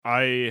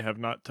I have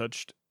not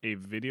touched a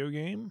video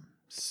game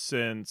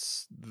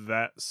since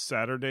that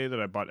Saturday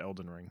that I bought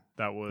Elden Ring.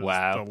 That was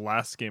Wow. the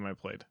last game I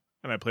played.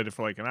 And I played it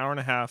for like an hour and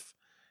a half.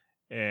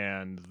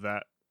 And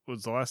that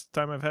was the last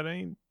time I've had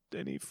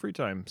any free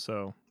time.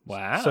 So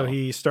Wow. So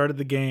he started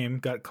the game,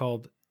 got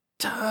called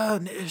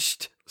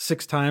tarnished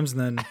 6 times,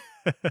 and then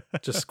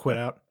just quit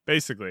out.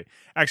 basically,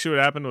 actually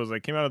what happened was I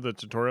came out of the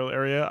tutorial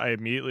area. I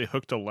immediately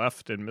hooked a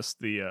left and missed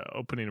the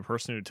opening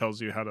person who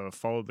tells you how to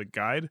follow the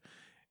guide.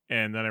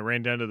 And then I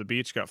ran down to the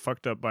beach, got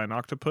fucked up by an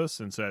octopus,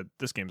 and said,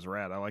 "This game's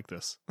rad. I like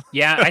this."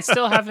 Yeah, I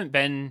still haven't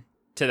been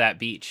to that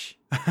beach,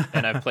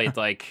 and I've played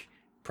like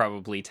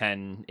probably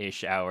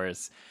 10-ish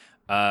hours.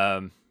 Yeah,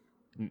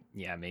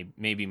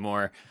 maybe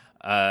more.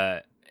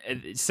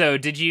 So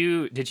did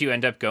you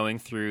end up going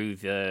through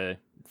the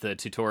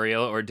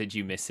tutorial, or did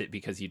you miss it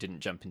because you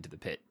didn't jump into the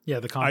pit? Yeah,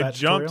 the combat I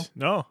jumped.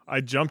 tutorial. No,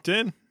 I jumped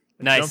in.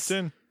 Nice. Jumped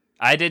in.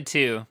 I did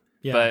too.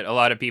 Yeah. But a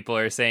lot of people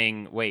are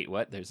saying, "Wait,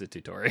 what? There's a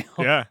tutorial."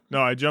 Yeah.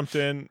 No, I jumped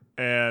in,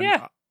 and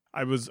Yeah.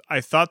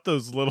 I thought the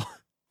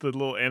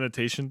little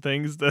annotation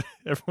things that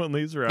everyone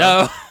leaves around.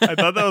 No. I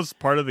thought that was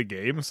part of the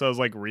game, so I was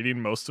like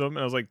reading most of them,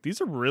 and I was like,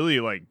 these are really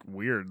like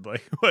weird.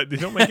 Like, what? They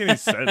don't make any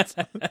sense.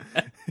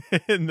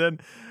 And then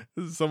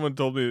someone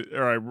told me,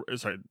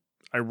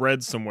 I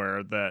read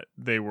somewhere that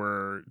they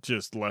were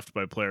just left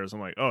by players. I'm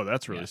like, oh,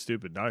 that's really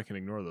stupid. Now I can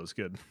ignore those.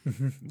 Good.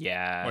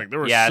 Yeah. Like there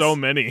were Yes. so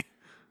many.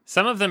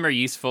 Some of them are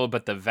useful,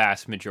 but the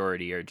vast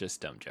majority are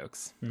just dumb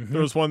jokes. Mm-hmm.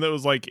 There was one that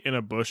was like in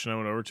a bush, and I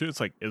went over to it. It's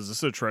like, is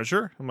this a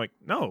treasure? I'm like,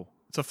 no,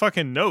 it's a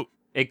fucking note.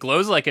 It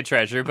glows like a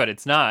treasure, but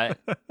it's not.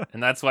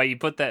 And that's why you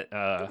put that.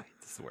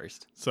 It's the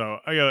worst. So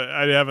I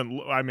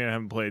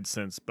haven't played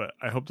since, but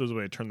I hope there's a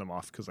way to turn them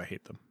off because I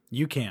hate them.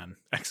 You can,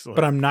 Excellent.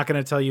 but I'm not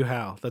going to tell you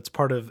how. That's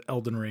part of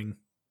Elden Ring.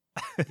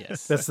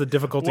 Yes. That's the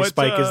difficulty What,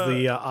 spike is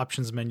the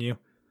options menu.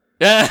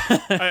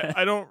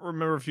 I don't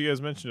remember if you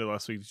guys mentioned it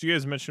last week. Did you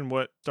guys mention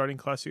what starting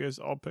class you guys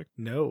all picked?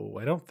 No,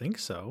 I don't think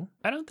so.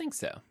 I don't think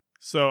so.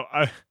 So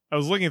I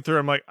was looking through.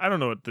 I'm like, I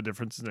don't know what the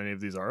differences in any of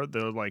these are.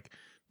 They're like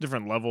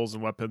different levels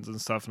and weapons and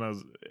stuff, and I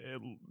was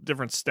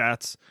different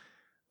stats.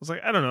 I was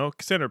like, I don't know.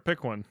 Cassandra,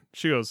 pick one.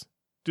 She goes,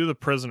 do the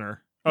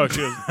prisoner. Oh,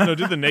 she goes, no,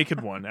 do the naked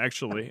one,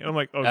 actually. And I'm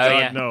like, oh God,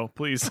 yeah. no,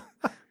 please.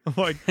 I'm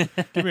like,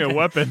 give me a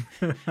weapon.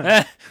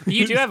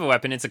 You do have a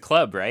weapon. It's a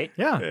club, right?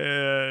 Yeah.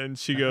 And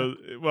she goes,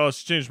 well,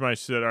 she changed my mind.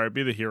 She said, all right,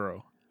 be the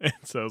hero. And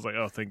so I was like,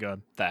 oh, thank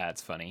God.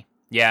 That's funny.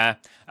 Yeah,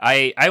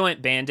 I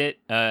went bandit.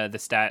 The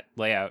stat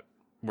layout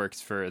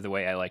works for the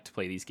way I like to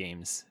play these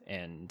games,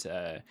 and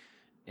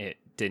it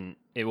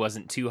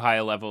wasn't too high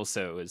a level,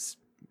 so it was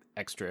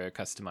extra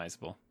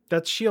customizable.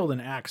 That's shield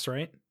and axe,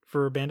 right?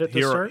 For bandit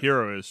to start?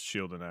 Hero is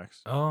shield and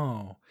axe.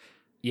 Oh.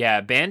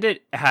 Yeah,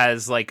 bandit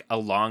has like a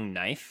long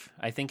knife.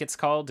 I think it's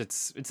called.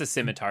 It's a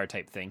scimitar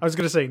type thing. I was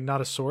going to say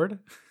not a sword.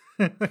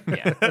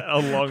 Yeah. A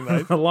long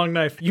knife. A long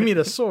knife. You mean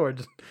a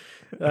sword.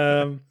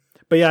 But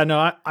yeah,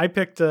 no, I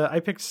picked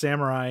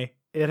samurai.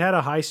 It had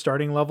a high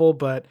starting level,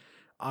 but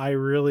I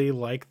really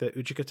like the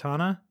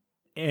Uchikatana.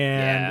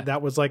 And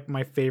that was like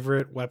my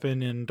favorite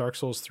weapon in Dark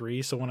Souls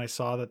 3. So when I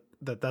saw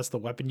that's the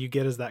weapon you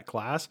get as that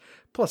class,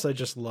 plus I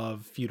just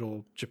love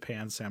feudal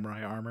Japan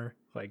samurai armor.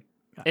 Like,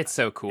 It's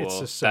so cool. It's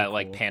just so that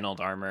like cool.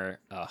 paneled armor.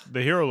 Ugh.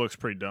 The hero looks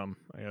pretty dumb,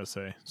 I gotta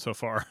say, so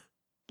far.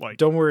 Like,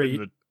 don't worry,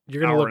 the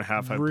you're gonna hour look and a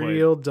half I played.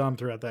 real dumb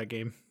throughout that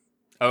game.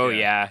 Oh Yeah.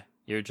 yeah,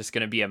 you're just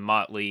gonna be a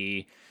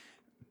motley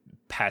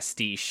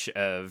pastiche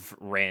of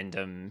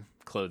random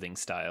clothing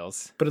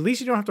styles. But at least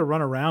you don't have to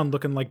run around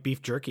looking like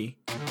beef jerky.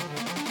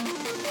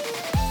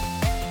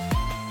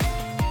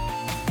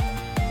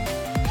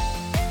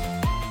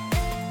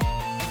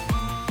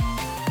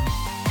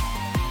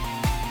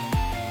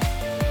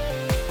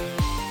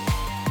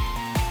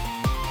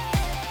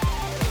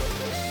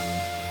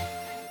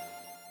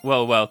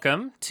 Well,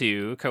 welcome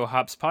to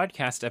Cohops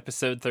Podcast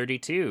episode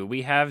 32.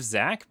 We have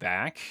Zach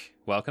back.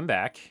 Welcome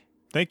back.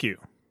 Thank you.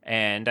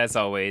 And as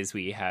always,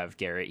 we have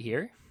Garrett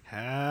here.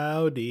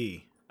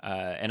 Howdy.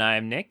 And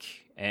I'm Nick.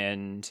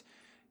 And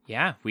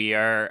yeah, we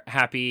are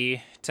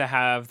happy to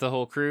have the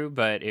whole crew,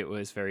 but it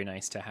was very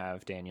nice to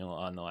have Daniel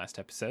on the last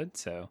episode.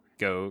 So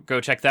go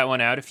check that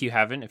one out if you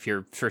haven't, if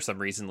you're for some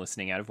reason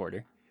listening out of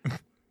order.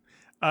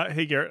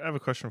 Hey, Garrett, I have a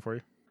question for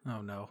you.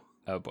 Oh no.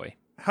 Oh boy.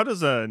 How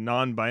does a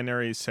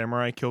non-binary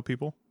samurai kill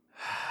people?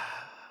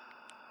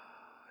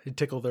 You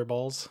tickle their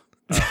balls.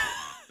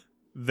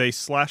 They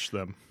slash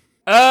them.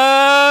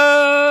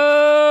 Oh,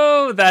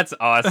 that's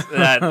awesome.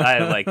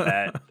 I like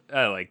that.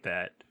 I like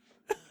that.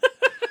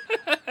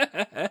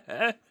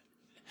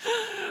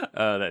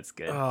 Oh, that's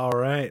good. All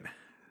right.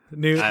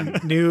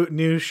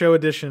 New show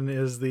edition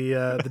is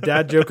the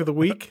dad joke of the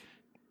week.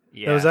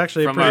 Yeah, that was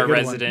actually a from pretty our good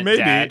one. resident Maybe.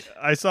 dad.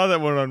 I saw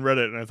that one on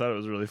Reddit, and I thought it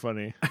was really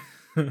funny.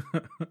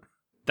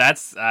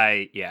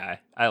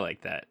 I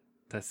like that.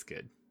 That's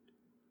good.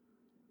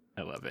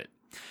 I love it.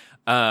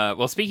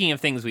 Well, speaking of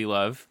things we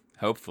love,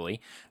 hopefully,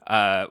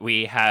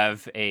 we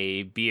have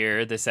a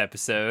beer this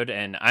episode,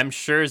 and I'm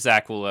sure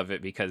Zach will love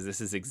it because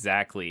this is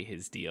exactly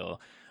his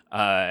deal.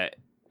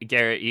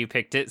 Garrett, you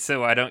picked it,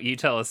 so why don't you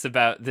tell us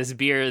about this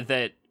beer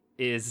that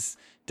is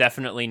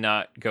definitely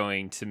not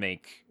going to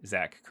make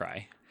Zach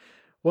cry.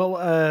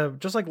 Well,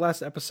 just like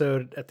last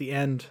episode, at the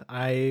end,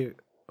 I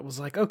was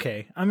like,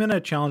 okay, I'm going to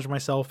challenge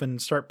myself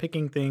and start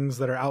picking things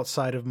that are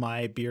outside of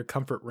my beer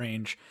comfort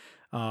range,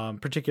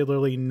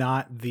 particularly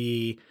not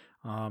the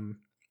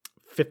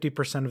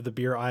 50% of the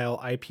beer aisle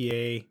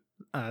IPA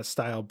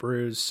style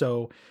brews.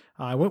 So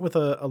I went with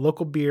a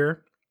local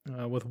beer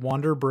with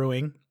Wander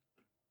Brewing,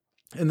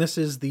 and this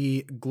is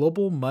the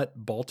Global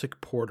Mutt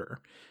Baltic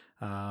Porter.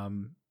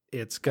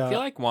 It's got. I feel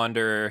like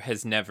Wander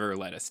has never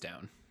let us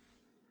down.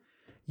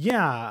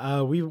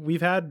 Yeah,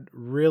 we've had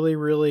really,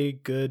 really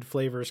good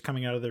flavors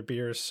coming out of their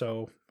beers,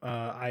 so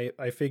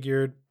I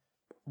figured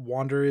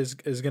Wander is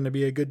going to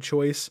be a good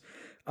choice.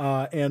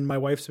 And my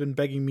wife's been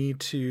begging me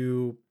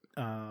to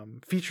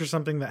feature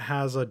something that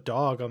has a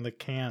dog on the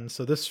can,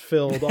 so this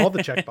filled all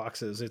the check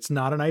boxes. It's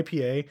not an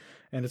IPA,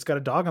 and it's got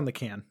a dog on the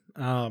can.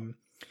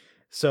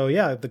 So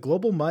yeah, the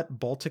Global Mutt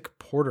Baltic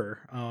Porter.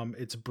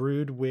 It's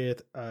brewed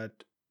with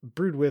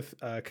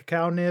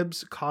cacao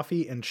nibs,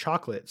 coffee, and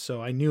chocolate.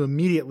 So I knew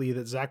immediately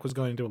that Zach was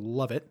going to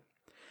love it.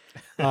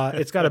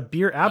 It's got a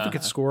beer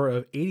advocate score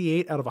of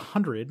 88 out of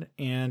 100.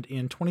 And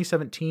in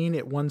 2017,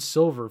 it won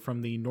silver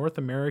from the North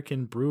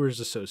American Brewers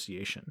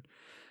Association.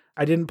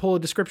 I didn't pull a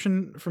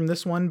description from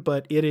this one,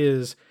 but it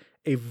is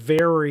a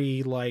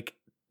very like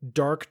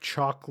dark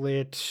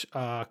chocolate,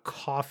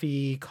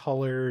 coffee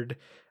colored,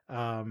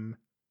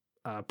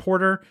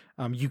 porter.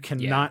 You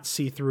cannot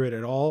see through it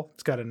at all.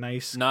 It's got a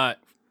nice, not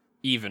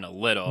even a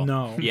little.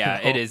 No. Yeah,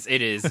 No.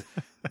 It is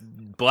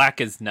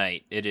black as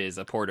night. It is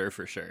a porter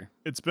for sure.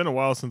 It's been a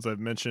while since I've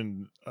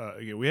mentioned.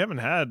 We haven't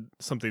had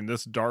something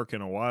this dark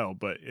in a while,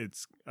 but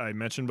I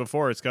mentioned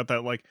before. It's got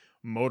that like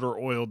motor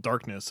oil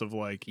darkness of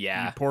like you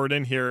pour it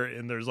in here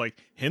and there's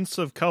like hints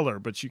of color,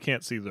 but you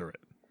can't see through it.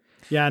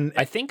 Yeah, and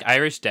I think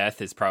Irish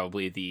Death is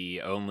probably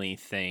the only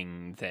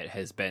thing that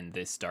has been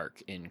this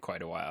dark in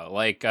quite a while.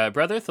 Like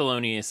Brother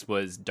Thelonious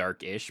was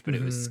dark-ish, but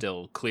it was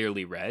still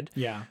clearly red.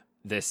 Yeah.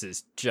 This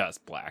is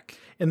just black.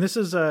 And this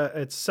is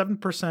it's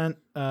 7%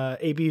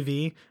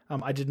 ABV.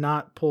 I did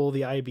not pull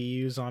the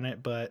IBUs on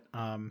it, but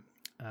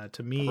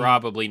to me,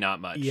 probably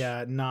not much.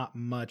 Yeah, not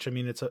much. I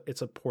mean,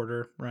 it's a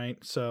porter, right?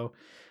 So,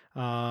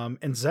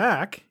 and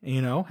Zach,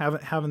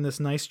 having this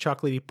nice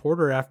chocolatey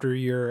porter after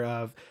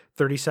your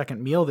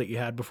 30-second meal that you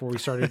had before we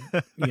started,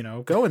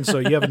 going. So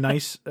you have a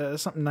nice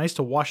something nice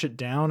to wash it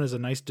down as a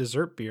nice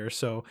dessert beer.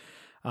 So,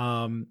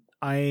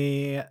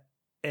 I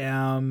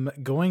am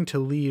going to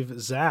leave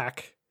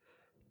Zach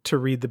to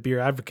read the Beer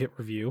Advocate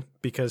review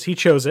because he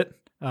chose it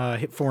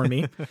for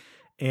me.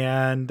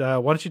 And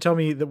why don't you tell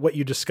me what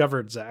you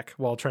discovered, Zach,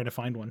 while trying to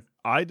find one?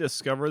 I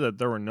discovered that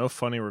there were no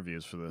funny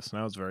reviews for this, and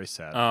I was very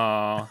sad.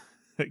 Oh,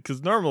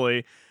 because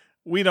normally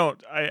we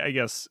don't. I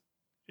guess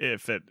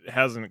if it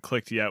hasn't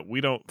clicked yet,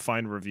 we don't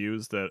find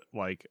reviews that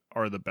like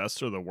are the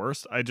best or the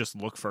worst. I just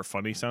look for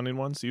funny sounding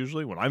ones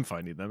usually when I'm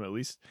finding them, at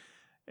least.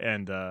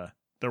 And there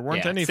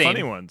weren't any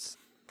funny ones.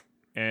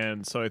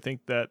 And so I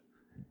think that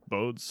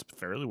bodes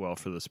fairly well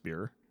for this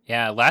beer.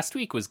 Yeah, last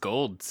week was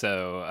gold,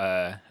 so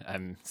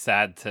I'm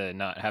sad to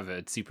not have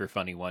a super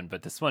funny one,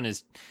 but this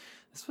one's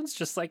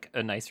just like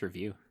a nice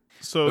review.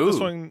 So this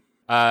one,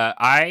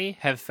 I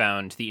have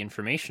found the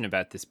information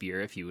about this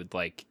beer. If you would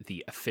like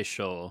the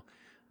official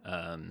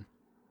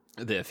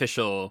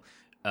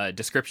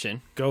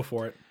description, go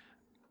for it.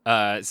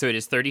 So it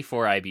is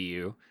 34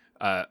 IBU,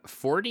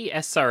 40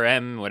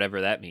 SRM, whatever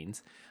that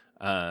means.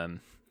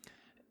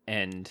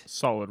 And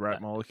solid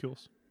rat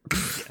molecules.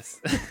 Yes.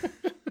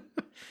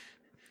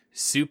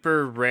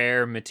 Super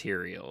rare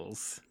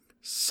materials.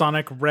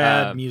 Sonic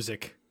rad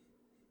music.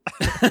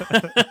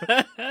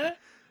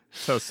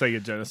 So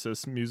Sega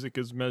Genesis music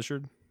is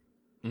measured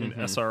in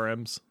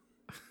SRMs.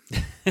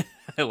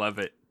 I love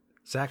it.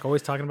 Zach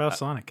always talking about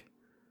Sonic.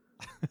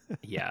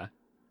 Yeah.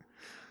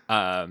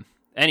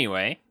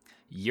 Anyway,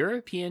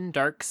 European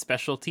dark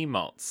specialty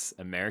malts,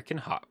 American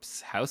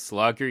hops, house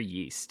lager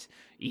yeast,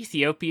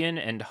 Ethiopian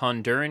and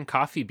Honduran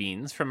coffee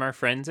beans from our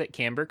friends at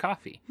Camber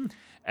Coffee,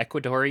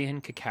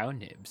 Ecuadorian cacao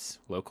nibs,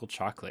 local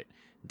chocolate,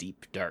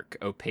 deep, dark,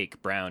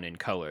 opaque brown in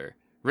color,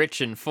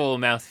 rich and full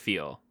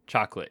mouthfeel,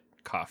 chocolate,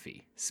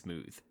 coffee,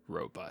 smooth,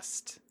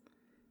 robust.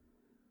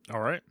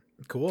 All right.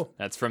 Cool.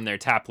 That's from their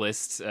tap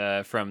list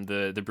from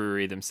the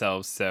brewery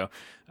themselves. So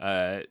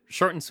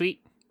short and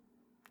sweet,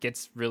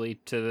 gets really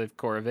to the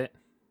core of it.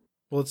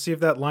 Well, let's see if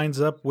that lines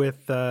up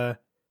with, oh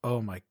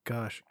my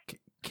gosh,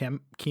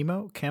 chemo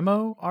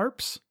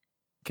arps?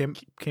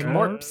 Chemo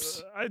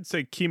arps? I'd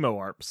say chemo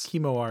arps.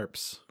 Chemo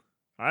arps.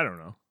 I don't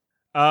know.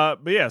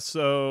 But yeah,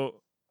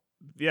 so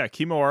yeah,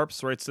 Chemo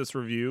Arps writes this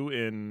review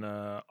in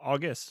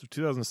August of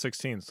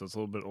 2016, so it's a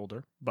little bit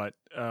older, but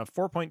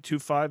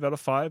 4.25 out of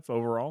 5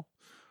 overall.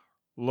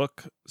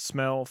 Look,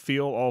 smell,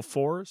 feel all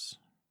 4s.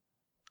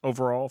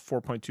 Overall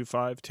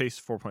 4.25,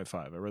 taste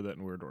 4.5. I read that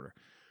in weird order.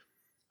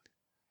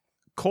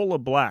 Cola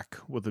black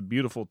with a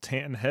beautiful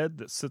tan head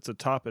that sits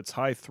atop its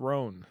high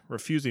throne,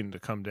 refusing to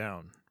come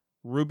down.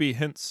 Ruby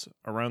hints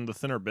around the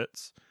thinner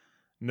bits.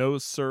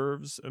 Nose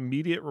serves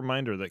immediate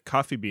reminder that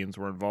coffee beans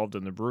were involved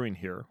in the brewing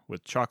here,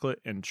 with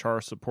chocolate and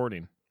char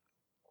supporting.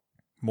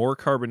 More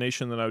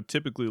carbonation than I would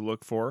typically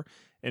look for,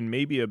 and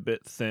maybe a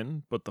bit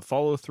thin, but the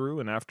follow-through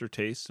and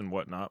aftertaste and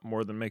whatnot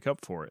more than make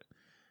up for it.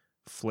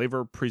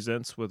 Flavor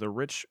presents with a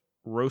rich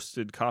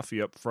roasted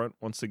coffee up front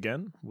once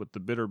again, with the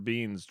bitter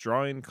beans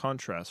drawing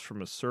contrast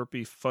from a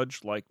syrupy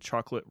fudge-like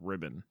chocolate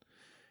ribbon.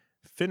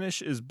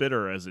 Finish is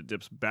bitter as it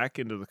dips back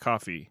into the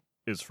coffee,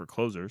 is for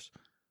closers.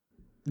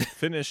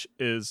 Finish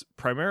is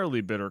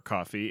primarily bitter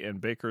coffee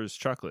and baker's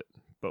chocolate,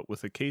 but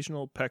with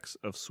occasional pecks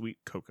of sweet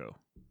cocoa.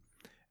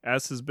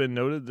 As has been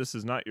noted, this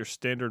is not your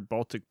standard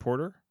Baltic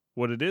porter.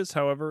 What it is,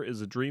 however,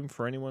 is a dream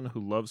for anyone who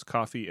loves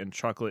coffee and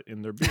chocolate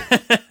in their beer.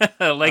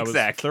 Like I was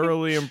Zach.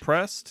 thoroughly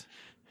impressed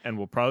and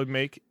will probably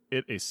make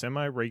it a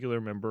semi-regular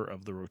member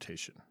of the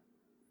rotation.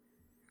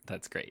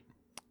 That's great.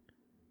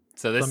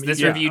 So this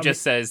Yeah, review I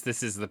just says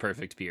this is the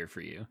perfect beer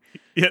for you.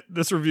 Yeah,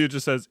 this review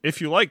just says,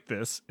 if you like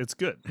this, it's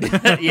good.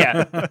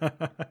 Yeah.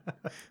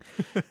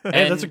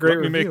 Hey, that's a great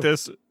Let me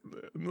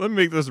review.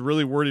 make this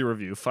really wordy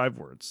review. 5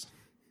 words.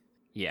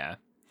 Yeah.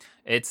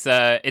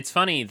 It's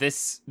funny.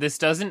 This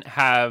doesn't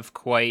have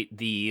quite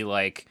the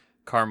like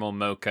caramel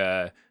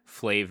mocha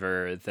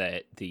flavor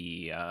that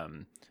the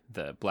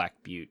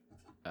Black Butte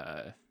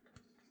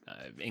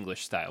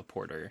English style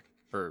porter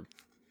or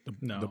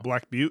No. The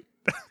Black Butte.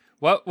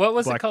 what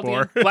was Black it called?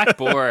 Boar. Again? Black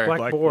Boar.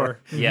 Black Boar.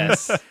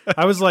 Yes.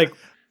 I was like,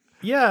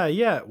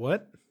 yeah,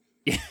 what?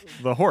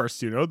 The horse,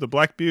 the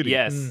Black Beauty.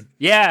 Yes. Mm.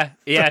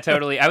 Yeah,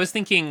 totally. I was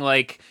thinking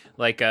like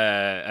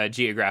a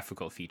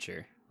geographical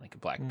feature, like a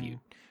Black Butte.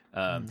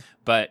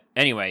 But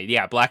anyway,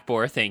 yeah, Black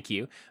Boar, thank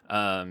you.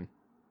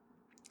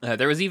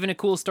 There was even a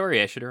cool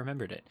story. I should have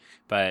remembered it.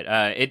 But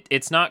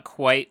it's not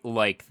quite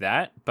like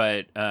that,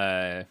 but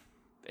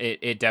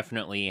it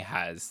definitely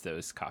has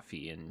those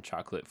coffee and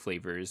chocolate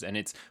flavors, and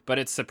it's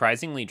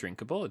surprisingly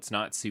drinkable. It's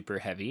not super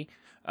heavy.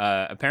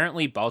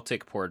 Apparently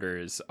Baltic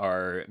porters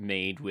are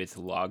made with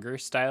lager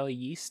style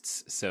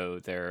yeasts, so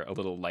they're a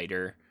little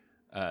lighter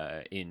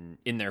in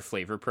their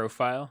flavor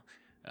profile,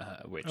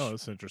 which Oh,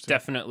 that's interesting.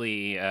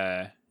 definitely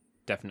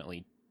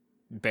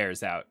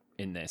bears out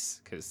in this,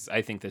 because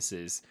I think this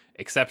is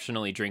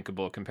exceptionally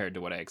drinkable compared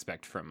to what I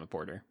expect from a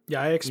porter.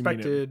 Yeah, I You mean it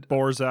expected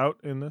bores out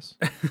in this.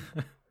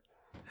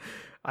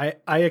 I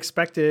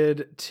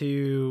expected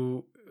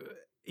to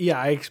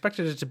I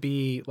expected it to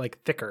be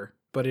like thicker,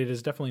 but it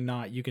is definitely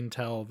not. You can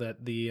tell that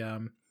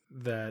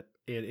that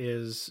it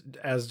is,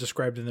 as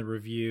described in the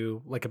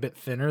review, like a bit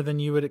thinner than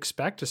you would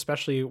expect,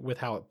 especially with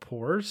how it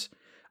pours.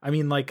 I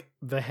mean, like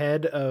the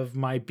head of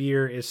my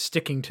beer is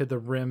sticking to the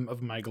rim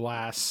of my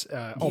glass,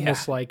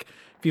 almost like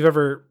if you've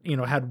ever,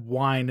 had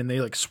wine and they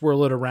like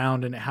swirl it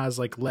around and it has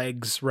like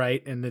legs,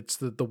 right? And it's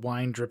the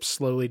wine drips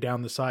slowly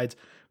down the sides.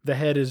 The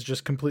head is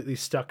just completely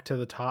stuck to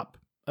the top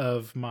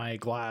of my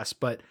glass,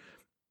 but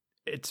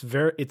it's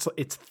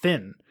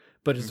thin,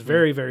 but it's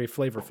very, very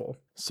flavorful.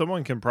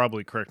 Someone can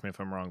probably correct me if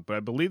I'm wrong, but I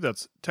believe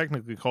that's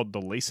technically called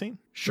delacing.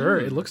 Sure,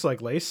 it looks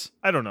like lace.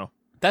 I don't know.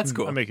 That's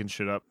cool. I'm making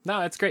shit up. No,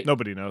 that's great.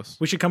 Nobody knows.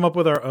 We should come up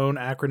with our own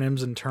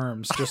acronyms and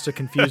terms just to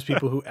confuse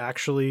people who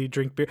actually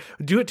drink beer.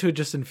 Do it to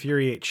just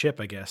infuriate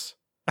Chip, I guess.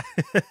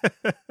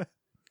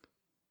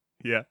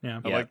 Yeah,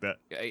 Yeah. I like that.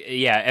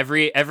 Yeah,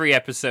 every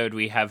episode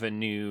we have a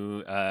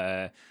new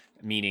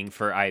meaning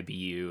for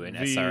IBU and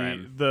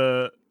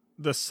SRM.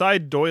 The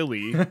side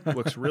doily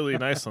looks really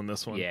nice on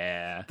this one.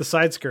 Yeah, The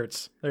side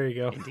skirts. There you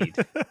go. indeed.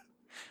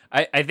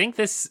 I think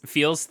this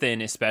feels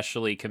thin,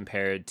 especially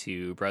compared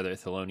to Brother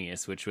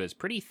Thelonious, which was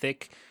pretty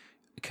thick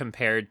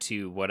compared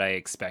to what I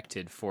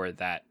expected for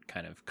that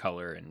kind of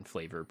color and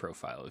flavor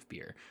profile of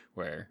beer,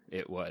 where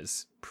it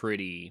was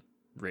pretty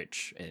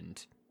rich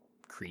and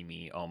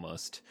creamy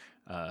almost.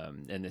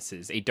 And this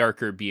is a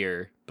darker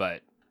beer,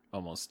 but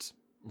almost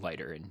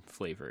lighter in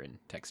flavor and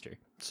texture.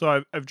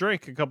 So I've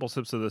drank a couple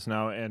sips of this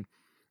now, and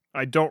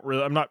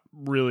I'm not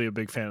really a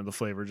big fan of the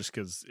flavor just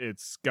because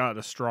it's got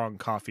a strong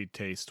coffee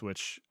taste,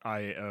 which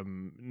I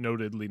am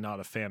notedly not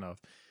a fan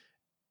of.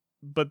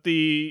 But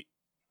the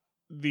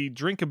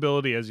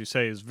drinkability, as you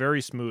say, is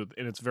very smooth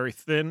and it's very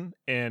thin,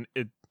 and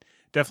it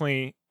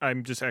definitely,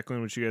 I'm just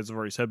echoing what you guys have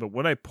already said, but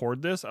when I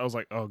poured this, I was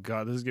like, oh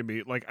god, this is gonna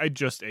be like, I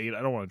just ate,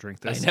 I don't want to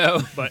drink this. I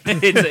know, but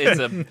it's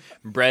a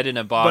bread in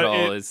a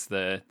bottle is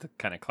the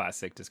kind of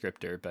classic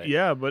descriptor. But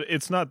yeah, but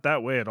it's not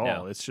that way at all.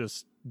 No. It's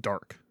just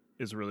dark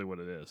is really what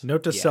it is.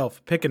 Note to Yeah.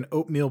 self: pick an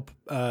oatmeal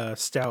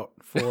stout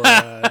for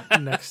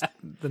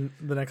the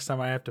next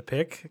time I have to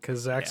pick,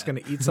 because Zach's Yeah.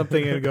 gonna eat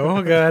something and go,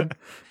 "Oh God,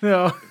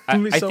 no!" I'm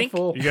gonna be I so think-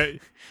 full.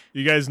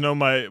 You guys know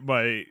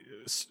my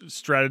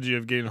strategy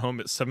of getting home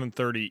at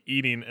 7:30,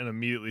 eating, and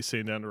immediately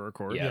sitting down to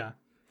record. Yeah.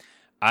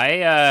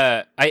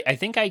 I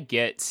think I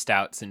get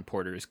stouts and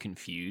porters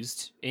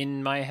confused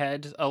in my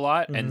head a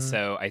lot, and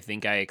so I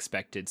think I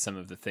expected some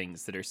of the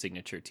things that are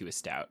signature to a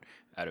stout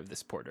out of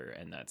this porter,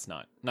 and that's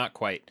not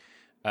quite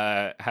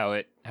how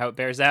it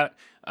bears out,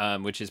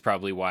 which is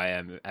probably why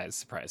I'm as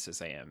surprised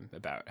as I am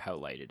about how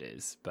light it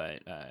is.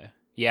 But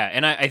Yeah,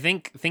 and I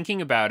think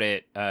thinking about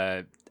it,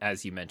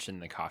 as you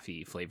mentioned, the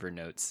coffee flavor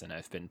notes, and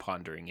I've been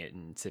pondering it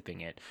and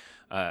sipping it.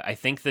 I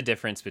think the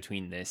difference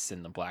between this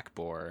and the Black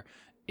Boar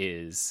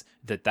is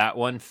that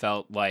one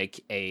felt like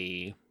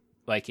a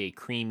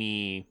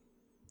creamy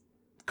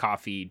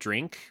coffee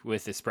drink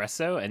with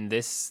espresso, and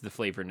the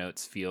flavor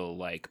notes feel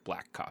like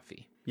black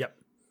coffee. Yep.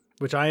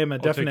 Which I am a I'll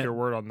definite. take your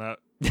word on that.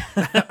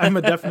 I'm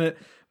a definite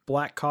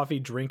black coffee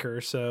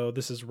drinker, so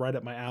this is right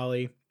up my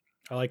alley.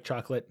 I like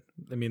chocolate.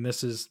 I mean,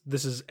 this is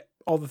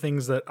all the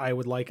things that I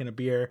would like in a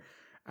beer.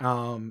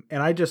 And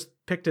I just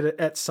picked it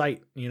at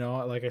sight,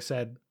 like I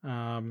said.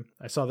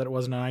 I saw that it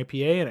wasn't an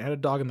IPA and it had a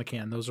dog in the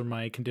can. Those are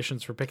my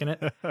conditions for picking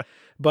it.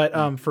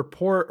 But for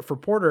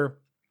porter,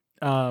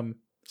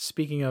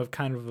 speaking of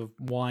kind of a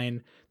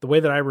wine, the way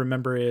that I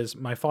remember is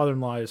my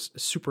father-in-law is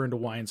super into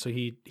wine, so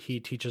he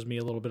teaches me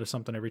a little bit of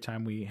something every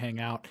time we hang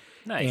out.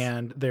 Nice.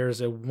 And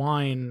there's a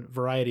wine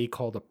variety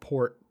called a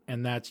port,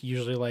 and that's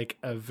usually like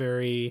a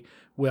very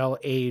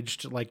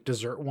well-aged like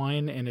dessert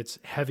wine, and it's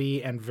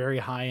heavy and very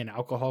high in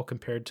alcohol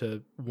compared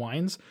to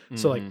wines.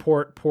 So like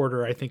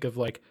porter, I think of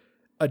like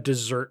a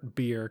dessert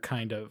beer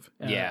kind of.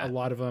 Yeah. A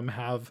lot of them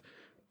have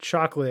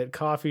chocolate,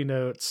 coffee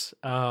notes,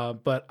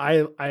 but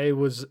I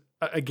was,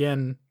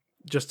 again,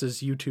 just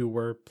as you two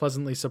were,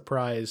 pleasantly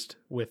surprised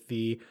with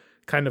the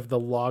kind of the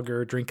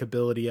lager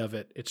drinkability of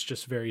it. It's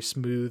just very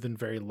smooth and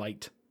very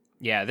light.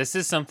 Yeah, this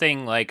is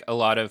something like a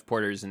lot of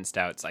porters and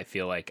stouts. I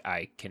feel like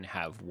I can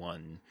have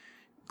one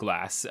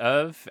glass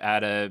of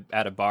at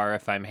a bar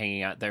if I'm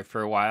hanging out there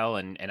for a while,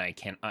 and I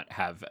cannot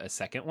have a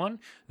second one.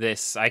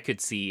 This, I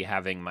could see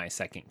having my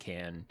second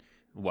can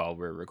while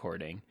we're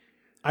recording.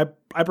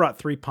 I brought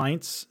 3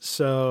 pints,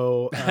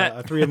 so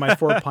 3 of my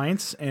 4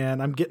 pints,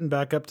 and I'm getting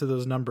back up to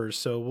those numbers.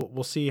 So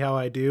we'll see how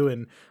I do,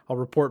 and I'll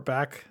report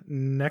back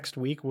next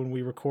week when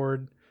we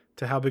record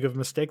to how big of a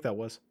mistake that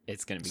was.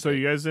 It's going to be So great.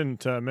 you guys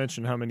didn't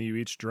mention how many you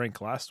each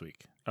drank last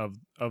week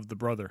of the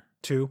brother.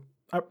 2.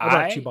 I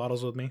brought 2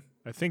 bottles with me.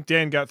 I think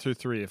Dan got through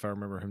 3, if I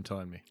remember him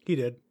telling me. He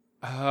did.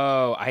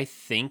 Oh, I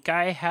think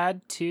I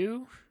had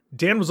 2.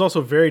 Dan was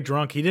also very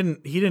drunk. He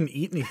didn't eat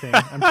anything.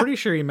 I'm pretty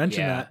sure he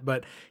mentioned Yeah. that,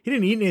 but he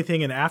didn't eat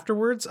anything. And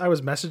afterwards, I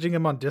was messaging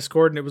him on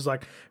Discord, and it was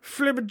like,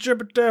 "Flibba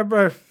jibba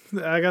dabba,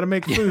 I gotta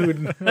make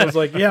food." And I was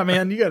like, "Yeah,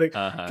 man, you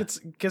gotta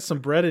get some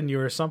bread in you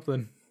or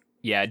something."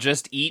 Yeah,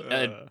 just eat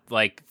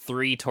like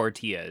 3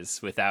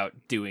 tortillas without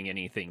doing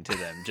anything to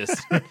them.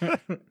 Just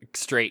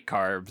straight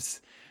carbs.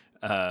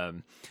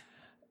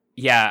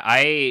 Yeah,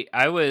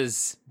 I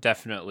was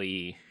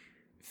definitely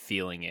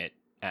feeling it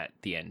at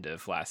the end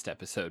of last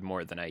episode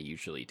more than I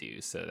usually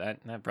do. So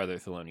that Brother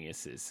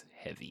Thelonious is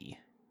heavy.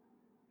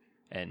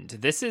 And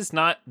this is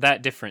not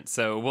that different.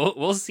 So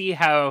we'll see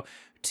how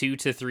 2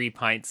 to 3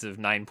 pints of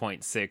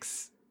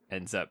 9.6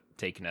 ends up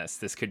taking us.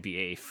 This could be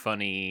a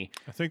funny.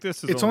 I think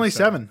this is It's only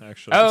 7.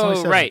 actually. It's only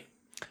Oh, 7. right.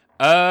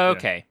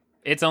 Okay.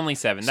 It's only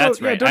 7. That's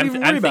so, yeah, right. don't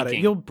even worry about it.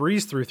 thinking- You'll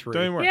breeze through 3.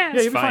 Don't even worry. Yeah, Yeah,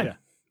 it's you'll be fine. fine.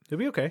 You'll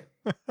be okay.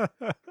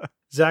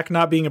 Zach,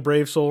 not being a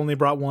brave soul, only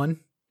brought 1.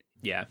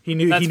 Yeah. He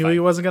knew That's he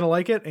fine. wasn't gonna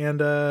like it, and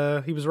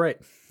he was right.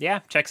 Yeah,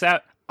 checks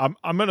out. I'm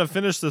gonna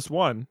finish this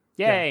one.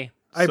 Yay.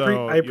 I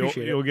so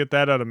appreciate you'll it. get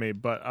that out of me,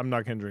 but I'm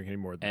not gonna drink any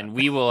more than And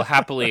we will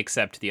happily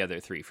accept the other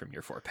 3 from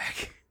your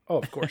 4-pack. Oh,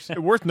 of course.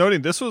 that. Worth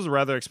noting, this was a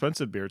rather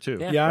expensive beer too.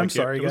 Yeah. Yeah, I'm Like,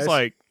 sorry, it guys. was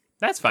like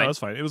That's no, fine. that's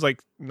fine. It was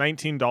like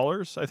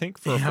 $19, I think,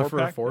 for a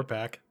 4-pack, for a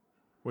 4-pack.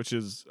 which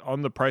is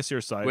on the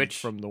pricier side Which-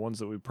 from the ones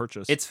that we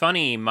purchased. It's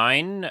funny.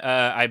 Mine,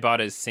 I bought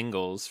as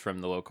singles from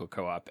the local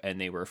co-op, and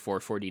they were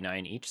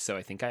 $4.49 each. So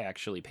I think I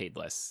actually paid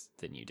less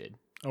than you did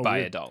by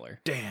weird. $1,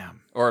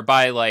 Damn. or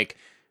by like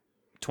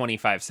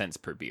 25 cents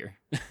per beer.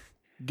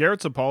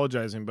 Garrett's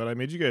apologizing, but I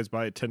made you guys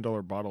buy a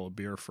 $10 bottle of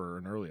beer for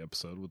an early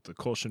episode with the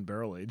Kolsch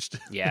barrel aged.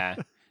 Yeah,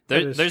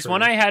 That is there's true.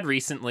 one I had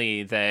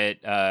recently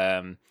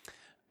that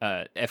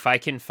if I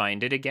can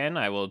find it again,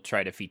 I will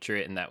try to feature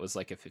it, and that was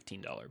like a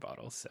 $15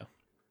 bottle. So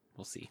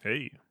we'll see.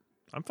 Hey,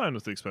 I'm fine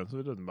with the expensive.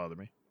 It doesn't bother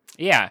me.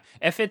 Yeah,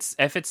 if it's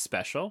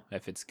special,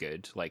 if it's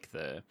good, like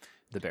the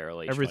barrel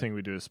aged. Everything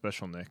we do is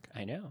special, Nick.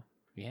 I know.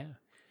 Yeah.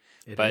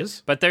 It But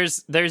is.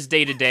 there's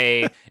day to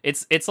day.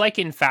 It's like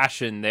in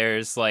fashion.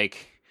 There's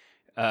like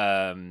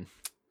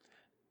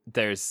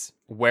there's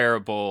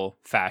wearable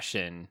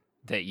fashion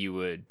that you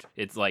would.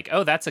 It's like,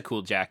 oh, that's a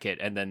cool jacket,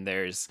 and then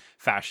there's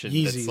fashion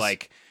Yeezys. that's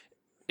like,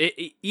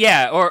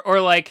 yeah, or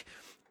like,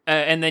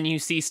 and then you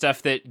see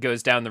stuff that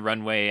goes down the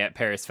runway at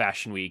Paris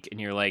Fashion Week, and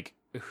you're like,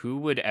 who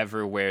would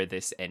ever wear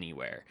this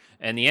anywhere?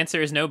 And the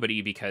answer is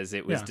nobody, because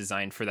it was Yeah.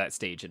 designed for that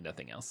stage and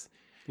nothing else.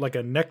 Like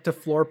a neck to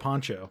floor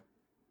poncho.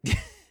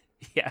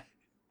 Yeah.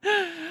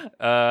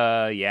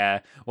 Yeah.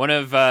 One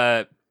of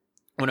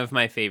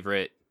my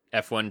favorite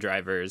F1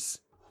 drivers,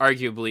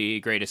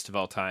 arguably greatest of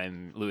all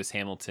time, Lewis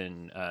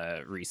Hamilton,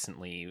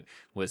 recently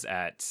was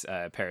at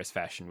Paris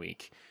Fashion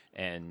Week,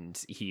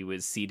 and he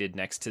was seated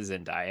next to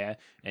Zendaya,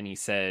 and he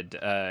said,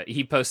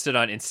 he posted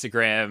on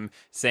Instagram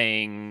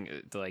saying,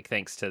 like,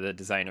 thanks to the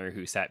designer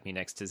who sat me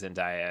next to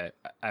Zendaya,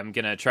 I'm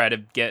gonna try to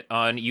get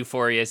on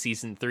Euphoria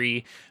season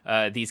 3.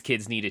 These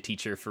kids need a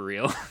teacher for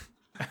real.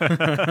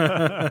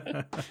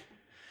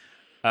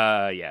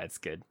 Yeah, it's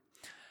good.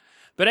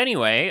 But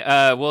anyway,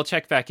 we'll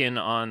check back in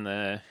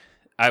on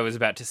I was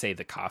about to say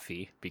the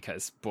coffee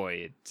because,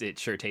 boy, it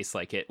sure tastes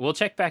like it. We'll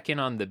check back in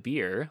on the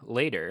beer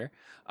later.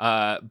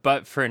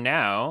 But for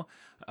now,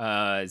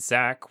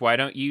 Zach, why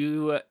don't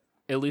you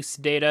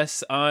elucidate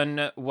us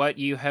on what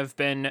you have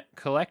been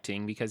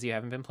collecting because you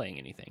haven't been playing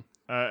anything?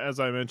 As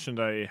I mentioned,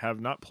 I have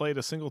not played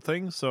a single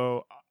thing,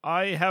 so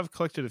I have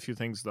collected a few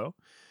things, though.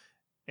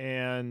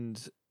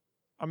 And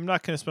I'm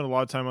not going to spend a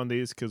lot of time on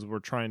these because we're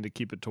trying to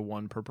keep it to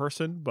one per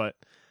person, but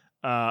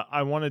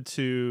I wanted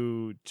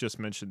to just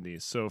mention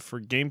these. So for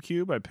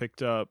GameCube, I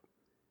picked up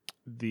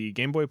the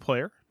Game Boy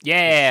Player.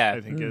 Yeah,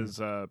 I think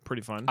is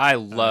pretty fun. I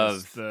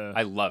love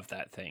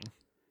that thing.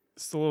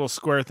 It's the little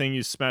square thing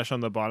you smash on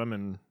the bottom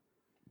and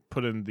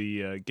put in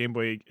the Game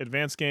Boy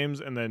Advance games,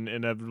 and then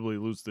inevitably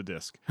lose the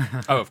disc.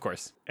 Oh, of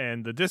course.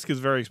 And the disc is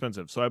very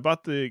expensive, so I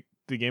bought the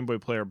Game Boy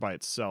Player by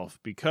itself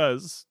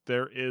because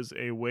there is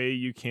a way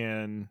you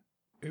can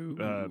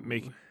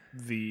make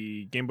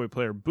the Game Boy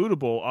Player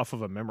bootable off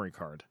of a memory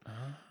card.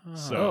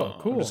 So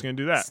cool. I'm just going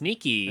to do that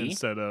Sneaky.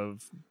 instead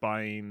of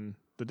buying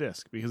the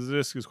disc, because the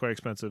disc is quite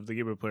expensive. The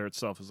Game Boy Player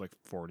itself is like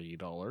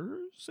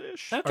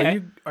 $40-ish.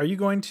 Okay. Are you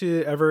going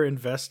to ever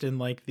invest in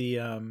like the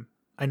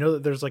I know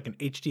that there's like an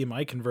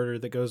HDMI converter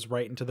that goes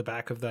right into the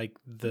back of like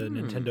the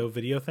Nintendo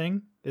video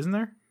thing, isn't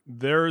there?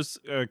 There's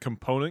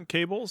component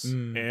cables,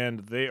 and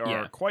they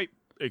are quite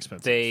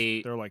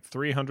expensive. They're like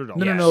 $300.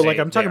 No. Like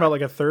I'm talking about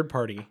like a third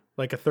party.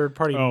 Like a third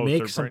party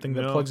makes something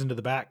that No. plugs into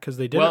the back, because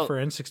they did it for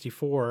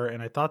N64,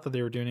 and I thought that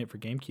they were doing it for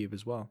GameCube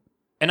as well.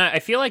 And I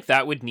feel like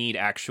that would need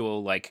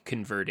actual like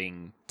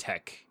converting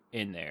tech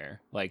in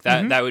there. Like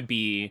that would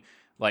be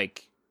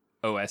like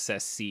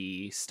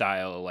OSSC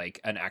style,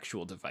 like an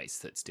actual device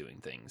that's doing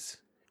things.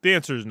 The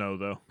answer is no,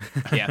 though.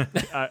 Yeah.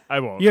 I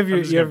won't. You have your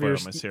I'm just gonna put it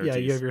on my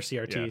CRTs. you have your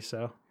CRT,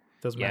 so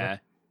it doesn't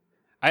matter.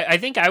 I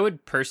think I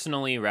would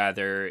personally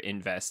rather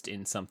invest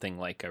in something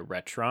like a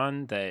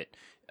Retron that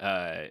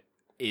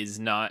is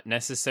not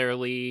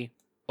necessarily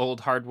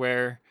old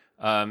hardware.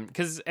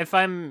 Because if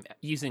I'm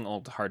using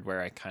old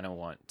hardware, I kind of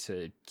want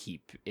to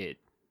keep it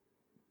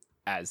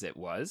as it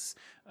was,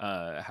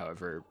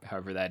 however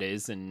that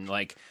is, and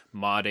like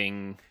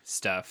modding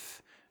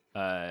stuff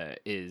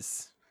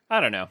is,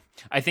 I don't know.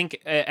 I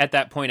think at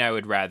that point I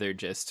would rather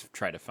just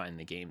try to find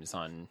the games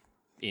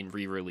in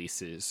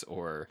re-releases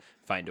or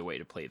find a way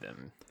to play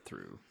them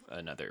through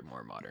another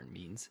more modern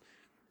means.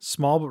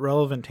 Small but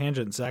relevant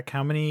tangent, Zach.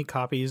 How many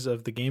copies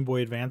of the Game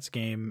Boy Advance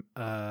game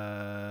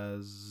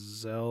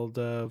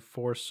Zelda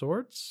Four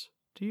Swords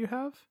do you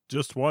have?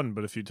 Just one,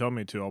 but if you tell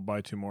me to, I'll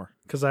buy 2 more.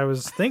 Because I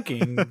was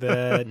thinking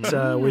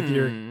that with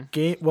your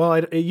game,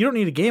 you don't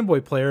need a Game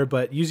Boy player,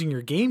 but using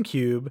your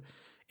GameCube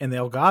and the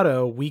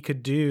Elgato, we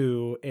could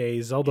do a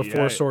Zelda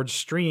Four Swords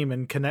stream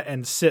and connect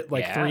and sit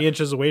like 3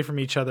 inches away from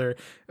each other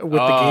with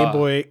the Game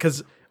Boy.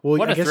 Because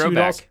I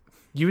guess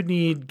you would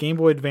need Game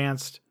Boy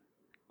Advanced.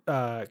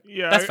 That's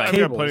fine. I've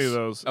got plenty of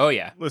those. Oh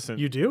yeah, listen,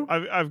 you do.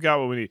 I've got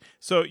what we need.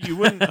 So you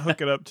wouldn't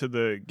hook it up to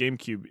the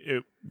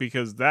GameCube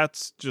because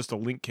that's just a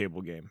link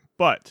cable game.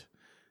 But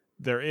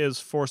there is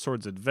Four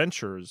Swords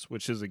Adventures,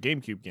 which is a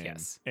GameCube game,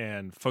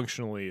 and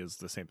functionally is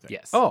the same thing.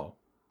 Yes. Oh,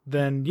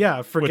 then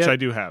forget. Which I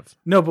do have.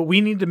 No, but we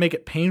need to make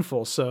it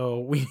painful. So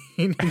we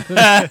need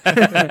to,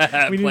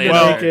 make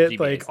it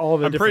like all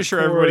the. I'm pretty sure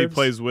everybody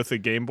plays with a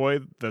Game Boy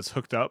that's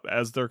hooked up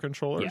as their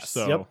controller. Yes.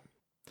 So. Yep.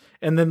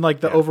 And then like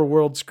the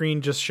overworld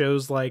screen just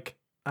shows like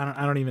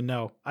I don't even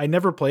know. I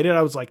never played it.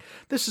 I was like,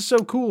 this is so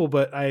cool,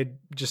 but I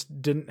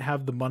just didn't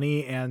have the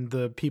money and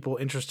the people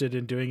interested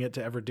in doing it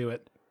to ever do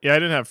it. Yeah, I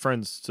didn't have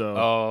friends,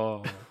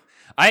 so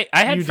I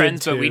had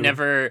friends, but we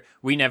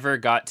never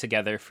got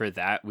together for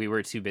that. We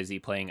were too busy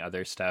playing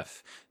other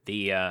stuff.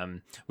 We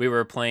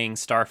were playing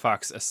Star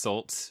Fox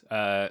Assault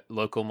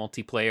local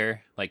multiplayer,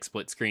 like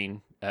split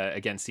screen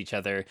against each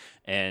other,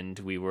 and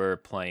we were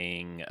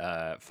playing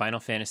Final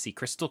Fantasy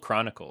Crystal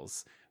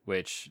Chronicles,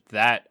 which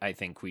that I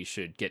think we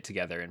should get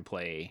together and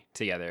play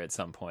together at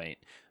some point,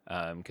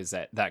 because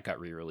that got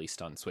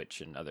re-released on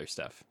Switch and other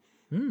stuff.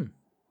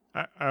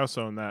 I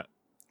also own that.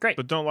 Great.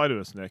 But don't lie to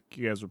us, Nick.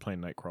 You guys were playing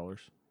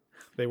Nightcrawlers.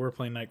 They were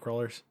playing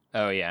Nightcrawlers.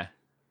 Oh yeah.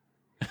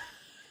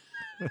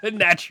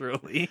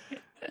 Naturally.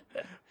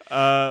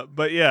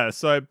 But yeah,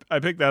 so I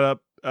picked that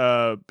up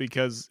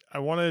because I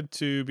wanted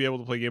to be able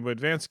to play Game Boy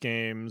Advance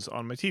games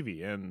on my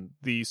TV, and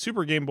the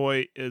Super Game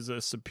Boy is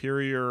a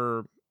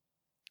superior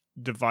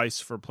device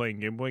for playing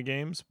Game Boy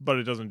games, but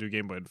it doesn't do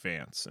Game Boy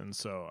Advance, and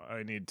so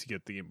I need to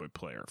get the Game Boy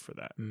Player for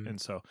that.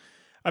 And so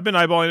I've been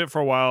eyeballing it for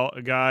a while.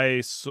 A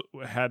guy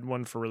had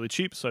one for really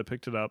cheap, so I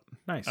picked it up.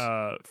 Nice.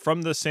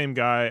 From the same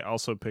guy,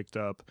 also picked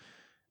up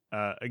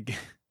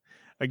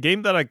a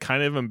game that I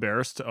kind of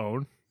embarrassed to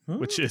own,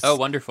 which is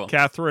wonderful.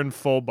 Catherine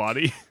Full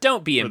Body.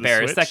 Don't be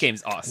embarrassed. That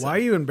game's awesome. Why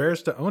are you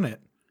embarrassed to own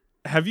it?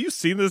 Have you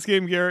seen this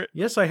game, Garrett?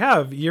 Yes, I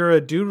have. You're a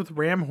dude with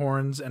ram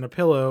horns and a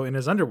pillow in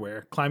his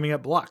underwear climbing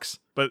up blocks.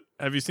 But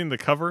have you seen the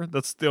cover?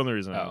 That's the only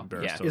reason I'm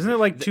embarrassed. Isn't it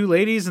like two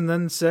ladies and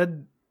then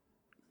said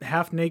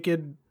half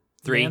naked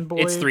 3. Man Boy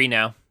It's 3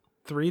 now.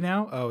 3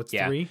 now? Oh, it's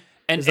Yeah. 3.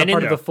 And Is that and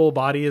part in, of the full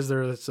body? Is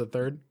there? It's a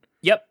third.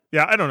 Yep.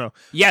 Yeah, I don't know.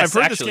 Yes, I've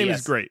heard actually, this game yes.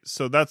 is great,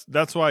 so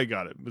that's why I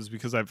got it. Was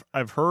because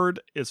I've heard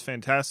it's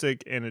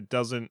fantastic, and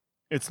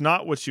it's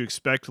not what you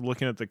expect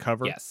looking at the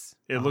cover. Yes.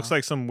 It looks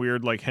like some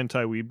weird like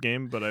hentai weeb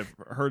game, but I've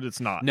heard it's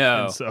not.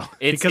 No. And so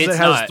Because it's it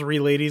has not. 3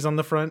 ladies on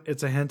the front.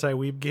 It's a hentai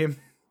weeb game.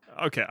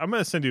 okay, I'm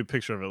gonna send you a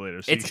picture of it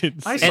later. So It's- you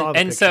can I see. saw the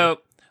And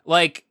so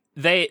like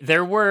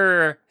there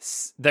were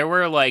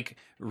like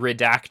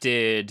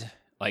redacted,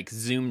 like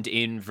zoomed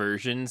in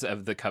versions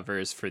of the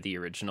covers for the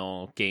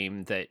original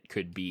game that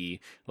could be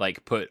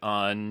like put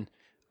on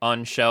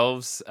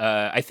shelves.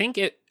 I think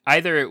it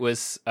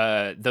was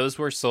those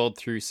were sold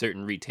through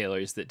certain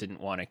retailers that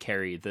didn't want to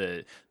carry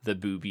the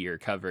boobier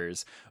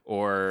covers,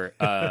 or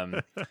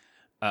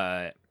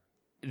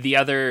the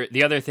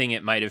other thing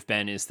it might have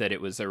been is that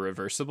it was a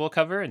reversible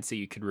cover, and so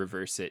you could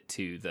reverse it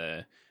to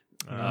the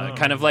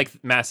kind of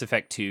like Mass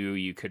Effect 2,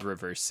 you could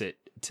reverse it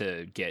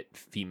to get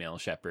female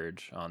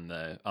Shepard on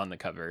the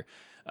cover.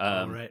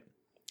 Right.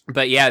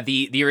 But yeah,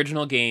 the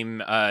original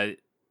game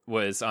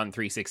was on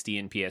 360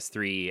 and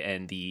PS3,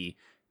 and the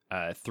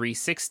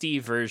 360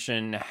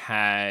 version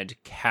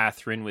had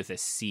Catherine with a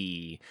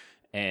C,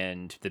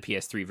 and the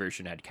PS3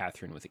 version had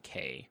Catherine with a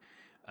K.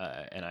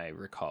 And I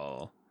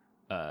recall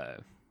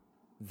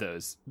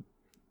those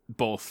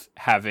both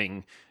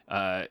having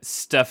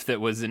stuff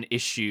that was an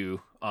issue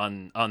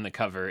on the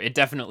cover. It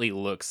definitely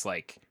looks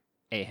like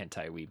a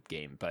hentai weeb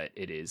game, but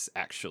it is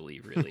actually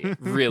really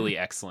really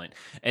excellent.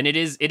 And it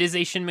is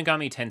a Shin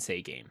Megami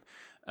Tensei game,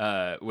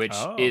 which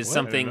is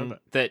something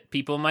that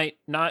people might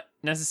not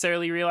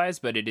necessarily realize,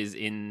 but it is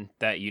in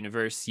that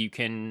universe. You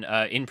can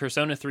in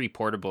Persona 3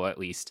 Portable, at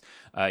least,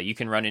 you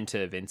can run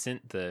into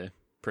Vincent, the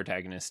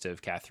protagonist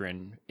of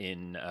Catherine,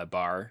 in a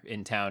bar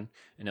in town,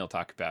 and he'll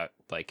talk about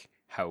like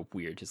how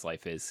weird his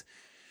life is.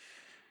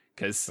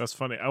 Because That's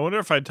funny. I wonder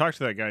if I'd talked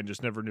to that guy and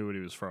just never knew what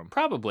he was from.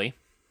 probably,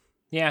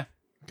 yeah.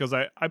 Because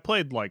I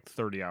played like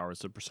 30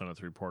 hours of Persona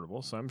 3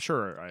 Portable, so I'm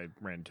sure I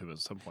ran into it at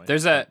some point.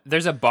 There's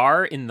a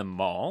bar in the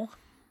mall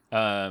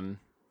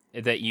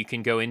that you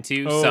can go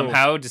into Oh,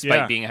 somehow,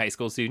 despite yeah. being a high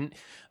school student.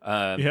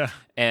 Yeah.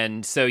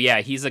 And so yeah,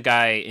 he's a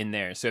guy in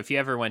there. So if you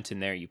ever went in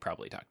there, you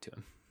probably talked to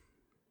him.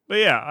 But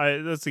yeah,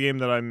 that's a game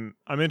that I'm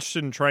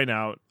interested in trying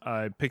out.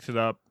 I picked it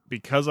up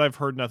because I've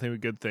heard nothing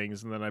but good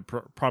things, and then I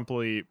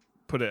promptly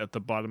put it at the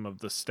bottom of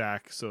the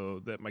stack so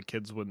that my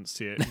kids wouldn't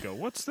see it and go,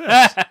 "What's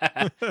this?"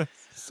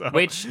 So.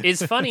 Which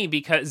is funny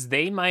because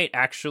they might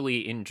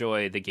actually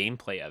enjoy the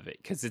gameplay of it,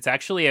 because it's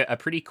actually a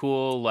pretty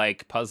cool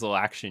like puzzle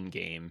action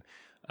game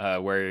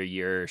where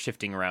you're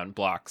shifting around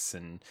blocks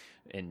and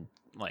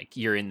like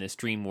you're in this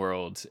dream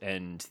world,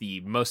 and the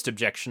most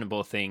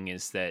objectionable thing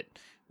is that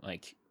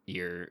like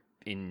you're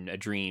in a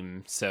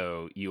dream,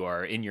 so you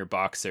are in your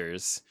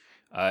boxers.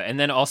 And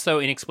then also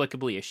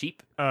inexplicably a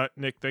sheep.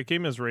 Nick, that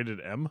game is rated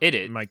M. It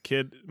is.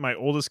 My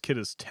oldest kid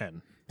is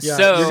 10. Yeah,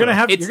 So you're gonna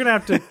have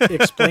it's- to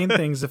explain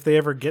things if they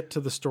ever get to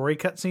the story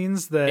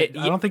cutscenes that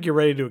I don't think you're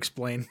ready to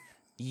explain.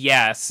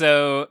 Yeah,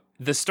 so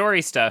the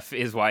story stuff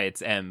is why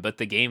it's M, but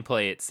the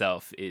gameplay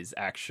itself is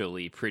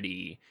actually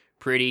pretty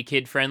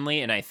kid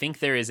friendly, and I think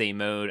there is a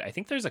mode. I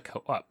think there's a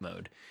co-op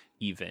mode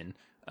even.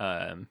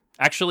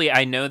 Actually,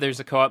 I know there's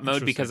a co-op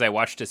mode because I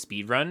watched a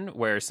speedrun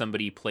where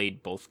somebody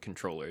played both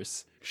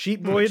controllers.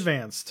 Sheep Boy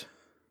Advanced.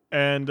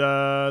 And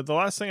the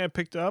last thing I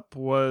picked up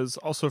was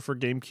also for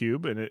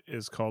GameCube, and it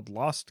is called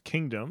Lost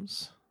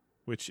Kingdoms,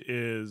 which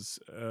is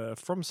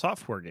From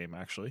Software game,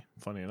 actually,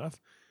 funny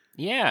enough.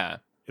 Yeah.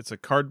 It's a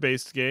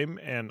card-based game,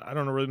 and I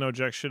don't really know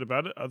jack shit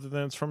about it other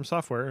than it's From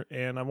Software,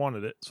 and I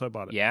wanted it, so I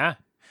bought it. Yeah.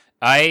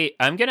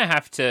 I'm going to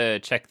have to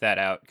check that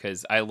out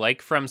because I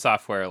like From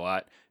Software a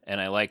lot, and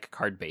I like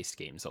card-based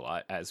games a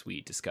lot, as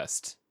we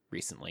discussed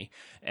recently.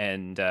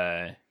 And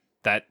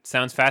that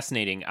sounds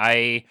fascinating.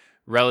 I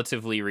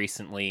relatively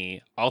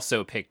recently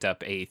also picked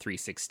up a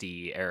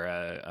 360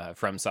 era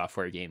From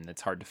Software game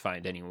that's hard to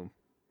find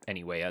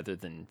any way other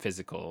than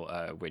physical,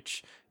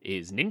 which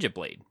is Ninja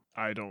Blade.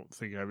 I don't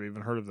think I've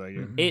even heard of that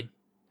game.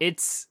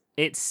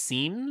 It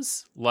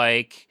seems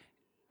like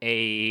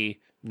a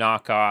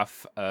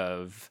knockoff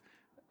of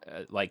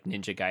like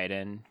Ninja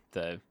Gaiden,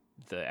 the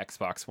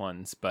Xbox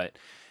ones, but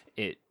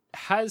it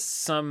has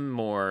some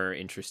more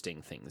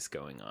interesting things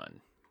going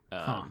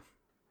on.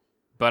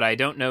 But I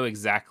don't know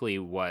exactly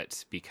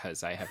what,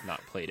 because I have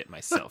not played it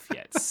myself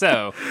yet.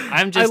 So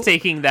I'm just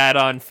taking that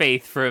on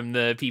faith from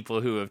the people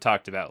who have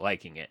talked about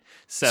liking it.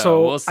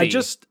 So we'll see.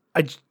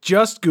 I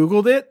just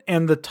Googled it,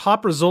 and the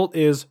top result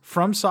is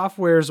From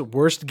Software's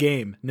worst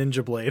game,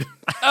 Ninja Blade.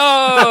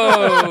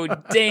 Oh,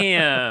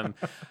 damn.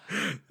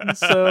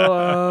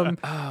 So,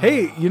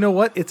 hey, you know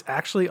what? It's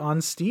actually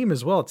on Steam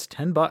as well. It's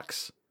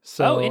 $10.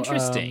 So,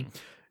 interesting.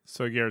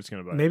 So Garrett's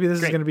going to buy it. Maybe this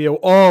Great. is going to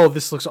be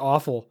this looks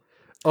awful.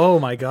 Oh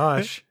my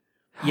gosh.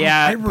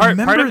 Yeah, I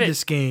remember part of it,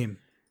 this game.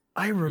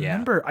 I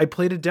remember. I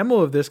played a demo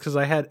of this because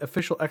I had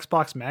official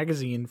Xbox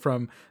magazine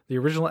from the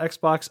original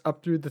Xbox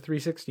up through the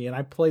 360, and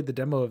I played the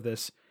demo of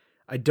this.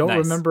 I don't Nice.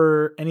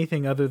 remember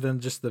anything other than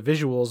just the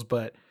visuals,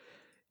 but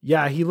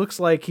Yeah, he looks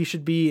like he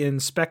should be in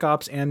Spec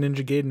Ops and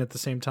Ninja Gaiden at the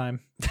same time.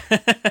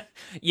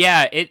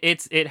 Yeah,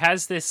 it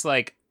has this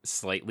like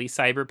slightly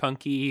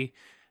cyberpunky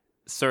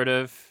sort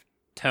of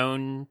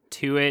tone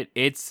to it.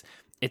 It's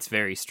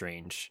very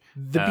strange.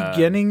 The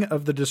beginning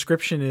of the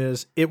description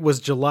is, it was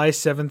July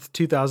 7th,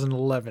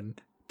 2011.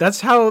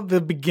 That's how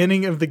the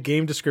beginning of the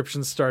game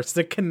description starts.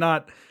 That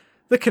cannot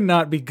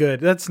be good.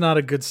 That's not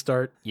a good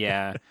start.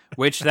 Yeah,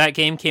 which that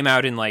game came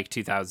out in like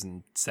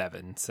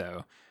 2007,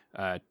 so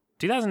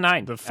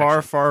 2009. The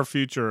far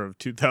future of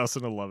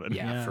 2011.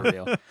 Yeah, for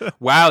real.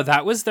 Wow,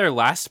 that was their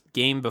last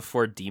game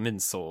before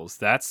Demon's Souls.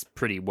 That's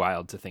pretty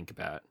wild to think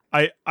about.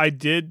 I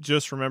did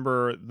just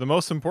remember the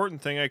most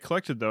important thing I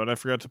collected, though, and I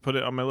forgot to put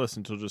it on my list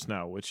until just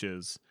now, which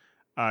is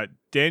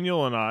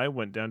Daniel and I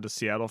went down to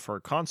Seattle for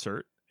a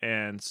concert,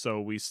 and so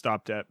we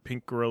stopped at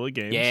Pink Gorilla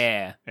Games.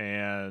 Yeah.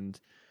 And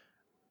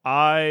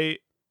I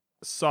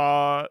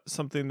saw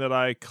something that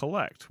I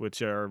collect,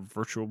 which are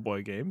Virtual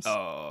Boy games.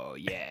 Oh,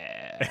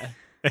 yeah.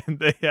 And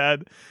they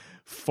had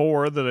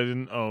 4 that I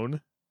didn't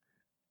own.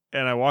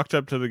 And I walked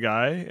up to the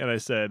guy and I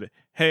said,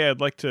 "Hey, I'd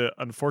like to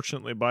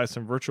unfortunately buy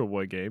some Virtual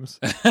Boy games."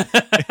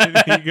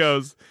 And he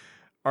goes,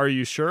 "Are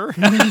you sure?"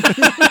 And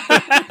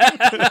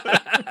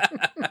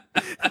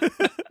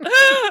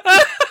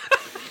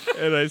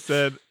I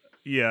said,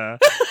 "Yeah,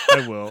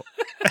 I will."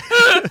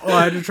 Oh,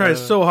 I had to try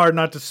so hard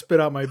not to spit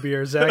out my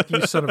beer. Zach,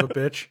 you son of a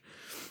bitch.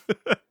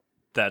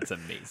 That's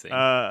amazing.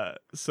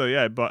 So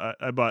yeah,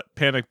 I bought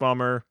Panic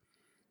Bomber,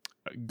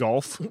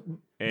 Golf,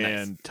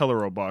 and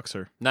Telero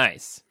Boxer.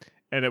 Nice.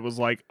 And it was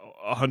like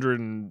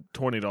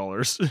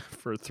 $120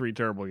 for 3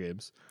 terrible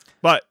games.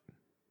 But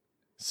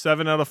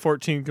 7 out of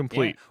 14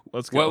 complete. Yeah.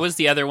 Let's go. What was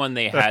the other one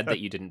they had that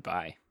you didn't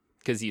buy?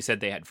 Because you said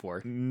they had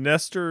 4.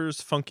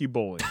 Nestor's Funky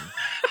Bowling.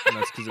 And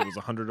that's because it was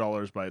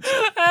 $100 by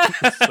itself.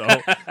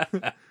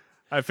 So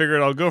I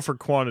figured I'll go for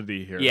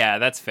quantity here. Yeah,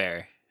 that's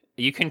fair.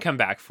 You can come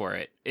back for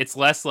it. It's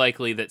less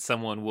likely that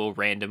someone will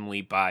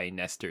randomly buy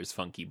Nestor's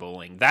Funky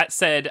Bowling. That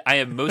said, I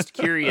am most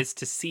curious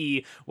to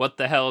see what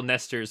the hell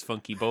Nestor's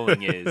Funky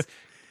Bowling is.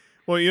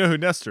 Well, you know who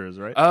Nestor is,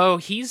 right? Oh,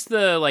 he's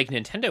the like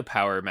Nintendo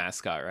Power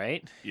mascot,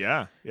 right?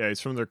 Yeah,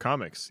 he's from their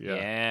comics.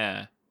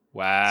 Yeah.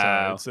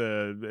 Wow.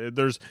 So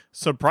there's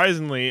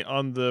surprisingly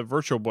on the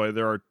Virtual Boy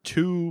there are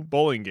 2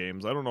 bowling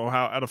games. I don't know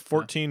how out of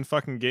 14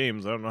 fucking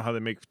games. I don't know how they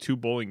make 2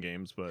 bowling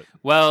games, but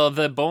well,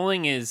 the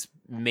bowling is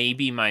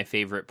maybe my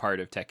favorite part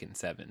of Tekken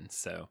 7,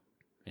 so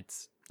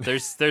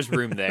there's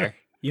room there.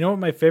 You know what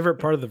my favorite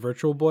part of the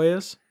Virtual Boy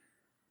is?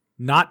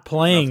 Not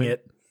playing Nothing.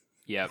 it.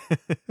 Yep.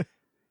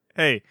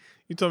 Hey,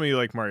 you told me you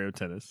like Mario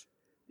Tennis.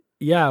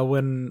 Yeah,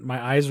 when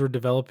my eyes were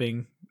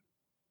developing,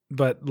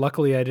 but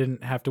luckily I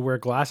didn't have to wear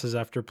glasses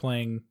after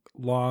playing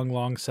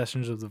long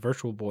sessions of the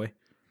Virtual Boy.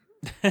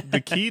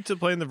 The key to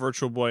playing the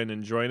Virtual Boy and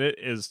enjoying it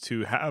is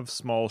to have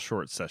small,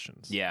 short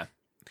sessions. Yeah.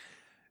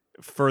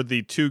 For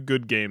the 2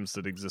 good games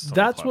that exist on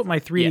That's the what my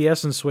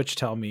 3DS and Switch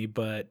tell me,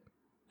 but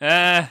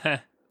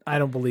I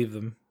don't believe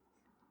them.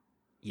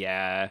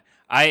 Yeah.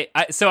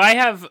 So I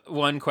have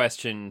one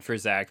question for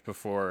Zach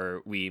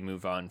before we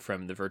move on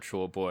from the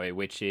Virtual Boy,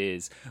 which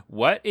is,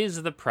 what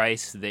is the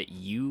price that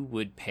you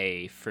would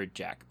pay for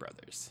Jack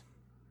Brothers?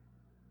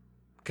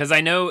 Because I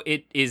know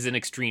it is an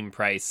extreme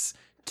price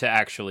to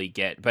actually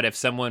get, but if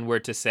someone were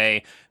to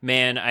say,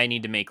 "Man, I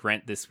need to make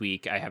rent this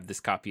week. I have this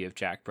copy of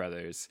Jack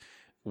Brothers,"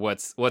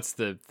 what's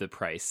the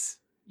price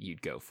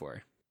you'd go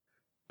for?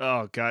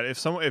 Oh god,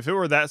 if it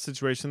were that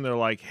situation, they're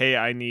like, "Hey,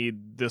 I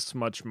need this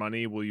much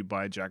money. Will you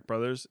buy Jack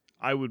Brothers?"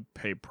 I would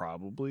pay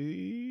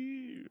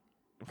probably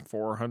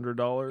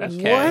 $400.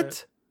 Okay.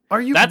 What? Are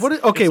you? That's-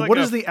 What? Okay, It's like what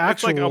is the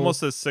actual? It's like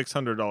almost a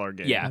 $600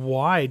 game. Yeah.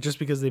 Why? Just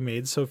because they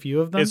made so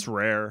few of them? It's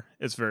rare.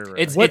 It's very rare.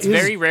 It's What is-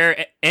 very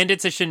rare, and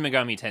it's a Shin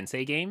Megami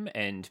Tensei game,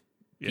 and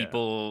Yeah.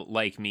 people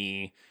like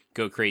me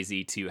go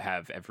crazy to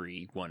have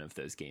every one of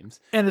those games.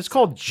 And it's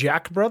called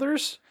Jack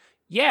Brothers.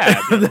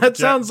 Yeah. That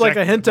sounds like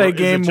a hentai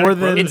game more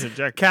than Catherine's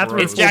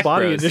It's Jack Full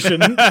Body Bros.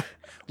 Edition.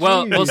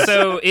 well,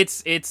 so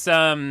it's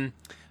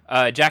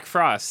Jack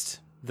Frost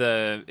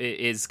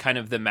is kind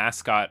of the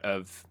mascot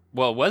of,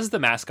 well, was the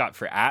mascot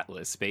for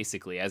Atlas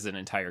basically as an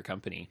entire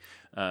company.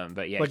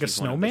 But yeah, Like a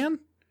he's one of the- snowman?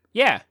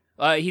 Yeah.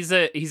 He's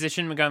a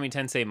Shin Megami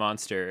Tensei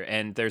monster,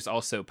 and there's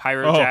also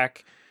Pyro Oh.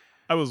 Jack.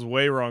 I was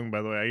way wrong,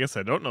 by the way. I guess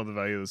I don't know the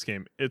value of this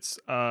game. It's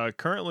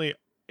currently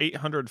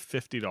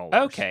 $850.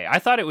 Okay, I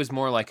thought it was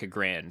more like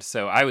 $1,000,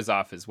 so I was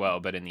off as well,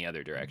 but in the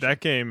other direction. That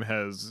game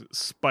has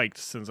spiked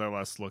since I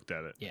last looked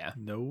at it. Yeah.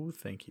 No,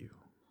 thank you.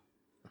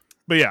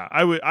 But yeah,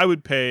 I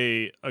would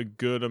pay a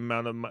good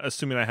amount of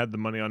assuming I had the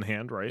money on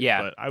hand, right?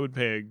 Yeah. But I would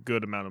pay a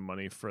good amount of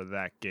money for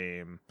that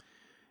game.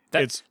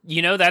 That's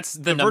that's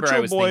the number Virtual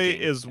I was Boy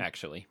thinking, is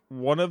actually.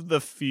 One of the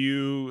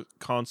few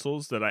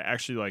consoles that I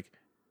actually like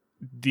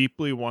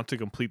deeply want to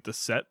complete the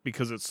set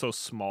because it's so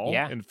small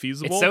and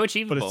feasible. It's so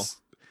achievable. But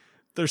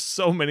there's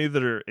so many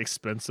that are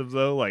expensive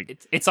though.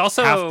 Like it's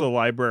also half the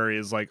library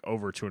is like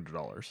over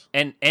 $200.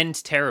 And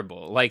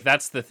terrible. Like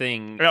that's the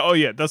thing. Oh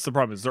yeah, that's the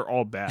problem. Is they're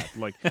all bad.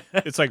 Like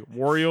it's like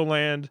Wario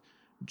Land,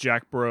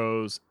 Jack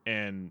Bros,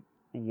 and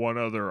one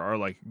other are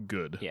like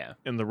good. Yeah.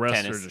 And the rest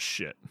Tennis. are just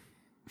shit.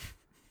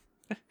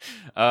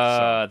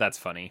 That's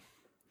funny.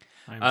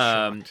 I'm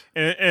shocked.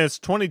 And it's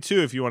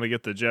 22 if you want to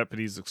get the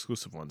Japanese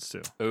exclusive ones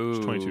too.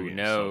 Oh, 22 games,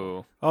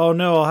 no. Oh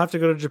no, I'll have to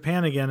go to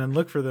Japan again and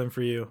look for them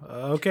for you.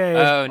 Okay.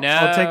 Oh, no.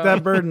 I'll take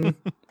that burden.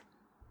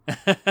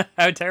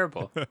 How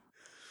terrible.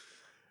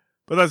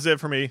 But that's it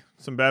for me.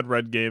 Some bad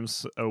red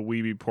games, a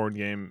Weeby porn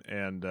game,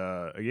 and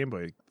a Game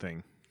Boy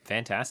thing.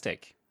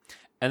 Fantastic.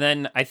 And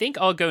then I think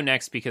I'll go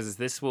next because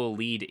this will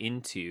lead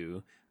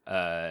into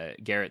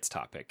Garrett's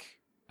topic.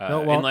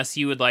 No, well, unless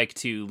you would like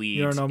to lead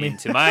you don't know me.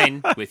 into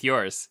mine with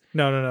yours.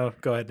 No.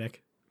 Go ahead,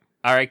 Nick.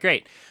 All right,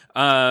 great.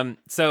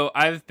 So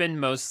I've been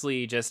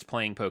mostly just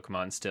playing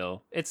Pokemon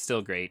still. It's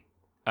still great.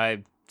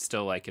 I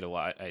still like it a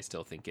lot. I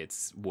still think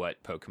it's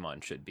what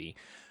Pokemon should be.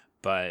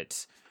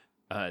 But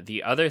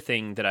the other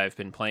thing that I've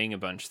been playing a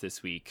bunch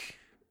this week,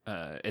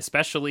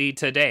 especially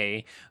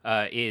today,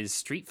 is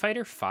Street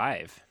Fighter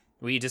V.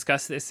 We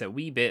discussed this a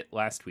wee bit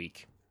last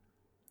week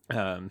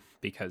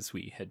because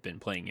we had been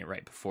playing it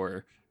right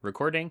before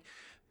recording.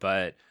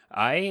 But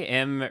I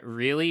am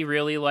really,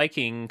 really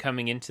liking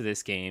coming into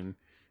this game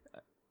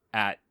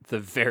at the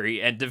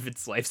very end of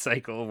its life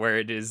cycle where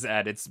it is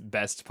at its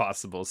best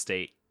possible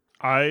state.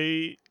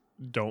 I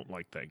don't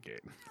like that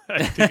game.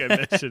 I think I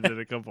mentioned it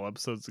a couple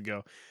episodes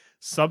ago.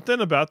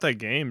 Something about that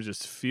game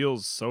just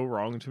feels so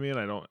wrong to me, and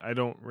I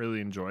don't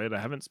really enjoy it. I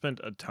haven't spent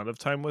a ton of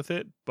time with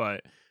it,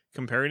 but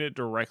comparing it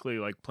directly,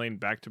 like playing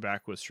back to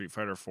back with Street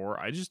Fighter 4,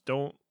 I just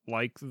don't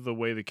like the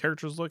way the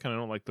characters look, and I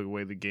don't like the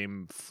way the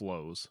game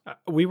flows.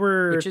 We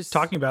were Which is,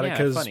 talking about it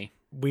because funny.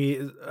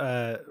 we,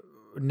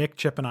 Nick,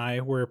 Chip, and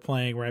I were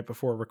playing right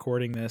before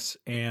recording this,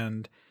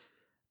 and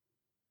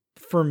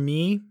for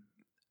me,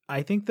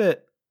 I think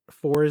that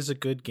 4 is a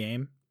good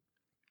game.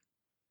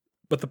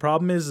 But the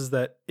problem is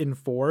that in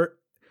 4,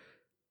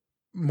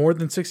 more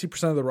than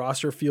 60% of the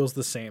roster feels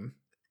the same.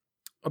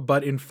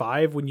 But in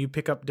 5, when you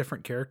pick up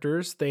different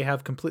characters, they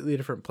have completely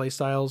different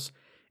playstyles.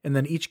 And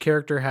then each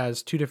character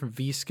has 2 different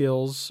V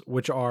skills,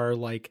 which are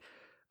like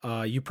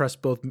you press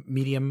both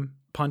medium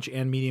punch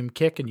and medium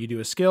kick and you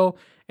do a skill.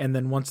 And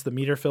then once the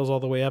meter fills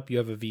all the way up, you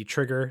have a V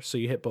trigger. So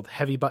you hit both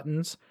heavy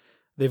buttons.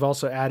 They've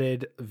also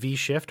added V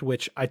Shift,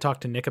 which I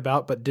talked to Nick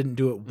about, but didn't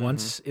do it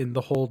once in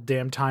the whole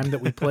damn time that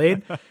we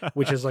played,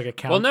 which is like a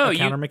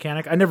counter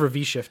mechanic. I never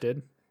V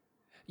Shifted.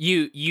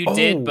 You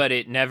did, but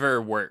it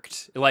never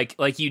worked. Like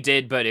you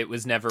did, but it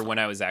was never when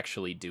I was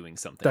actually doing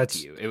something to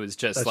you. It was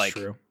just like,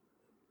 true.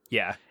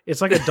 Yeah,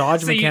 it's like a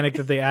dodge mechanic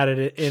that they added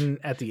it in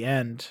at the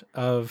end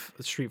of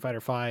Street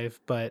Fighter V.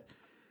 But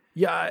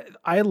yeah,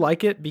 I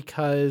like it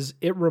because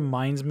it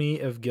reminds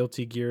me of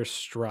Guilty Gear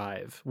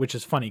Strive, which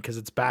is funny because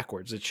it's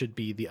backwards. It should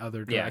be the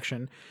other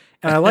direction.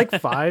 Yeah. And I like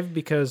 5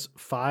 because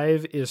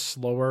 5 is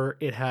slower.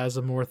 It has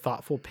a more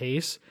thoughtful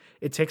pace.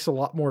 It takes a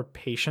lot more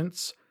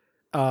patience.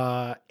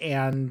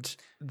 And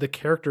the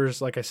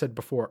characters, like I said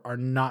before, are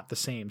not the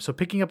same. So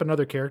picking up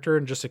another character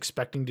and just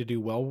expecting to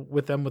do well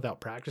with them without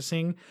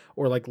practicing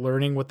or like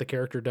learning what the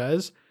character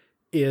does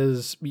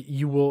is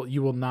you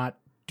will not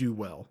do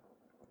well.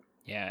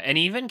 Yeah, and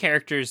even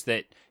characters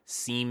that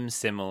seem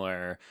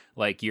similar,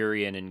 like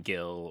Urien and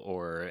Gil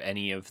or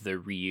any of the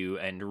Ryu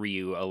and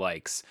Ryu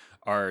alikes,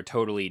 are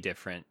totally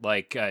different.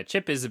 Like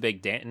Chip is a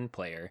big Danton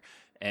player,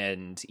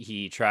 and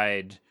he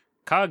tried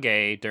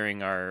Kage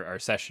during our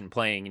session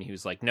playing, and he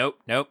was like, nope,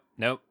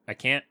 I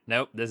can't,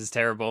 this is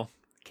terrible,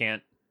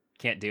 can't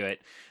do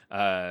it.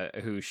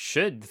 Who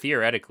should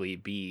theoretically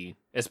be,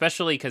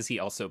 especially because he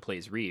also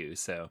plays Ryu,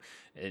 so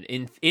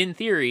in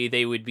theory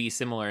they would be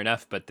similar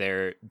enough, but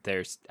they're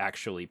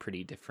actually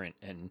pretty different,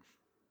 and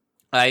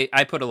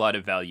I put a lot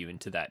of value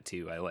into that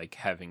too. I like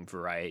having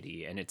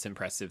variety, and it's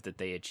impressive that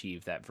they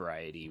achieve that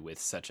variety with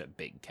such a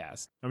big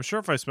cast. I'm sure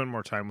if I spent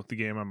more time with the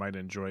game I might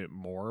enjoy it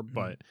more,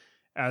 but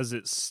as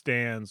it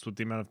stands with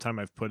the amount of time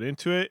I've put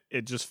into it,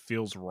 it just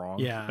feels wrong.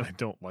 Yeah. And I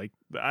don't like,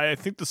 I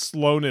think the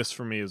slowness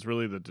for me is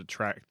really the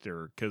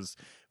detractor. Cause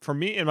for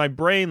me in my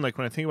brain, like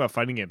when I think about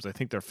fighting games, I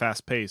think they're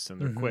fast paced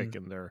and they're quick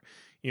and they're,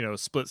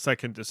 split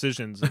second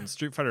decisions, and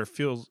Street Fighter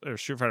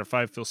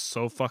 5 feels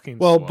so fucking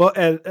slow.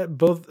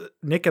 Both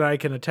Nick and I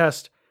can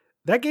attest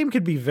that game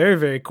could be very,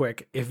 very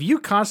quick. If you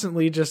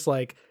constantly just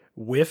like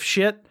whiff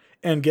shit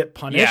and get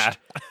punished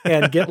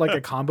and get like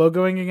a combo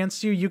going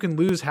against you, you can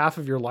lose half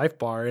of your life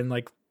bar in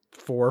like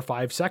 4 or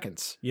 5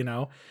 seconds,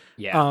 Yeah.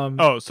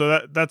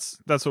 So that's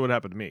what would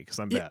happen to me because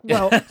I'm bad.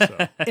 Well,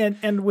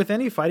 and with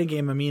any fighting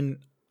game, I mean,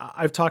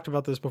 I've talked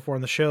about this before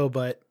on the show,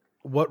 but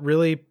what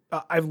really,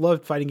 I've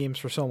loved fighting games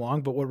for so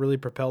long, but what really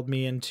propelled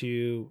me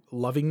into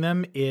loving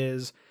them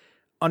is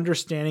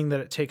understanding that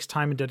it takes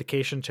time and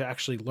dedication to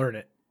actually learn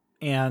it.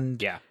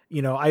 And,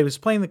 I was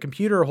playing the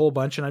computer a whole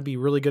bunch and I'd be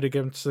really good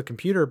against the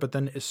computer. But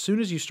then as soon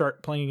as you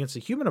start playing against a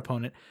human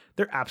opponent,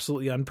 they're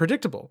absolutely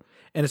unpredictable.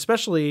 And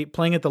especially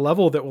playing at the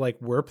level that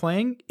like we're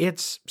playing,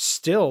 it's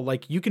still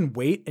like you can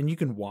wait and you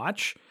can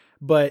watch,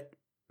 but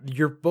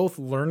you're both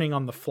learning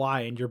on the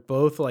fly and you're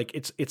both like,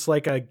 it's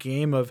like a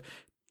game of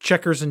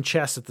checkers and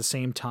chess at the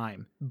same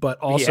time, but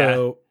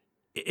also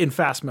in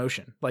fast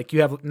motion. Like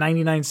you have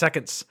 99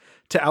 seconds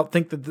to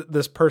outthink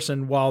this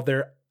person while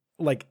they're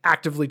like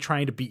actively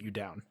trying to beat you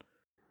down.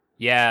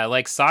 Yeah,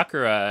 like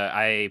Sakura,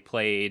 I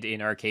played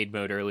in arcade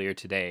mode earlier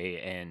today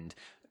and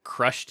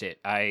crushed it.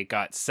 I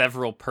got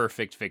several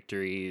perfect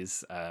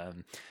victories,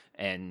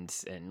 and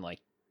like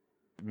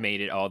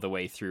made it all the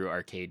way through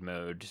arcade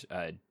mode,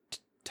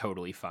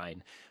 totally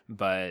fine.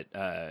 But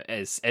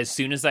as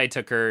soon as I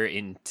took her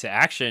into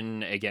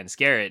action against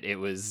Garrett, it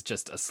was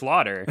just a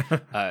slaughter,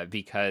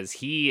 because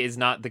he is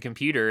not the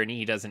computer and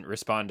he doesn't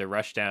respond to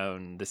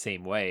rushdown the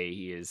same way.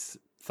 He is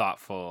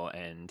thoughtful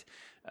and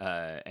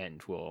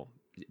will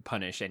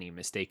punish any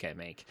mistake I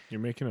make. You're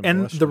making him And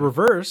blush, the man.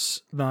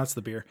 reverse, no, that's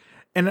the beer.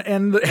 And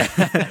and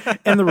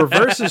the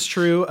reverse is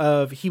true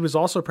of he was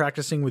also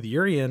practicing with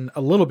Urien a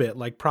little bit.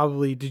 Like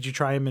probably did you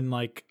try him in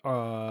like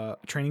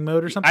training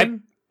mode or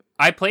something?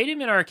 I played him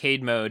in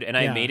arcade mode and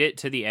I Yeah. made it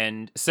to the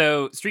end.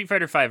 So Street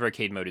Fighter V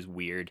arcade mode is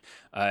weird.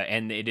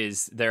 And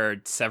there are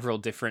several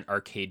different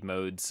arcade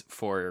modes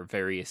for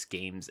various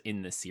games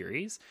in the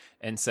series.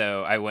 And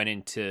so I went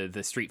into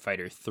the Street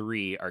Fighter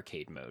 3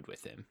 arcade mode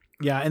with him.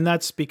 Yeah, and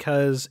that's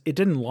because it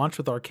didn't launch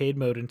with arcade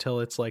mode until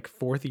its like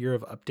 4th year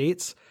of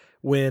updates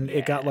when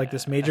it got like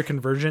this major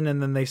conversion,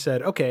 and then they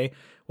said, okay,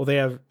 well they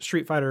have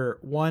Street Fighter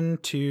 1,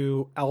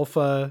 2,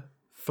 Alpha,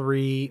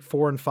 3,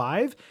 4, and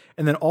 5,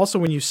 and then also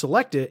when you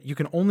select it, you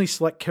can only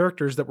select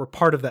characters that were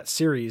part of that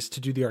series to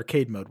do the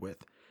arcade mode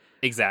with.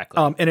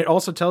 Exactly. And it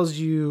also tells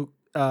you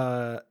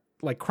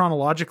like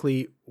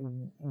chronologically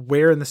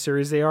where in the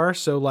series they are.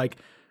 So like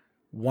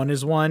 1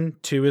 is 1,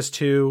 2 is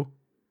 2,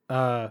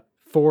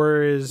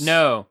 4 is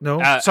no,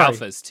 sorry.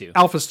 Alpha's 2.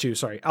 Alpha's 2,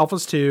 sorry.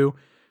 Alpha's 2,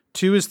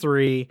 2 is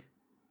 3,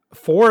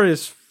 4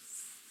 is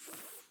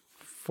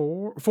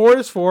 4, 4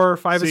 is 4,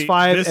 5 is See,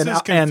 5, this and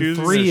is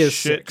confusing 3 as is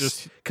shit, 6.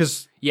 just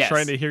Because Yes.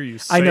 trying to hear you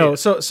say I know. it.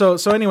 So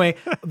anyway,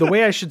 the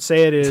way I should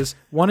say it is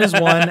 1 is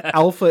 1,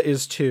 Alpha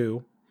is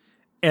 2,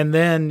 and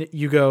then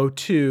you go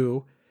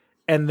 2,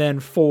 and then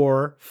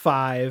 4,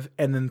 5,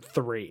 and then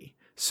 3.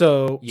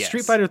 So Yes.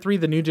 Street Fighter 3,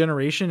 the new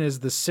generation, is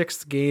the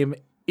 6th game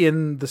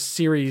in the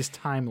series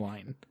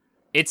timeline.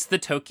 It's the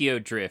Tokyo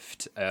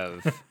Drift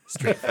of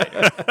Street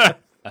Fighter.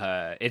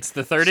 It's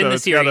the third So in the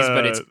it's got series, a-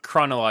 but it's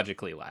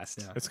chronologically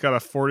last. It's got a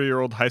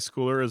 40-year-old high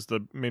schooler as the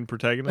main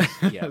protagonist.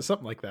 Yeah,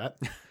 Something like that.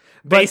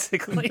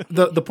 basically.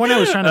 The point I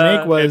was trying to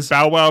make And was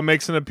Bow Wow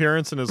makes an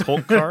appearance in his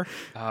Hulk car.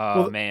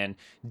 Oh man,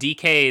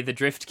 DK the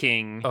Drift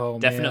King, Oh,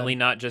 definitely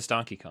not just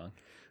Donkey Kong.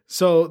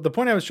 so the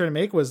point I was trying to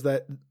make was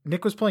that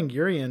Nick was playing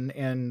Urien,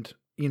 and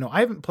I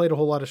haven't played a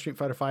whole lot of Street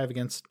Fighter 5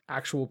 against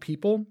actual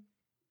people.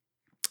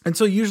 And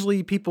so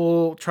usually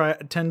people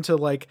tend to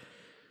like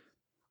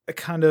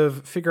kind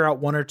of figure out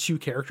 1 or 2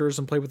 characters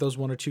and play with those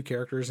 1 or 2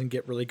 characters and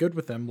get really good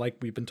with them. Like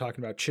we've been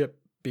talking about Chip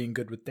being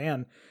good with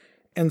Dan.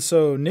 And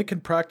so Nick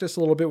had practiced a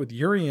little bit with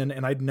Urien,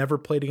 and I'd never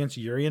played against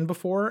Urien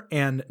before.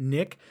 And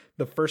Nick,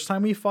 the first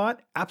time we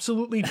fought,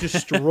 absolutely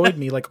destroyed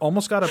me. Like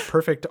almost got a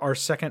perfect our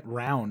second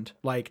round.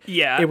 Like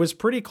Yeah. it was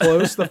pretty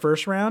close the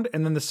first round,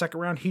 and then the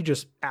second round he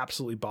just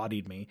absolutely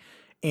bodied me.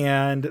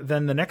 And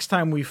then the next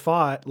time we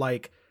fought,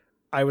 like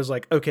I was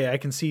like, okay, I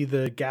can see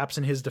the gaps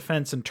in his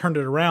defense, and turned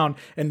it around.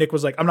 And Nick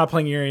was like, I'm not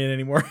playing Urien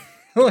anymore.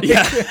 Like,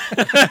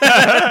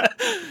 Yeah,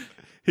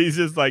 He's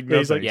just like, no,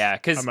 he's like, thanks. yeah,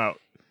 because I'm out.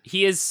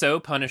 he is so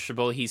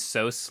punishable. He's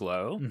so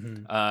slow.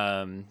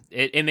 Mhm.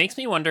 It makes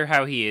me wonder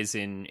how he is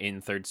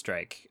in Third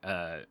Strike.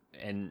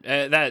 And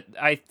that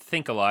I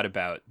think a lot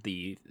about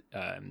the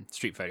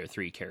Street Fighter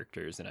 3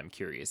 characters, and I'm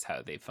curious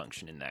how they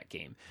function in that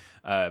game.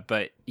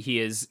 But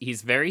he's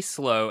very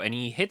slow, and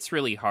he hits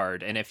really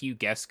hard. And if you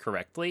guess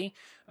correctly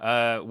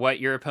what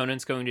your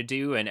opponent's going to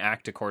do and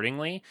act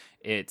accordingly,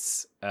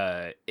 it's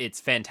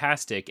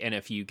fantastic. And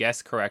if you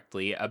guess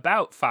correctly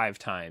about 5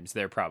 times,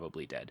 they're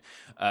probably dead.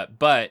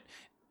 But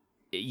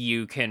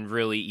you can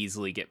really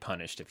easily get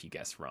punished if you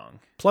guess wrong.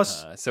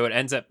 Plus, So it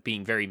ends up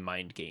being very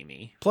mind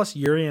gamey. plus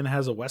Urien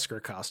has a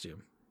Wesker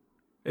costume.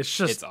 It's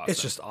just It's awesome.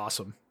 it's just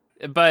awesome.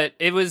 But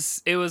it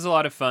was a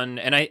lot of fun,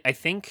 and I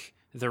think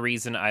the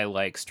reason I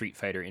like Street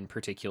Fighter in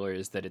particular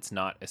is that it's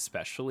not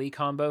especially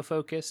combo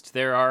focused.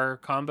 There are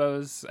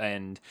combos,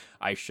 and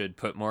I should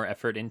put more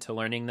effort into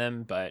learning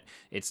them, but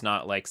it's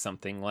not like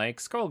something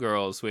like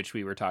Skullgirls, which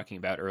we were talking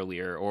about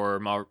earlier, or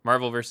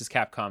Marvel vs.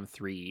 Capcom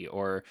 3,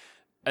 or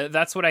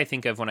that's what I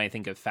think of when I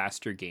think of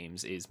faster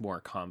games, is more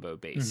combo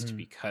based,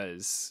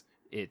 because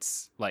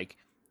it's like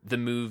the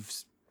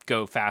moves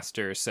go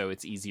faster, so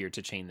it's easier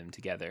to chain them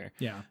together.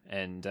 Yeah.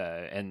 And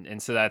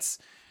so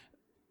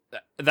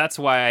that's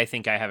why I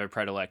think I have a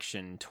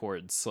predilection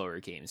towards slower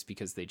games,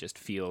 because they just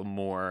feel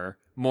more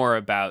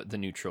about the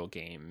neutral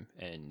game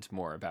and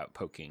more about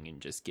poking and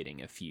just getting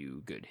a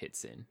few good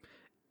hits in.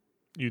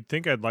 You'd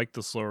think I'd like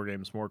the slower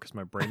games more because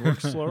my brain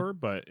works slower,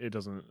 but it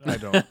doesn't. I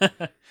don't.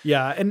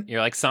 Yeah, and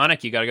You're like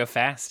Sonic, you got to go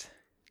fast.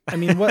 I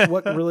mean,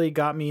 what really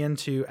got me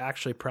into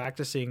actually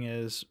practicing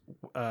is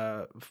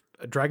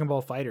Dragon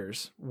Ball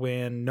Fighters,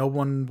 when no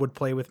one would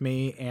play with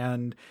me,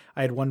 and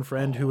I had one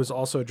friend who was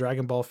also a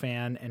Dragon Ball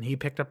fan, and he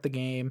picked up the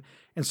game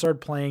and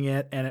started playing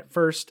it. And at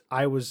first,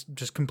 I was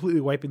just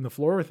completely wiping the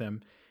floor with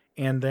him,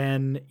 and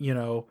then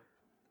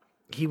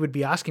he would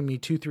be asking me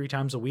 2-3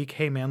 times a week,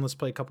 "Hey man, let's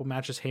play a couple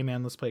matches. Hey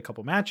man, let's play a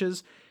couple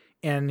matches."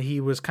 And he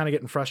was kind of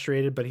getting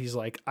frustrated, but he's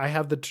like, "I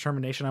have the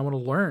determination. I want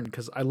to learn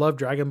because I love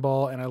Dragon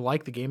Ball and I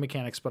like the game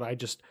mechanics, but I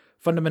just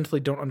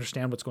fundamentally don't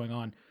understand what's going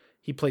on."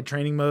 He played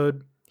training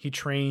mode. He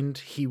trained.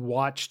 He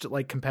watched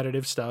like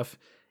competitive stuff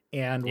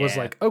and was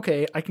like,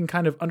 "Okay, I can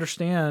kind of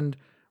understand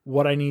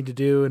what I need to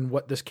do and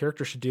what this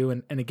character should do."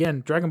 And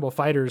again, Dragon Ball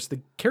Fighters, the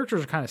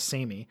characters are kind of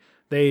samey.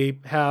 They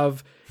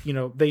have,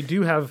 they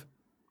do have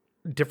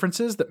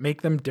differences that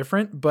make them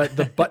different, but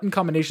the button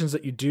combinations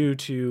that you do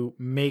to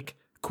make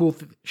cool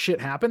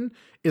shit happen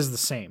is the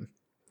same.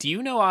 Do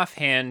you know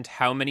offhand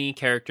how many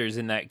characters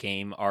in that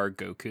game are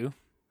Goku?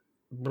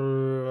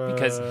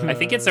 Because I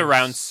think it's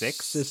around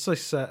 6. It's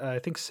like I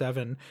think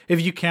 7.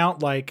 If you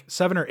count like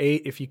 7 or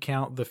 8, if you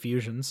count the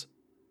fusions.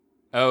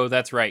 Oh,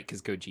 that's right,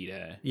 because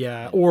Gogeta.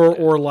 Yeah,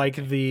 or like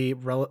the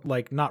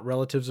not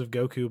relatives of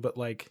Goku, but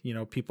like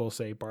people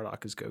say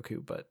Bardock is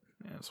Goku, but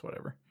it's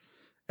whatever.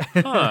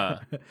 Huh.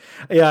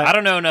 Yeah, I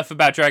don't know enough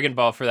about Dragon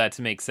Ball for that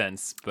to make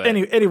sense. But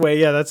anyway,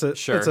 yeah, that's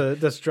sure.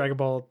 that's Dragon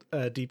Ball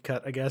deep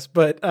cut, I guess.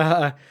 But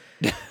I'm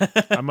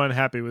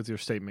unhappy with your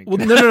statement.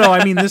 Well, no.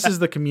 I mean, this is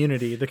the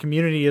community. The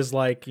community is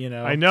like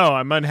I know.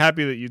 I'm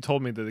unhappy that you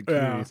told me that the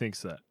community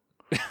thinks that.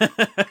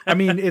 I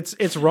mean,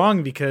 it's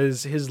wrong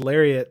because his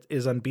lariat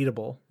is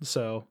unbeatable.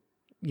 So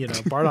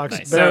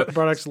Bardock's Nice.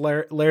 Bardock's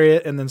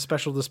lariat and then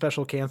special to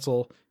special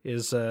cancel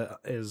is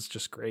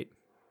just great.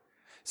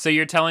 So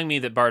you're telling me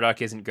that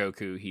Bardock isn't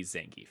Goku, he's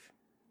Zangief?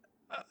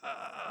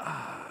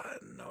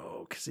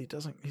 No, because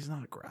he's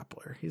not a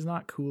grappler. He's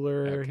not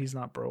Cooler. Okay. He's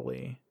not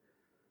Broly.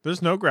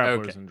 There's no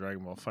grapplers in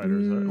Dragon Ball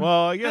Fighters.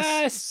 Well, I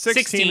guess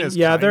 16 is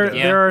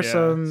there are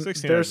some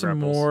 16 there's has some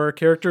grapples. more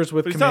characters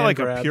with But he's command not like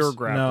grabs. a pure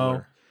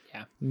grappler.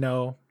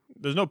 No.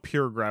 There's no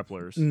pure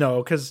grapplers.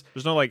 No, because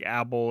there's no like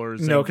Abel or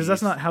Zangief. no, because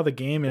that's not how the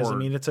game is. I or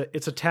mean, it's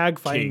a tag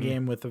fighting King.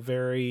 game with a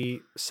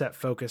very set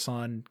focus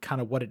on kind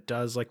of what it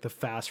does, like the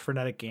fast,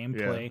 frenetic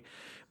gameplay. Yeah.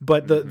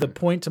 But the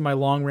point to my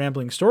long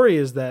rambling story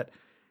is that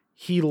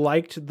he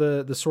liked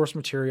the source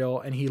material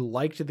and he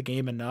liked the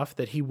game enough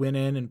that he went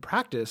in and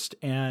practiced.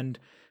 And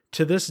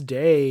to this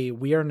day,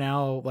 we are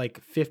now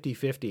like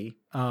 50-50.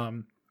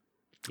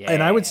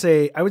 And I would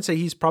say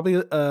he's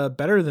probably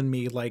better than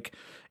me. Like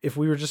if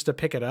we were just to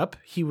pick it up,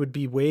 he would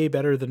be way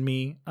better than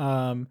me.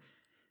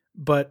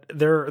 But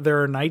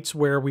there are nights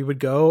where we would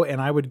go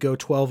and I would go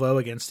 12-0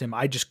 against him.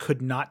 I just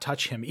could not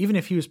touch him. Even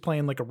if he was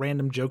playing like a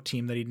random joke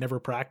team that he'd never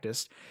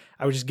practiced,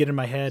 I would just get in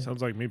my head.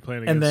 Sounds like me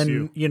playing and against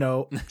then,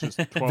 you. Just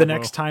the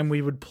next time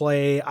we would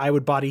play, I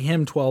would body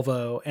him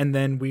 12-0 and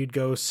then we'd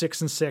go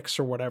 6-6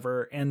 or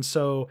whatever. And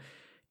so,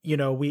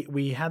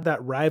 we had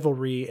that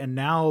rivalry, and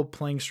now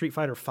playing Street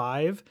Fighter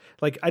V,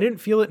 like I didn't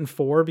feel it in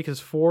 4 because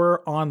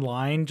 4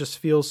 online just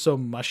feels so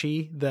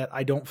mushy that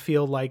I don't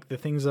feel like the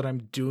things that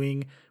I'm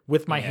doing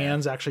with my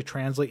hands actually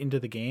translate into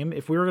the game.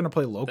 If we were going to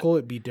play local,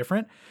 it'd be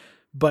different.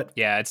 But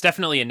yeah, it's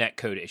definitely a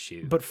netcode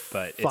issue. But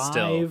it's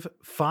still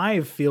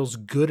 5 feels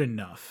good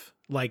enough.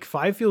 Like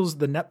 5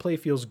 the net play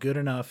feels good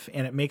enough,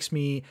 and it makes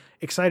me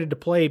excited to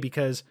play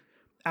because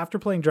after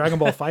playing Dragon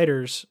Ball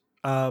Fighters,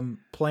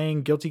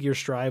 playing Guilty Gear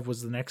Strive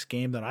was the next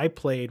game that I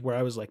played where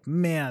I was like,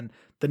 man,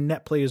 the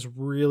net play is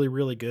really,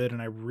 really good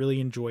and I really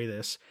enjoy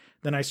this.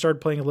 Then I started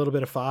playing a little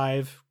bit of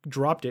 5,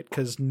 dropped it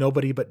because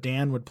nobody but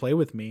Dan would play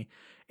with me.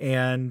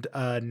 And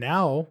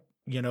now,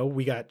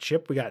 we got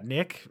Chip, we got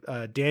Nick,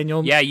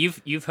 Daniel. Yeah,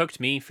 you've hooked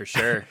me for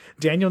sure.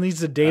 Daniel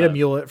needs to data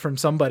mule it from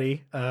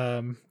somebody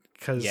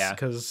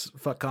because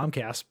fuck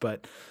Comcast.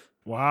 But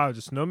wow,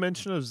 just no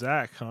mention of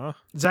Zach, huh?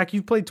 Zach,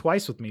 you've played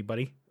twice with me,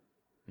 buddy.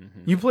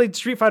 You played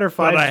Street Fighter V.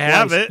 But I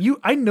have it.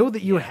 I know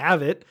that you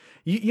have it.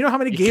 You know how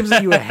many games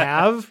that you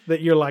have that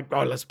you're like,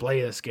 oh, let's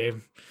play this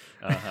game.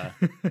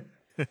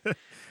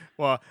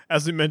 Well,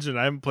 as we mentioned,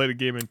 I haven't played a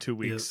game in 2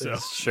 weeks, so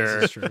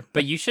sure.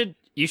 But you should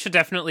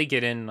definitely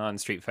get in on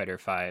Street Fighter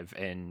V,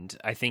 and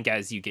I think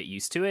as you get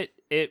used to it,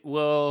 it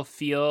will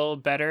feel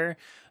better.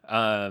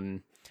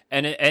 And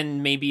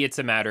maybe it's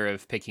a matter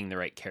of picking the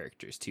right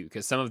characters too,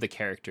 because some of the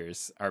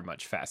characters are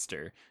much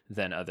faster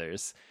than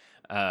others.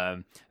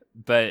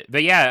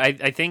 But yeah,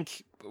 I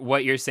think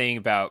what you're saying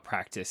about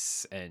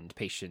practice and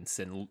patience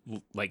and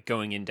like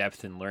going in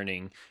depth and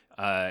learning,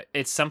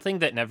 it's something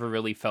that never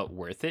really felt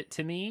worth it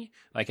to me.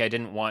 Like I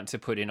didn't want to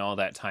put in all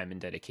that time and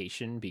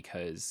dedication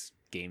because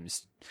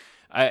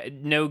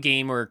no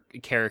game or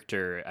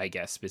character, I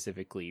guess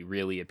specifically,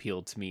 really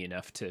appealed to me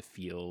enough to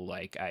feel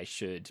like I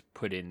should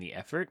put in the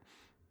effort.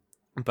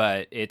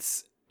 But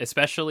it's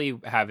especially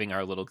having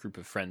our little group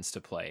of friends to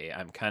play,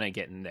 I'm kind of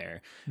getting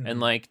there. Mm-hmm. And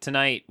like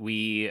tonight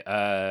we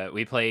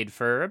played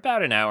for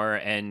about an hour,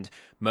 and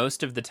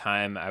most of the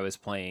time I was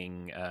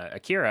playing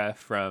Akira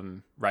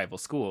from Rival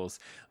Schools,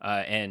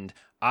 and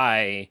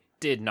I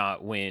did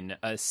not win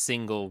a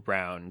single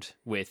round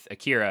with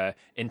Akira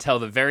until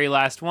the very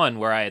last one,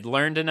 where I had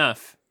learned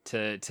enough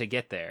to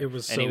get there. It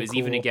was and it was cool.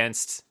 even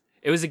against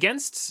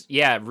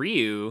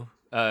Ryu,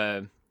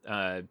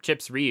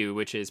 Chip's Ryu,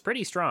 which is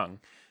pretty strong.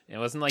 It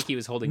wasn't like he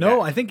was holding No,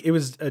 back. I think it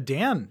was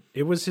Dan.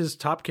 It was his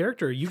top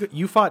character.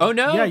 You fought. Oh,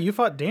 no? Yeah, you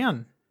fought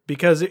Dan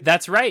because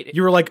That's right.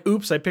 you were like,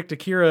 "Oops, I picked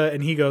Akira,"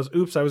 and he goes,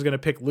 "Oops, I was going to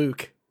pick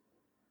Luke."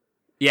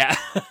 Yeah.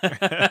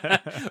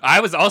 I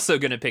was also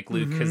going to pick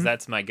Luke because Mhm.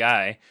 that's my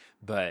guy.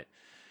 But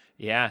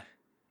yeah,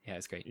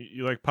 it's great.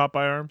 You like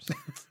Popeye arms?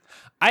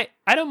 I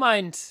don't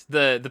mind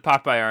the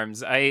Popeye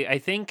arms. I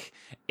think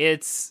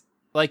it's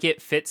like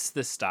it fits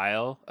the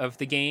style of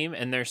the game,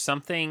 and there's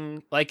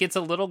something like it's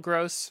a little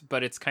gross,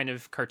 but it's kind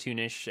of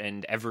cartoonish,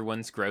 and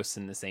everyone's gross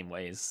in the same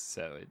ways,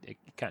 so it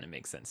kind of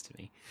makes sense to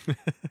me.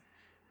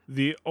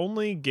 The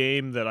only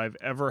game that I've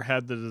ever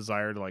had the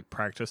desire to like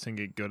practice and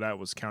get good at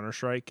was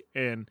Counter-Strike,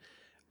 and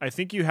I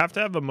think you have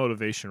to have a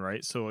motivation,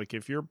 right? So like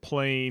if you're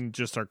playing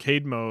just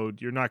arcade mode,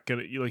 you're not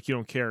gonna you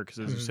don't care because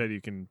as you said, you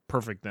can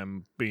perfect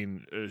them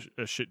being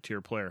a shit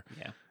tier player.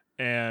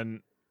 Yeah.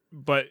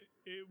 But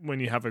when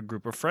you have a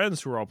group of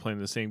friends who are all playing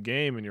the same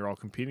game and you're all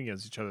competing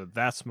against each other,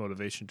 that's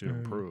motivation to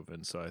improve.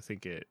 And so I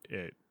think it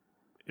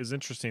is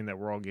interesting that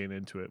we're all getting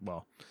into it.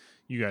 Well,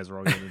 you guys are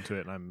all getting into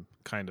it, and I'm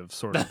kind of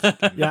sort of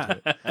getting Yeah,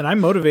 into it. and I'm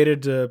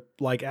motivated to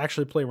like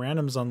actually play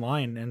randoms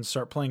online and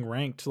start playing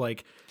ranked.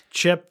 Like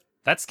Chip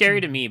That's scary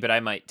to me, but I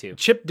might too.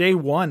 Chip day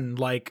one,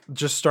 like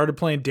just started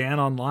playing Dan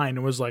online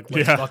and was like,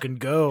 "Let's Yeah. fucking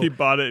go." He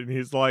bought it and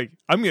he's like,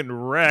 I'm getting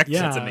wrecked.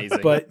 Yeah, That's amazing.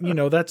 But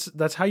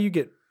that's how you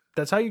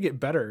get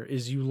better,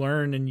 is you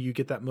learn and you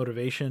get that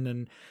motivation.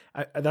 And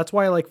that's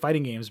why I like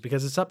fighting games,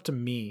 because it's up to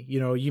me.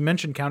 You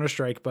mentioned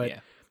Counter-Strike, but Yeah.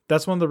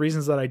 that's one of the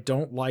reasons that I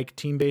don't like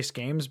team-based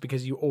games,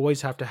 because you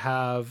always have to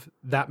have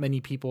that many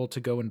people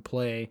to go and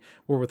play.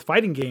 Where with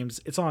fighting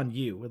games, it's on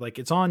you. Like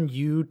it's on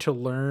you to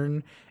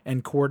learn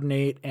and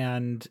coordinate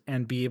and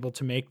be able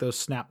to make those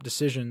snap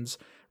decisions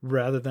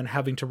rather than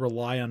having to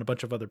rely on a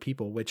bunch of other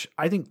people, which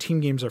I think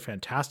team games are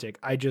fantastic.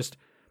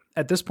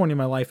 At this point in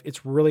my life,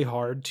 it's really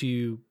hard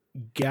to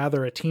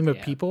gather a team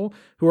of people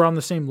who are on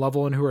the same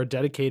level and who are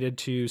dedicated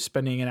to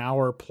spending an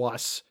hour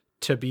plus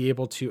to be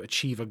able to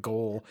achieve a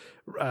goal,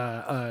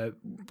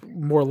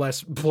 more or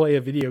less play a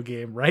video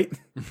game, right?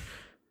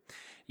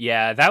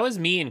 Yeah, that was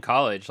me in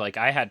college. Like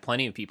I had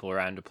plenty of people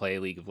around to play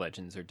League of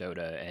Legends or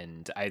Dota,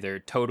 and either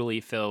totally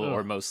fill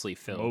or mostly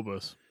fill.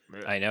 MOBAs.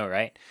 I know,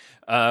 right?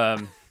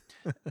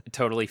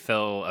 Totally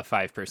fill a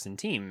 5-person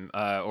team,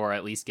 or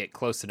at least get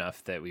close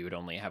enough that we would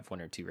only have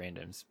 1 or 2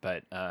 randoms.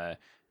 But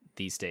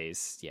these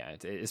days, yeah,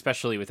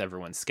 especially with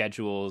everyone's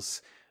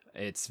schedules,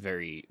 it's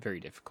very, very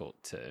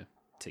difficult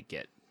to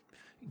get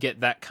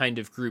that kind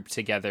of group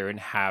together and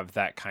have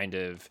that kind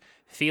of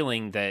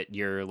feeling that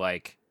you're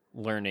like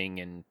learning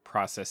and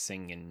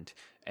processing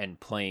and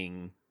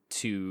playing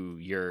to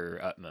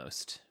your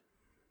utmost.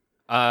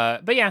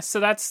 But yeah,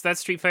 so that's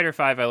Street Fighter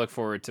V. I look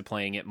forward to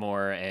playing it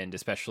more, and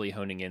especially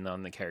honing in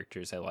on the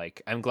characters I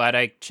like. I'm glad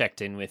I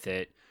checked in with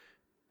it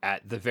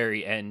at the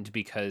very end,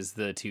 because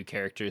the 2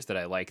 characters that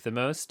I like the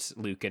most,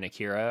 Luke and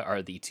Akira,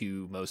 are the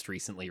 2 most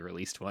recently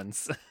released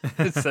ones.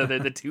 So they're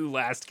the 2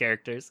 last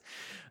characters.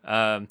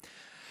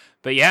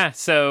 But yeah,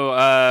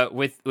 so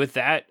with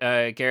that,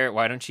 Garrett,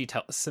 why don't you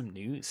tell us some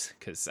news?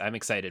 Because I'm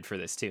excited for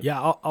this too.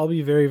 Yeah, I'll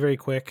be very, very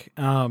quick.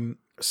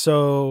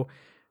 So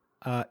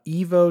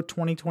EVO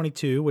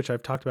 2022, which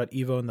I've talked about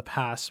EVO in the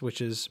past, which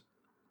is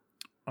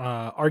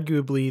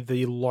arguably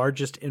the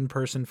largest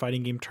in-person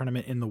fighting game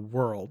tournament in the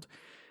world,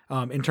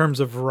 in terms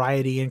of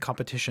variety and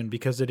competition,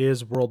 because it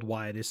is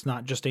worldwide. It's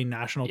not just a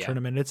national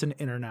tournament, it's an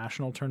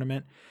international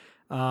tournament.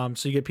 So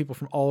you get people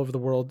from all over the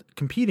world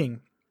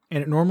competing.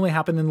 And it normally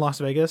happened in Las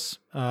Vegas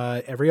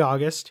every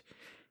August.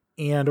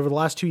 And over the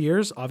last 2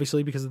 years,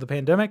 obviously because of the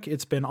pandemic,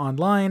 it's been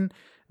online.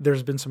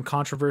 There's been some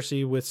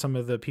controversy with some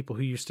of the people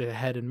who used to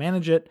head and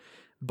manage it,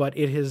 but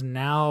it has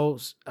now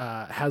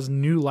has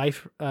new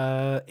life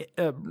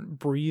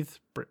breathed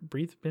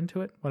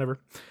into it, whatever.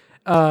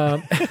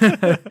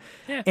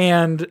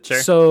 And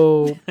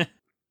so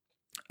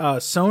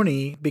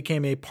Sony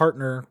became a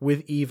partner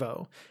with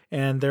EVO,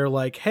 and they're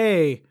like,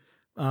 hey,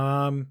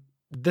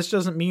 this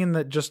doesn't mean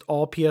that just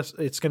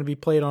it's going to be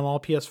played on all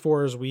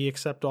PS4s. We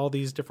accept all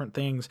these different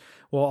things.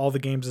 Well, all the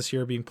games this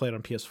year are being played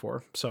on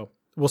PS4. So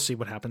we'll see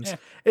what happens. Yeah.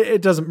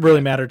 It doesn't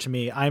really matter to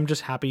me. I'm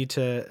just happy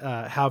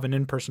to have an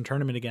in-person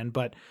tournament again.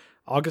 But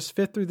August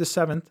 5th through the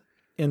 7th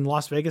in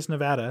Las Vegas,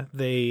 Nevada,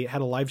 they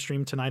had a live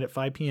stream tonight at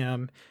 5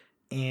 p.m.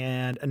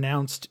 and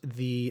announced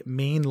the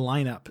main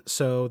lineup.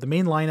 So the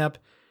main lineup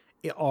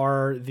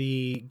are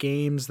the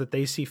games that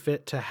they see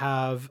fit to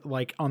have,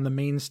 like on the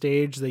main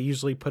stage. They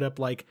usually put up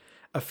like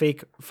a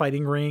fake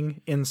fighting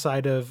ring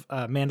inside of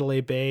Mandalay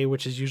Bay,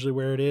 which is usually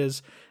where it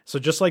is. So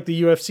just like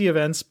the UFC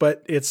events,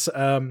 but it's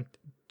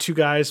 2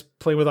 guys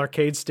playing with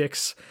arcade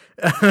sticks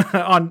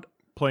on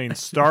playing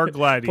Star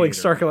Gladiator. Playing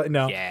Star Gladiator.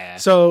 No. Yeah.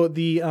 So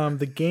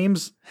the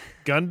games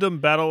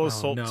Gundam Battle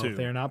Assault 2.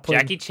 They're not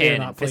playing Jackie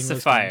Chan, Fists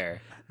of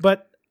Fire.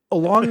 But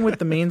along with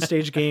the main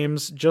stage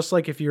games, just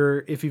like if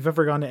you've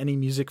ever gone to any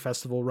music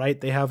festival, right?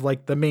 They have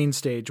like the main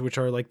stage, which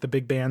are like the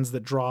big bands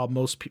that draw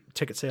most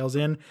ticket sales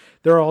in.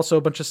 There are also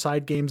a bunch of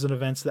side games and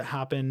events that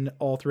happen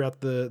all throughout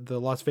the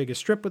Las Vegas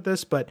Strip with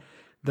this, but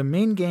the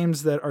main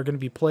games that are going to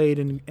be played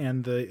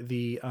and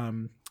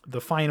the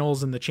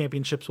finals and the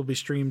championships will be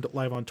streamed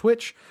live on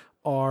Twitch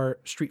are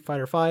Street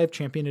Fighter V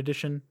Champion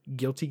Edition,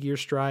 Guilty Gear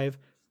Strive,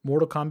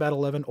 Mortal Kombat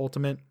 11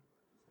 Ultimate,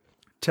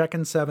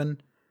 Tekken 7,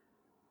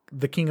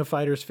 The King of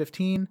Fighters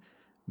 15,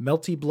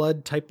 Melty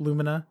Blood Type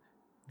Lumina,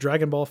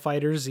 Dragon Ball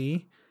Fighter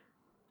Z,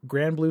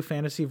 Grand Blue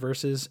Fantasy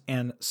Versus,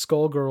 and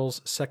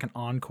Skullgirls Second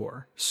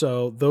Encore.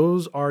 So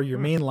those are your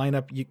main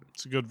lineup.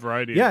 It's a good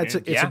variety. Yeah, of it's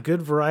games. a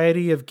good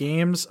variety of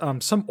games.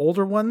 Some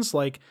older ones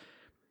like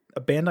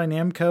Bandai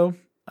Namco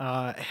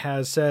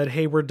has said,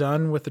 "Hey, we're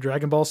done with the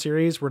Dragon Ball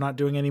series. We're not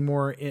doing any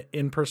more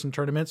in-person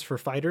tournaments for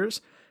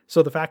fighters."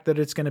 So the fact that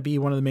it's going to be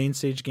one of the main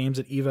stage games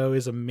at EVO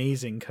is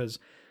amazing because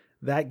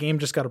that game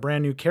just got a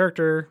brand new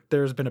character.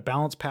 There's been a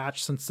balance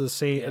patch since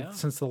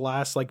the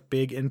last like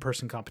big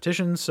in-person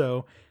competition.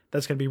 So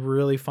that's going to be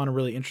really fun and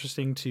really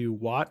interesting to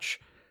watch.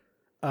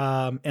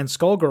 And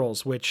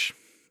Skullgirls, which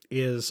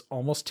is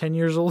almost 10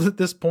 years old at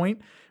this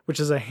point, which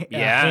is a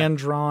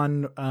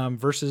hand-drawn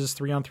versus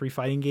 3-on-3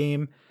 fighting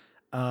game.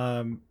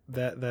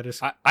 That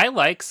is. I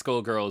like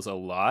Skullgirls a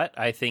lot.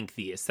 I think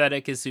the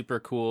aesthetic is super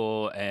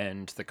cool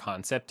and the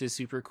concept is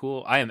super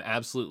cool. I am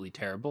absolutely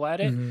terrible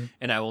at it,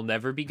 and I will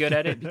never be good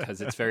at it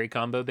because it's very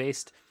combo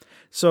based.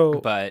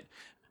 So, but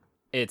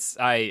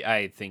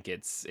I think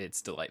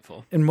it's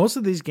delightful. In most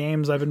of these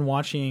games, I've been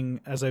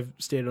watching, as I've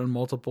stated on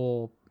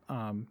multiple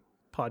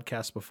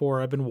podcasts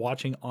before, I've been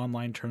watching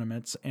online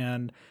tournaments,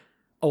 and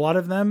a lot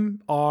of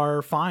them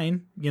are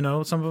fine. You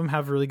know, some of them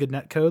have really good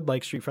netcode,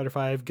 like Street Fighter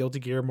V, Guilty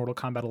Gear, Mortal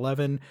Kombat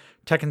 11,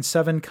 Tekken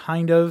 7,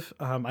 kind of.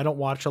 I don't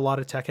watch a lot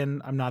of Tekken.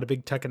 I'm not a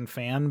big Tekken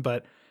fan,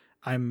 but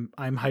I'm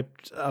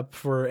hyped up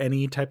for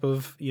any type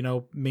of, you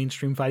know,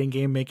 mainstream fighting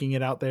game making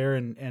it out there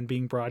and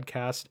being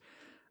broadcast.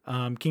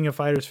 King of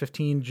Fighters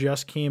 15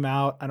 just came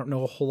out. I don't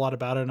know a whole lot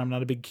about it, and I'm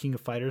not a big King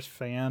of Fighters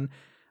fan.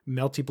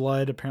 Melty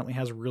Blood apparently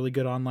has really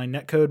good online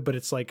netcode, but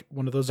it's like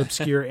one of those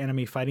obscure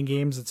anime fighting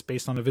games. It's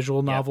based on a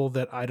visual novel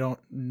that I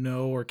don't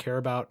know or care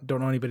about. Don't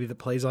know anybody that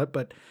plays it,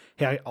 but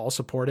hey, I'll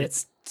support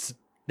it.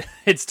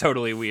 It's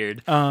totally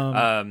weird.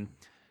 Several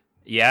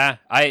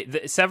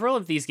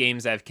of these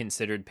games I've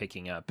considered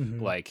picking up,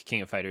 like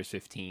King of Fighters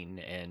 15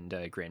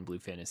 and Grand Blue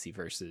Fantasy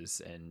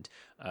Versus, and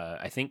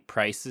I think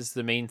price is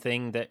the main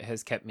thing that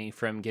has kept me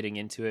from getting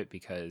into it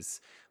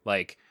because,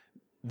 like,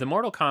 the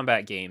Mortal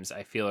Kombat games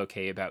I feel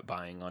okay about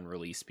buying on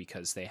release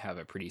because they have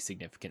a pretty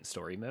significant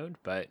story mode,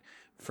 but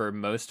for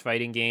most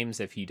fighting games,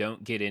 if you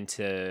don't get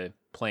into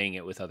playing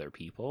it with other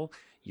people,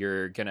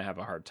 you're going to have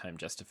a hard time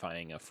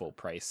justifying a full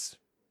price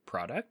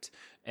product,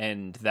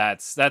 and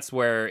that's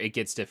where it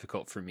gets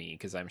difficult for me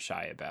because I'm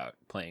shy about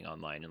playing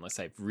online unless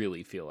I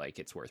really feel like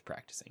it's worth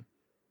practicing.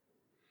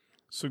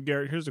 So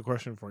Garrett, here's a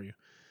question for you.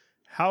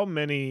 How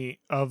many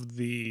of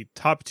the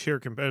top tier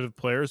competitive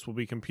players will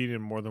be competing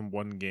in more than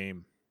one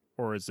game?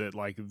 Or is it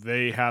like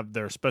they have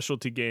their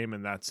specialty game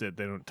and that's it?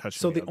 They don't touch.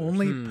 So the others?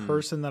 only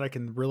person that I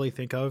can really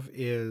think of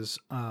is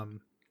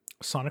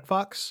Sonic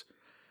Fox.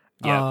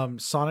 Yeah.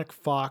 Sonic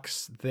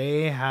Fox,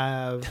 they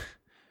have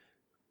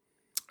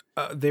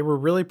they were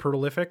really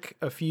prolific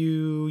a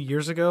few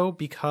years ago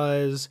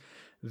because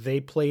they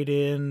played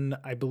in,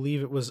 I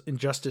believe it was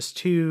Injustice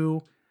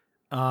 2,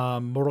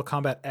 Mortal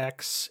Kombat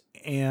X,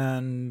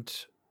 and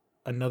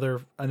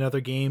another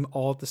game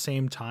all at the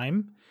same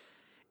time.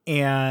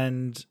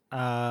 And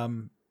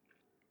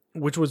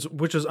which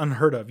was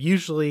unheard of.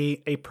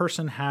 Usually a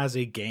person has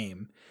a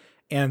game,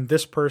 and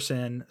this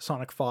person,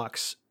 Sonic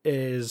Fox,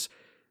 is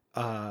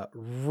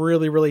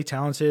really, really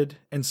talented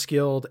and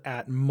skilled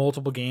at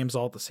multiple games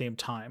all at the same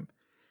time.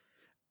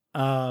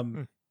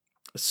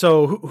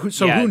 So who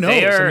knows?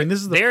 I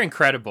mean, they're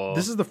incredible.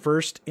 This is the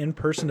first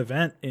in-person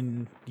event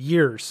in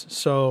years.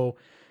 So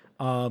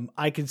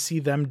I could see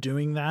them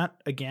doing that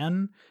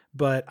again,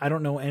 but I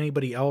don't know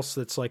anybody else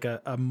that's like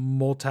a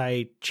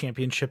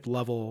multi-championship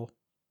level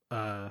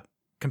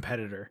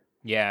competitor.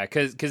 Yeah,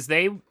 because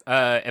they,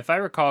 if I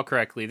recall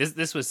correctly,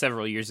 this was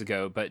several years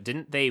ago, but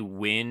didn't they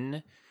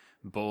win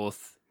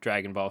both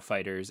Dragon Ball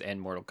Fighters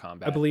and Mortal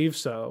Kombat? I believe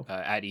so.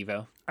 At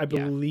EVO? I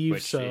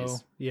believe so.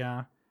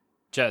 Yeah.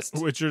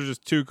 Which are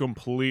just two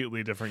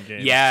completely different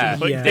games. Yeah.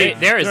 Like,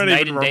 They're as not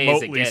night even and day as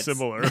it remotely gets.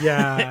 similar.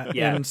 Yeah.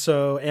 Yeah. And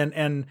so,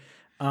 and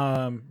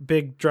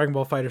big Dragon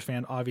Ball Fighters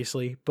fan,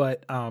 obviously,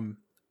 but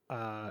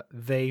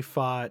they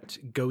fought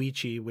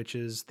Goichi, which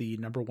is the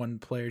number one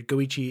player.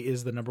 Goichi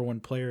is the number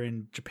one player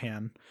in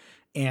Japan,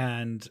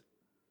 and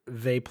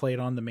they played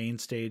on the main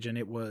stage, and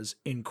it was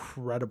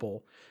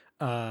incredible.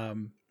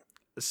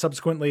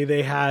 Subsequently,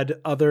 they had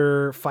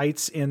other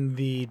fights in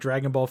the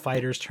Dragon Ball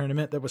Fighters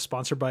tournament that was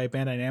sponsored by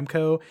Bandai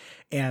Namco,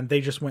 and they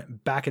just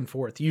went back and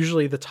forth.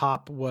 Usually the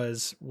top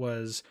was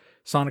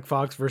Sonic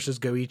Fox versus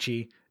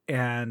Goichi,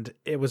 and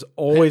it was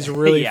always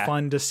really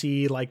fun to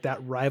see like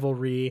that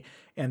rivalry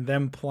and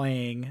them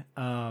playing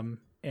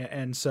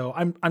And so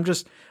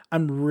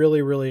I'm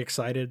really, really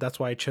excited. That's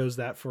why I chose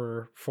that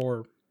for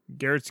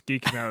Garrett's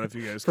geeking out if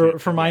you guys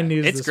for my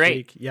news it's this great.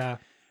 week. Yeah.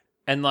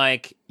 And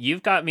like,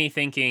 you've got me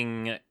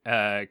thinking,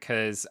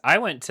 because I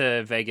went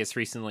to Vegas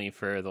recently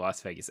for the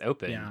Las Vegas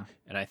Open, Yeah.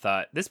 and I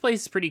thought, this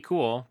place is pretty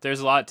cool. There's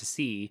a lot to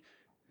see.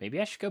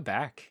 Maybe I should go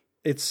back.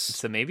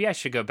 So maybe I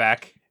should go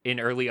back in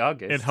early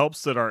August. It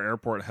helps that our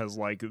airport has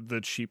like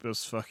the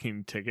cheapest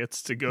fucking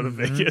tickets to go to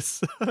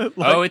Vegas.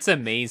 It's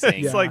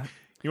amazing. It's like,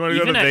 you want to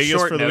go Even to at Vegas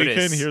short for the notice.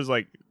 weekend? Here's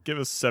like, give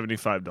us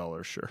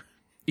 $75, sure.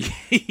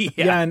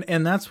 Yeah,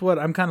 and that's what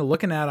I'm kind of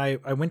looking at.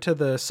 I went to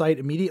the site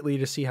immediately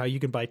to see how you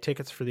can buy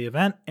tickets for the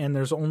event, and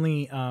there's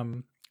only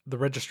the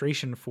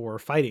registration for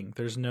fighting.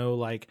 There's no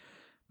like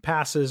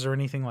passes or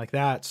anything like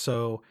that.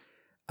 So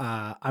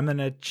I'm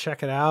gonna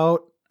check it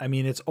out. I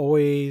mean, it's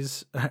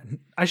always,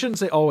 I shouldn't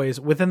say always,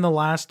 within the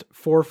last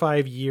 4 or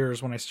 5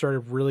 years when I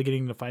started really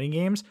getting into fighting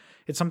games,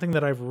 it's something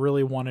that I've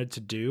really wanted to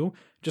do.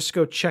 Just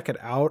go check it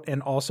out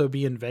and also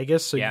be in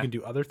Vegas so you can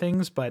do other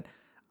things. But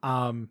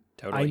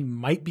Totally. I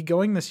might be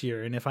going this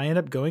year. And if I end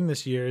up going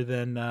this year,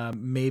 then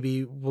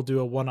maybe we'll do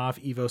a one-off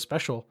Evo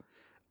special.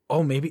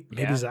 Oh, maybe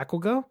Zach will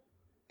go?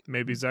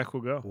 Maybe Zach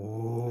will go.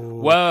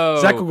 Whoa.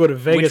 Zach will go to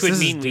Vegas. Which would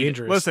This is mean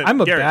dangerous. Listen, I'm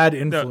a Garrett, bad no,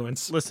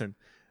 influence. listen,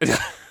 this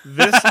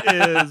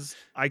is,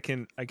 I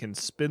can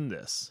spin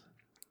this.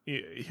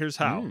 Here's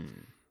how.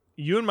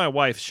 You and my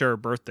wife share a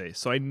birthday,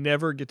 so I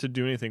never get to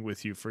do anything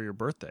with you for your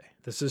birthday.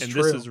 This is and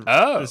true.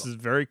 This is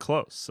very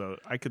close. So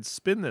I could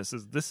spin this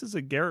as this is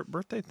a Garrett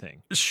birthday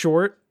thing.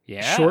 Short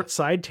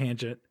side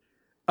tangent.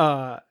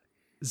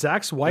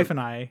 Zach's wife and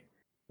I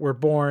were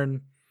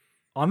born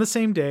on the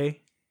same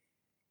day,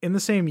 in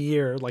the same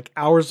year, like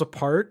hours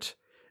apart,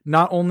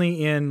 not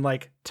only in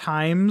like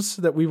times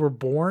that we were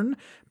born,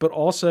 but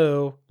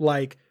also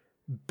like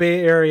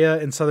Bay Area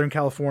and Southern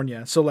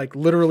California. So like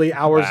literally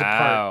hours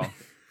apart.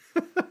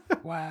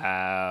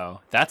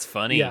 Wow. That's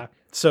funny. Yeah.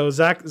 So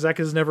Zach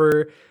has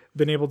never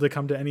been able to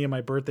come to any of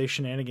my birthday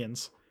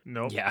shenanigans.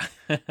 Nope. Yeah.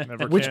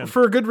 Never Which can.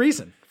 for a good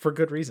reason.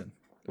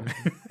 What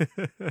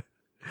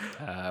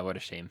a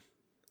shame.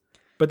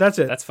 But that's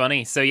it. That's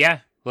funny. So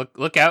yeah,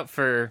 look out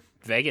for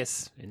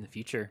Vegas in the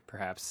future,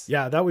 perhaps.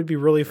 Yeah, that would be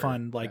really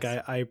fun. Like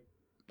I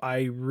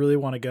really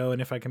want to go,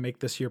 and if I can make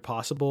this year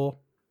possible,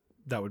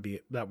 that would be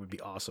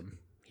awesome.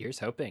 Here's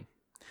hoping.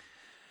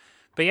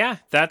 But yeah,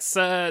 that's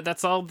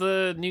all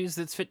the news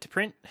that's fit to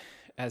print,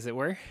 as it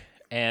were.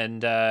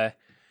 And yeah,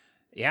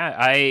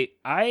 I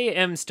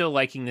am still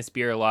liking this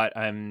beer a lot.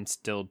 I'm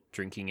still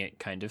drinking it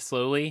kind of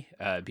slowly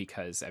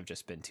because I've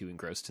just been too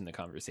engrossed in the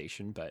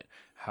conversation. But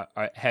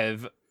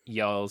have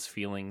y'all's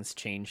feelings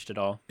changed at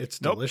all? It's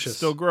delicious. It's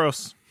still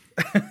gross.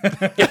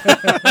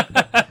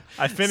 I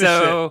finished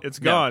it. It's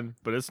gone,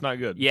 but it's not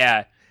good.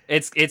 Yeah,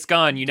 it's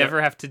gone. You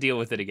never have to deal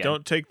with it again.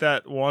 Don't take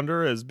that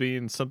Wander as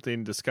being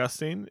something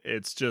disgusting.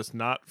 It's just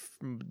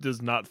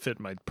does not fit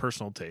my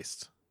personal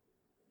taste.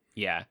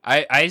 Yeah,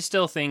 I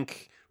still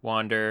think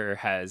Wander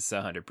has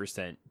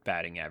 100%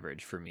 batting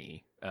average for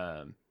me,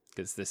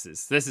 because this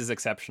is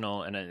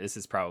exceptional, and this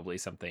is probably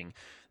something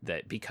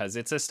that, because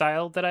it's a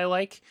style that I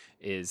like,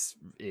 is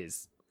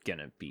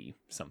gonna be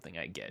something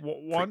I get.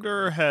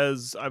 Wander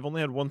has, I've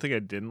only had one thing I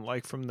didn't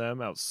like from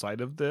them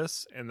outside of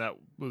this, and that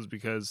was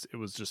because it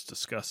was just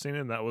disgusting,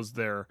 and that was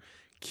their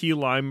key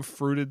lime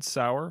fruited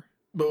sour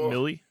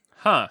Millie.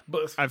 Huh.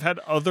 I've had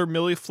other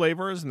Millie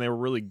flavors, and they were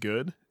really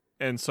good.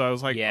 And so I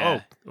was like,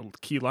 oh,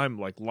 key lime,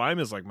 like lime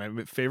is like my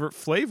favorite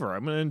flavor.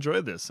 I'm going to enjoy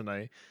this. And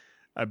I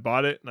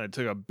bought it, and I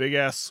took a big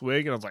ass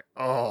swig, and I was like,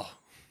 oh,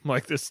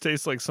 like this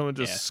tastes like someone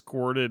just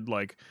squirted,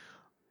 like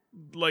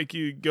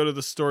you go to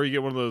the store, you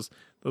get one of those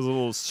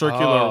little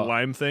circular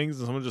lime things,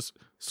 and someone just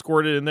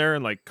squirted in there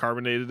and like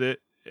carbonated it,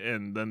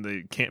 and then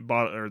they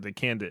they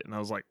canned it. And I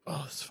was like,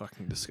 oh, it's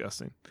fucking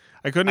disgusting.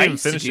 I couldn't even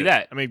finish it.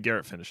 That. I made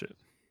Garrett finish it.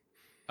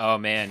 Oh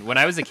man, when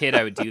I was a kid,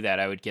 I would do that.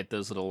 I would get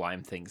those little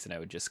lime things, and I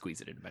would just squeeze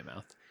it into my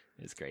mouth.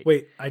 It was great.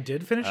 Wait, I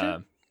did finish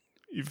it?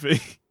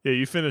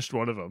 You finished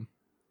one of them,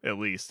 at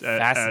least,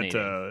 at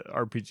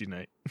RPG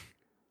night.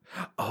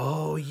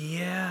 Oh,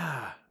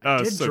 yeah.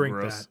 I did so drink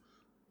gross. that.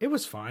 It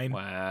was fine.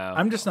 Wow.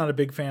 I'm just not a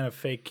big fan of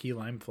fake key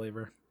lime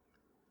flavor.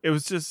 It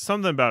was just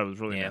something about it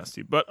was really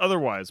nasty. But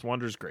otherwise,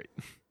 Wander's great.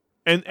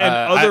 And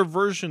other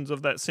versions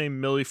of that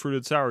same Millie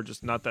fruited sour,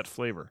 just not that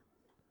flavor.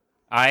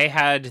 I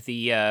had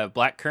the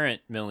black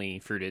currant Millie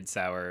fruited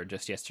sour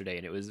just yesterday,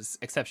 and it was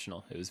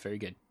exceptional. It was very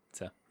good.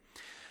 So,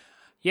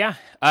 yeah.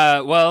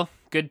 Well,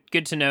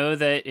 good to know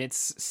that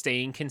it's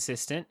staying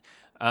consistent.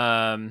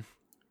 Yeah,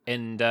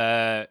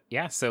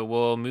 so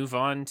we'll move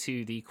on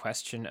to the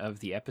question of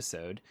the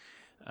episode.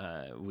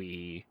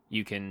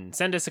 You can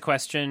send us a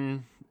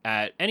question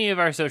at any of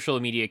our social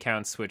media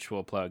accounts, which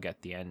we'll plug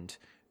at the end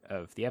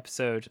of the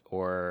episode,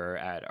 or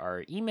at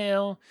our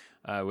email,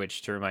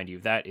 which, to remind you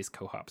of that, is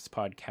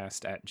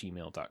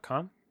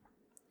cohopspodcast@gmail.com.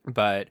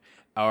 But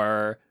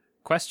our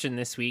question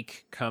this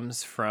week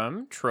comes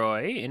from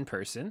Troy in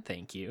person.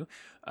 Thank you.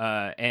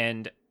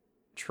 And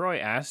Troy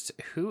asked,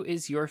 who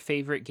is your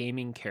favorite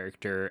gaming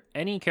character,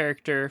 any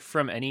character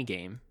from any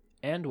game,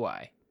 and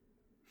why?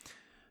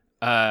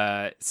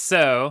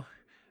 So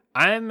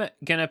I'm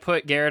gonna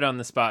put Garrett on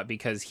the spot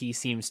because he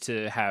seems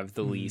to have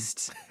the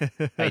least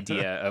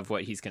idea of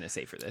what he's gonna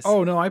say for this.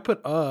 Oh no, I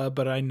put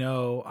but I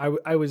know.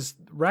 I was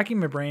racking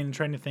my brain and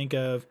trying to think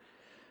of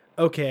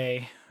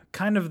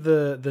kind of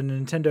the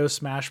Nintendo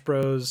Smash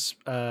Bros.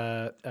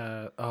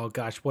 Oh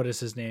gosh, what is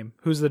his name?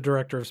 Who's the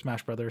director of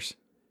Smash Brothers?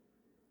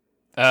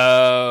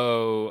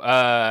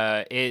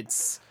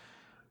 It's.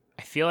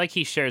 I feel like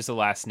he shares the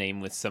last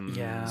name with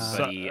somebody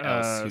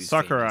else. Who's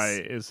Sakurai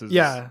famous. is his.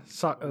 Yeah.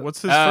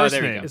 What's his first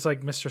there we name? go. It's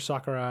like Mr.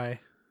 Sakurai,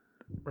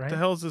 right? What the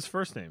hell is his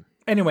first name?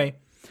 Anyway,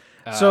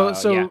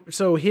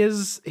 so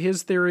his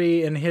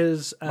theory and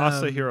his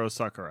Masahiro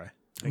Sakurai.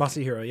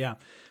 Masahiro, yeah.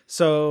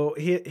 So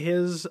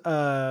his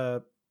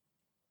I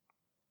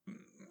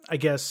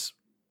guess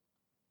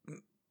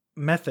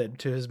method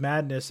to his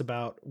madness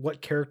about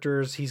what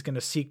characters he's going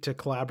to seek to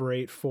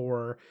collaborate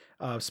for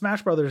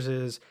Smash Brothers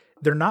is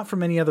they're not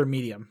from any other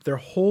medium. They're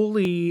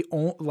wholly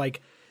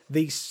like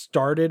they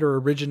started or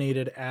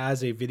originated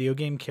as a video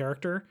game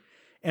character.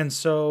 And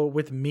so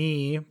with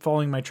me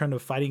following my trend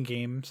of fighting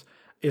games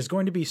is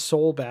going to be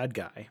Soul Bad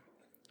Guy.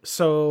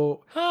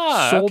 So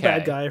Soul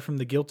Bad Guy from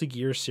the Guilty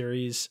Gear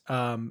series,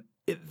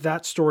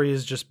 that story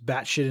is just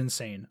batshit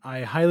insane.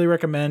 I highly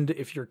recommend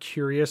if you're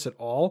curious at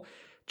all.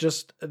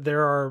 Just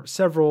there are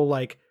several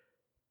like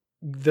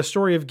the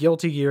story of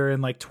Guilty Gear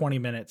in like 20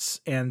 minutes,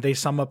 and they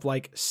sum up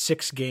like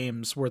 6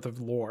 games worth of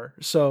lore.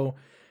 So,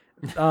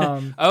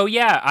 oh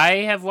yeah, I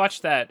have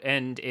watched that,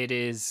 and it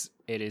is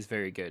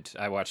very good.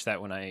 I watched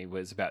that when I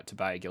was about to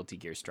buy a Guilty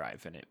Gear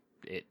Strive, and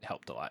it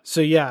helped a lot.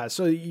 So yeah,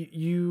 so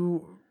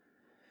you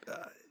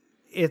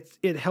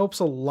it helps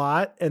a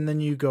lot, and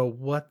then you go,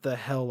 what the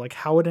hell? Like,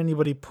 how would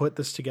anybody put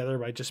this together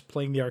by just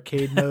playing the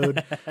arcade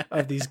mode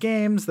of these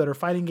games that are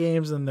fighting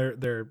games and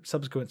their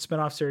subsequent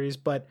spin-off series?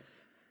 But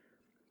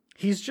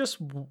he's just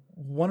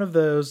one of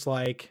those,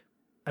 like,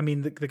 I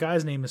mean, the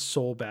guy's name is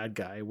Soul Bad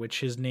Guy, which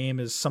his name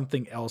is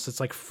something else. It's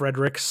like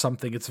Frederick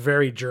something. It's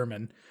very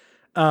German.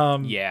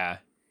 Yeah.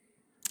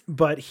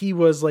 But he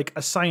was like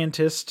a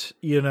scientist,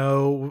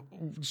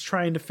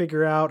 trying to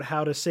figure out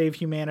how to save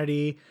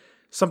humanity.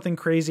 Something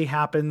crazy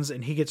happens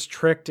and he gets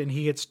tricked and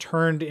he gets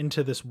turned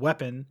into this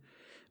weapon.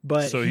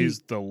 But so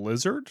he's the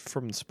lizard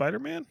from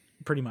Spider-Man?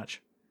 Pretty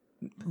much.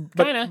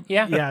 Kinda,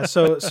 yeah. Yeah,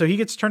 so he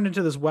gets turned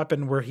into this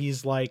weapon where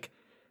he's like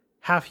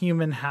half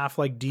human, half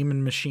like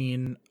demon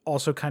machine,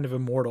 also kind of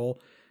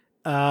immortal.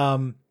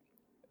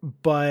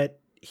 But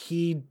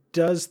he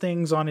does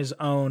things on his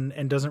own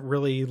and doesn't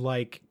really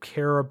like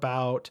care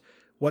about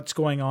what's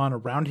going on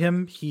around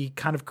him. He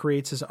kind of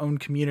creates his own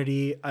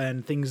community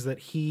and things that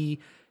he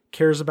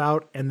cares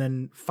about and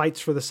then fights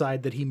for the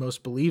side that he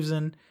most believes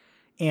in.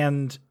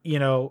 And,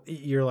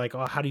 you're like,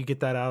 oh, how do you get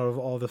that out of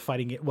all the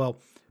fighting? Well,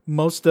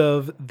 most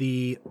of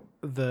the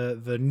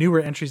newer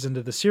entries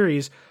into the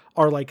series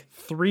are like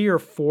 3 or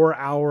 4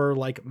 hour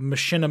like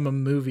machinima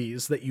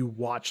movies that you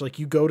watch. Like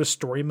you go to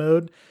story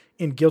mode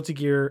in Guilty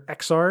Gear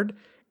Xrd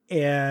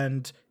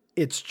and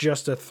it's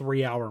just a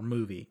 3-hour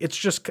movie.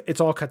 It's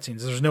all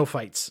cutscenes. There's no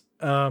fights.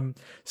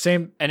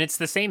 Same. And it's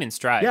the same in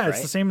Strive. Yeah, right?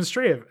 It's the same in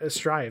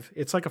Strive.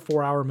 It's like a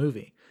 4-hour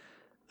movie,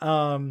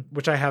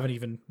 which I haven't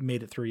even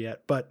made it through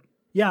yet. But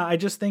yeah, I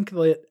just think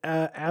that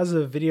as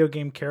a video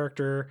game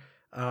character,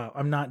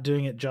 I'm not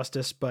doing it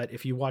justice. But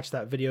if you watch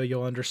that video,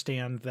 you'll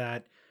understand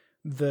that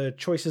the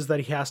choices that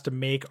he has to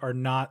make are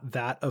not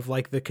that of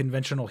like the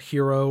conventional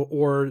hero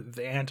or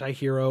the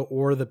anti-hero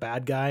or the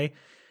bad guy.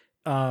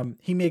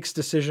 He makes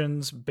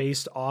decisions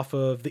based off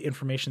of the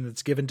information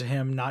that's given to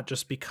him, not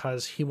just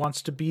because he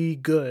wants to be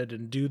good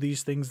and do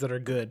these things that are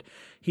good.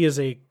 He is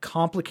a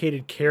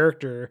complicated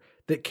character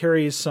that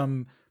carries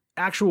some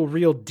actual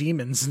real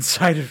demons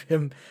inside of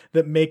him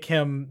that make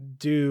him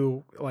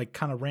do like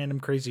kind of random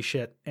crazy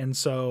shit. And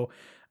so,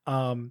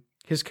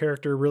 his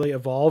character really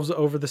evolves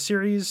over the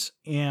series,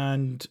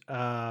 and,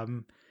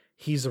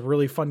 he's a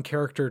really fun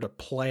character to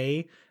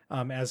play,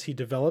 as he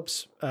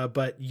develops.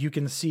 But you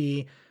can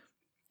see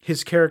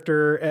his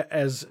character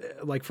as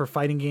like for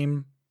fighting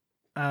game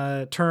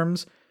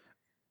terms,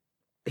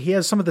 he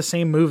has some of the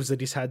same moves that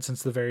he's had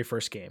since the very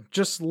first game,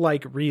 just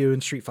like Ryu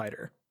in Street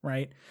Fighter,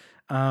 right?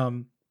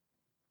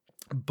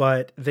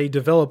 But they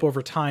develop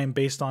over time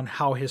based on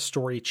how his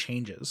story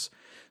changes.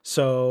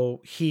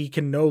 So he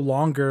can no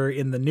longer,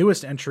 in the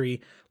newest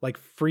entry, like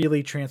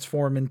freely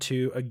transform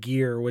into a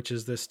gear, which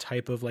is this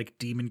type of like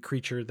demon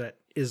creature that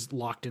is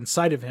locked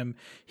inside of him.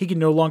 He can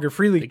no longer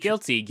freely... The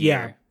Guilty Gear.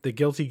 Yeah, the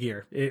Guilty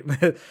Gear.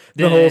 The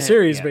whole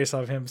series based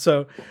off him.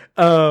 So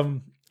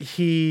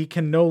he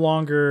can no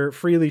longer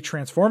freely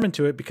transform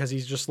into it because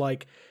he's just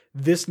like,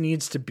 this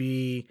needs to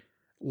be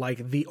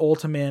like the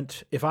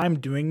ultimate. If I'm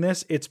doing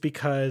this, it's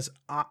because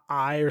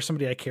I or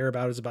somebody I care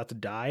about is about to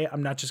die.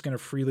 I'm not just going to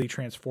freely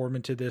transform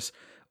into this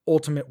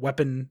ultimate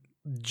weapon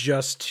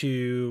just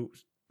to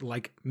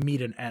like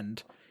meet an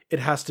end. It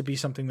has to be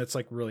something that's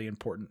like really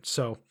important.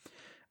 So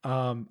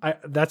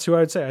that's who I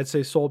would say. I'd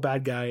say Soul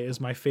Bad Guy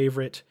is my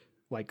favorite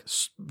like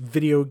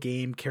video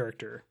game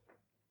character.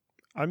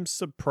 I'm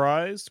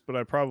surprised, but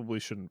I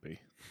probably shouldn't be.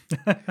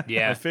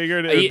 Yeah. I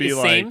figured it would be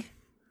Same. like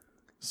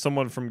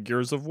someone from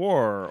Gears of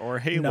War or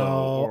Halo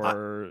No,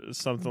 or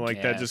something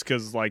like that, just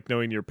because like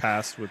knowing your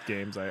past with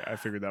games, I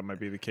figured that might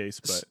be the case.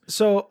 But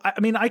So I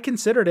mean, I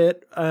considered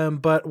it,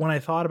 but when I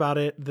thought about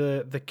it,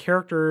 the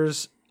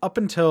characters up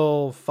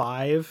until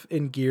 5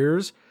 in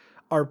Gears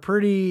are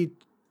pretty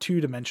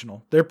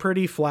two-dimensional. They're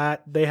pretty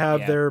flat. They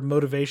have their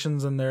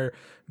motivations, and they're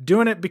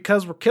doing it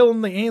because we're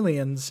killing the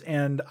aliens.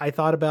 And I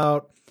thought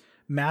about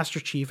Master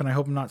Chief, and I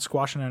hope I'm not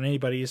squashing on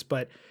anybody's,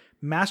 but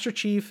Master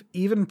Chief,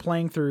 even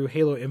playing through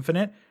Halo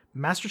Infinite,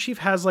 Master Chief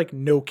has like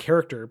no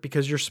character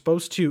because you're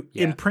supposed to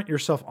imprint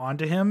yourself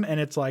onto him, and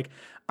it's like,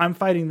 I'm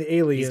fighting the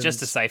aliens. He's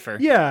just a cipher.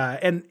 Yeah,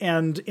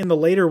 and in the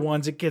later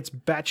ones, it gets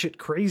batshit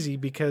crazy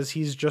because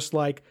he's just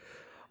like,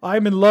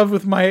 I'm in love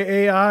with my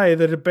AI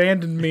that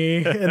abandoned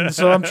me, and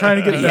so I'm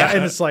trying to get back.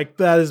 And it's like,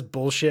 that is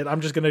bullshit. I'm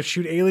just gonna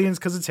shoot aliens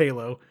because it's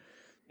Halo.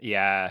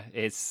 Yeah,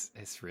 it's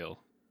real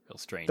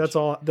strange. That's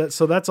all.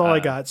 That's all I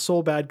got.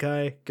 Soul Bad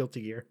Guy,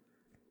 Guilty Gear.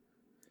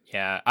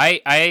 Yeah,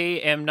 I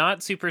am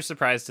not super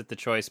surprised at the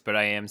choice, but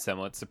I am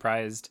somewhat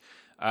surprised,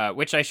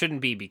 which I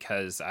shouldn't be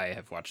because I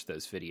have watched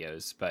those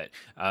videos. But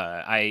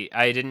I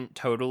hadn't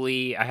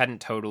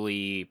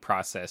totally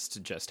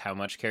processed just how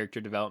much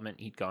character development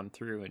he'd gone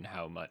through and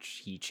how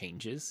much he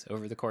changes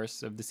over the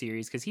course of the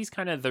series, because he's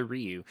kind of the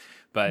Ryu.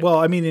 But well,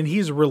 I mean, and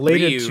he's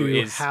related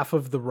Ryu to half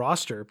of the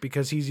roster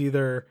because he's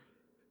either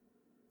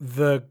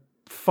the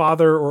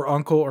father or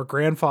uncle or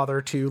grandfather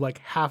to like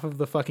half of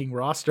the fucking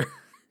roster.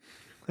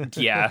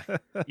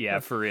 yeah,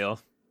 for real.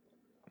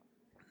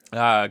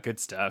 Good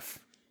stuff.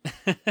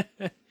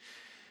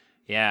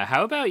 Yeah,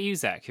 how about you,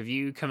 Zach? Have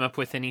you come up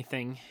with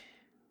anything?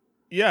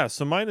 yeah,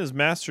 so mine is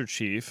Master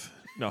Chief.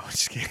 No, I'm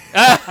just kidding.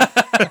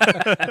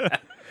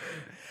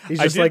 He's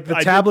just like the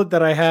tablet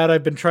that I had.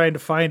 I've been trying to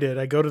find it.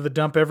 I go to the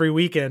dump every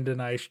weekend and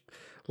I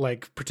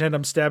like pretend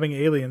I'm stabbing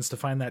aliens to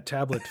find that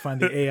tablet, to find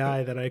the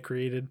AI that I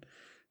created.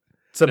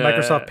 It's a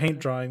Microsoft Paint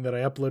drawing that I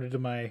uploaded to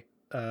my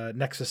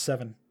Nexus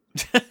 7.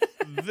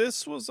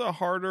 This was a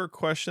harder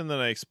question than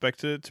I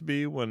expected it to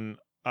be when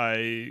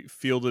I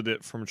fielded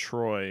it from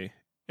Troy.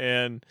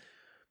 And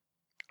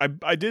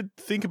I did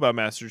think about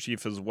Master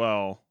Chief as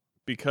well,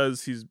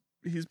 because he's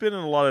been in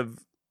a lot of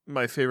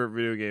my favorite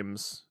video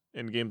games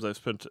and games I've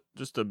spent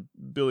just a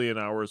billion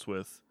hours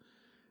with.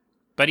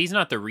 But he's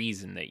not the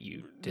reason that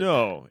you did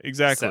No, that.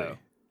 exactly. So.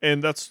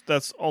 And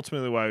that's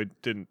ultimately why I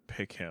didn't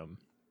pick him.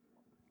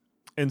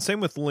 And same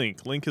with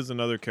Link. Link is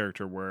another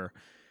character where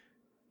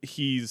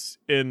he's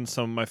in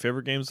some of my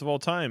favorite games of all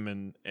time,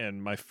 and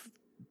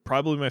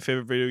probably my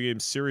favorite video game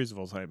series of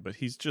all time. But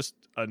he's just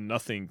a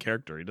nothing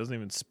character. He doesn't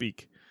even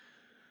speak,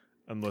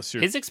 unless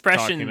you're His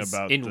expressions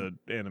talking about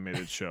the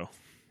animated show.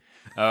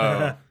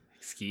 Oh,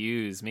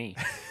 excuse me.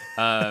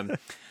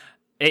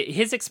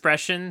 His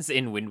expressions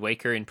in Wind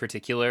Waker, in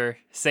particular,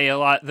 say a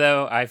lot.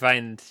 Though I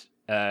find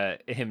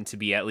him to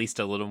be at least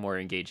a little more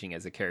engaging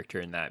as a character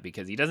in that,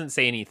 because he doesn't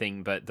say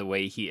anything, but the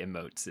way he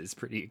emotes is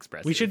pretty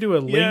expressive. We should do a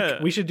Link.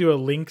 Yeah. We should do a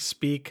Link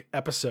speak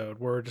episode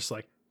where we're just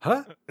like,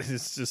 huh?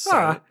 It's just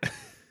huh?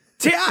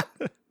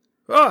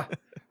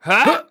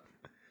 Huh?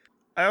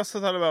 I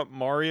also thought about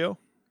Mario.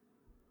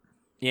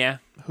 Yeah,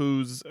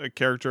 who's a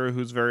character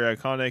who's very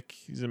iconic.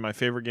 He's in my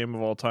favorite game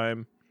of all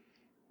time.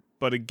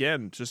 But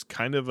again, just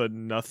kind of a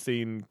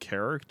nothing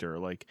character.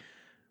 Like,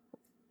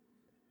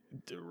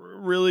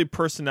 really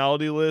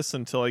personality-less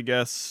until I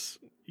guess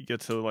you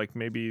get to like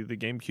maybe the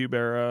GameCube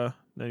era.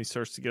 Then he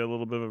starts to get a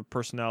little bit of a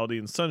personality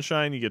in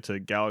Sunshine. You get to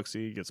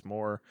Galaxy, he gets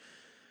more.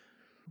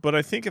 But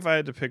I think if I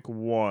had to pick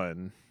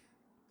one,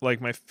 like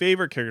my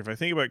favorite character, if I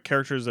think about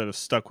characters that have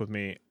stuck with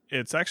me,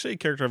 it's actually a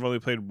character I've only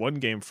played one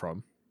game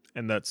from,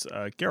 and that's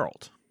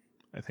Geralt.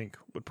 I think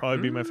would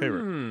probably be my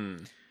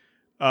favorite.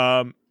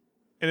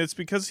 And it's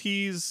because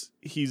he's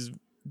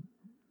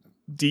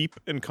deep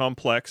and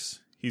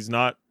complex. He's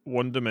not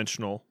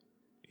one-dimensional.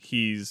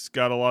 He's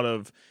got a lot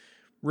of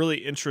really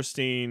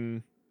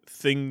interesting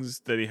things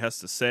that he has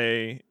to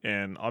say,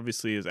 and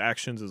obviously his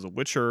actions as a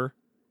Witcher,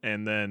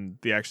 and then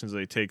the actions that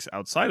he takes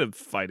outside of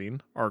fighting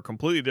are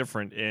completely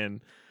different.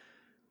 And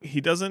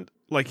he doesn't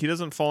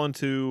fall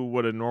into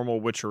what a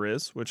normal Witcher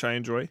is, which I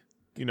enjoy.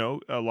 You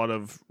know,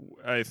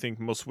 I think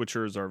most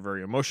Witchers are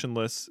very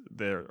emotionless.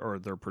 They're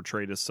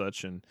portrayed as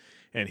such, and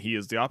he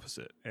is the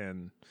opposite.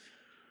 And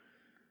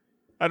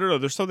I don't know,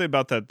 there's something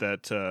about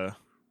that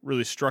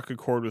really struck a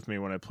chord with me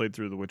when I played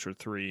through The Witcher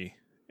 3.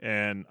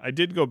 And I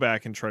did go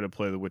back and try to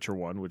play The Witcher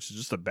 1, which is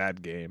just a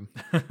bad game,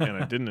 and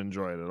I didn't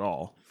enjoy it at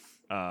all.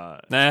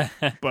 But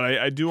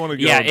I do want to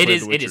go. Yeah, and play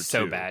The Witcher it is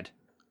so 2. bad.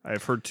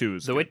 I've heard 2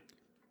 is good.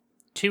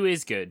 2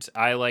 is good.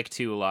 I like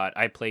 2 a lot.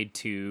 I played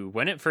 2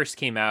 when it first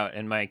came out,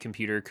 and my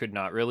computer could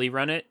not really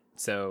run it,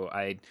 so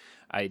I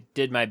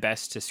did my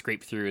best to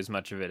scrape through as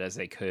much of it as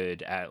I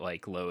could at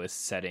like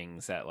lowest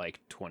settings at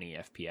like 20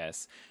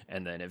 FPS,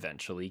 and then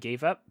eventually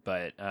gave up.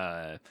 But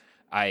I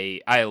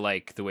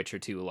like The Witcher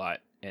 2 a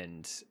lot,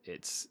 and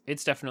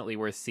it's definitely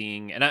worth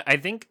seeing. And I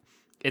think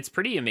it's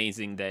pretty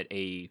amazing that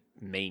a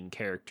main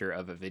character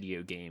of a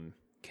video game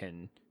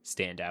can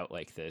stand out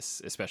like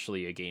this,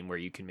 especially a game where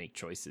you can make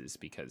choices,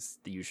 because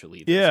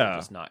usually those are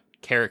just not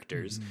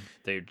characters.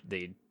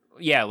 They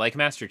like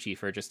Master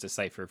Chief are just a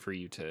cipher for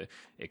you to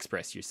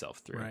express yourself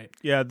through. Right.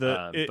 Yeah,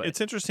 it's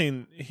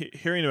interesting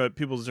hearing about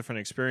people's different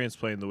experience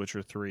playing The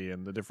Witcher 3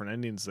 and the different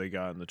endings they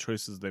got and the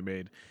choices they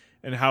made,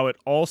 and how it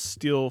all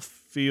still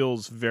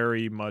feels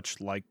very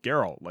much like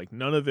Geralt. Like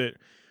none of it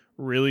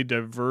really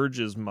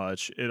diverges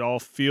much. It all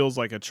feels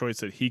like a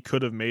choice that he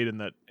could have made in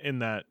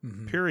that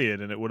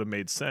period, and it would have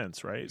made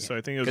sense, right? Yeah. So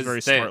I think it was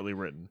very smartly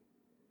written.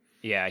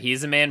 Yeah,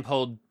 he's a man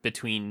pulled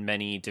between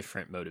many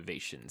different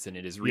motivations, and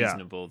it is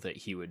reasonable that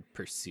he would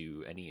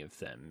pursue any of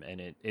them.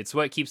 And it's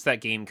what keeps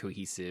that game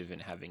cohesive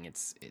and having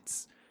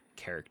its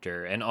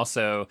character. And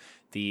also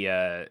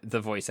the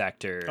voice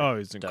actor,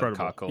 he's incredible. Doug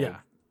Cockle,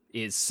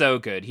 is so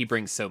good. He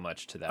brings so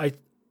much to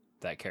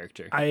that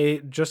character.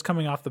 I just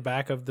coming off the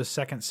back of the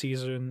second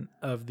season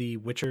of the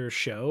Witcher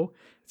show,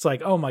 it's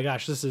like, oh my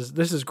gosh, this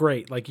is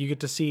great. Like you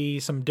get to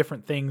see some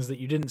different things that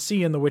you didn't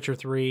see in The Witcher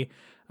 3.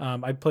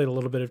 I played a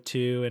little bit of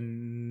 2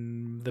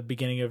 and the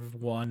beginning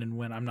of 1, and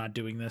when I'm not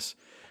doing this.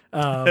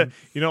 You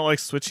don't like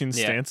switching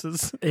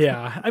stances?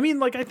 Yeah. I mean,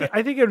 like I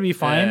think it would be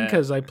fine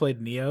because I played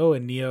Neo,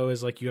 and Neo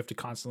is like you have to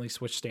constantly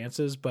switch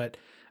stances, but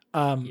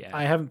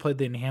I haven't played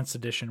the enhanced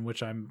edition,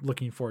 which I'm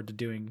looking forward to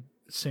doing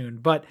soon.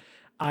 But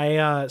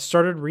I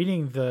started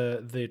reading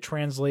the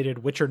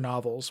translated Witcher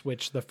novels,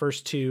 which the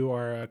first 2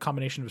 are a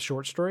combination of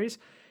short stories.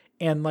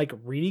 And like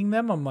reading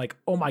them, I'm like,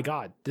 oh my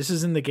God, this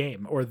is in the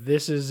game, or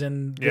this is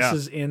in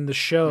the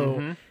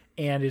show.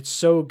 And it's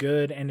so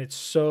good, and it's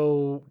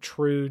so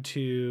true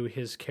to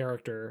his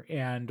character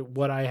and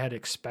what I had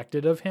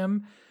expected of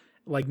him.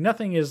 Like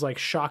nothing is like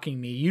shocking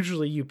me.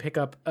 Usually you pick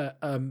up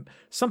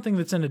something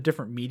that's in a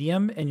different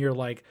medium and you're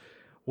like,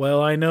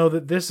 well, I know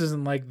that this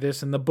isn't like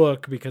this in the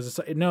book, because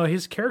no,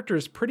 his character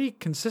is pretty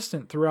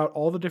consistent throughout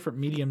all the different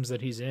mediums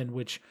that he's in,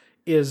 which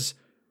is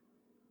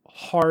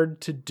hard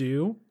to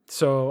do.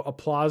 So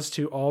applause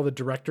to all the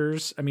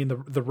directors. I mean,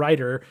 the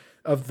writer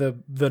of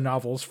the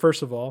novels,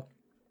 first of all,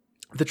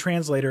 the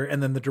translator,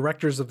 and then the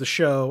directors of the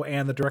show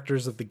and the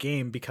directors of the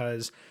game,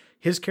 because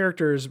his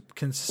character is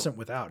consistent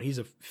without. He's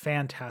a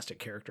fantastic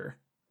character.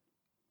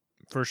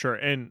 For sure.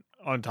 And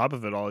on top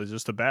of it all, he's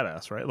just a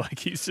badass, right? Like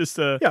he's just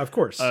of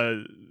course,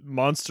 a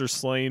monster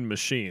slaying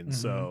machine.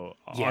 So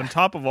on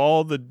top of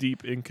all the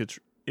deep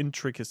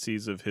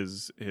intricacies of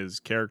his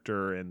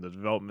character and the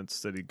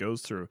developments that he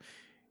goes through,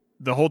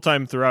 the whole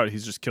time throughout,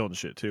 he's just killing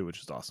shit too,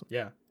 which is awesome.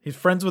 Yeah. He's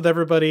friends with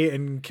everybody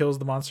and kills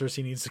the monsters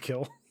he needs to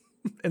kill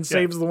and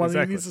saves the ones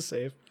he needs to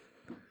save.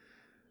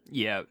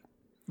 Yeah.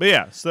 But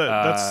yeah, so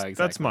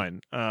that's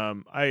mine.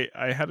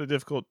 I had a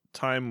difficult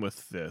time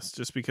with this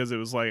just because it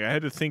was like I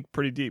had to think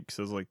pretty deep, because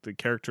it was like the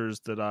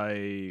characters that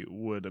I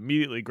would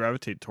immediately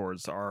gravitate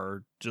towards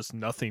are just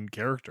nothing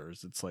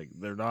characters. It's like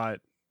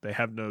they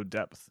have no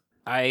depth.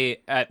 I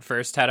at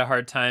first had a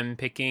hard time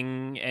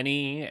picking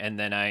any, and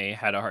then I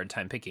had a hard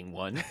time picking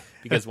one,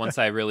 because once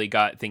I really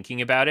got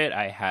thinking about it,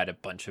 I had a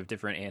bunch of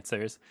different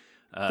answers.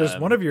 There's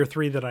one of your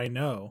 3 that I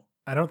know.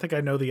 I don't think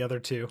I know the other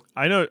 2.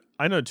 I know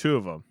 2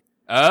 of them.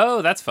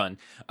 Oh, that's fun.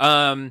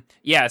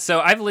 So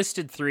I've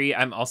listed 3.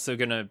 I'm also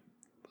going to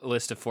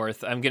list a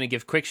 4th. I'm going to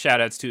give quick shout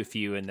outs to a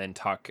few and then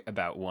talk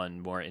about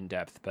one more in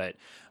depth. But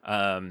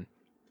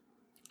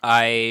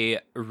I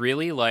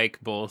really like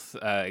both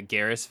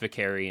Garrus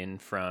Vakarian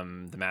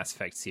from the Mass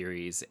Effect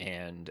series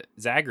and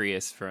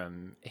Zagreus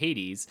from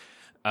Hades,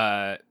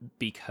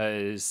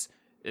 because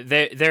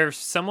they're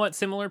somewhat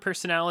similar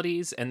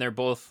personalities, and they're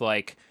both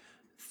like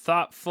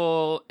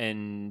thoughtful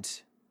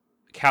and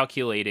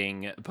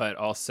calculating, but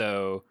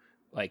also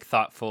like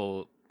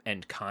thoughtful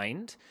and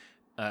kind,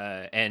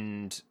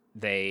 and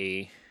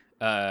they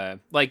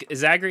like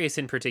Zagreus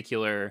in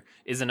particular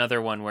is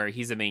another one where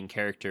he's a main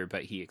character,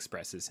 but he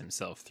expresses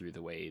himself through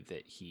the way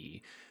that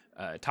he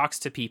talks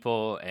to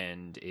people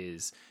and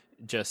is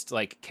just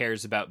like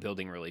cares about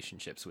building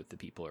relationships with the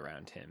people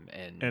around him.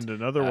 And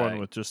another one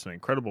with just an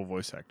incredible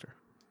voice actor.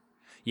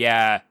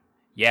 Yeah,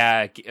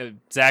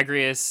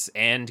 Zagreus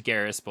and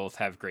Garrus both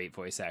have great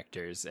voice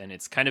actors, and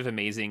it's kind of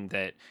amazing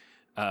that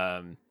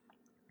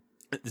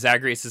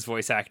Zagreus'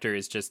 voice actor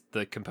is just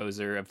the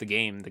composer of the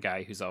game, the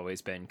guy who's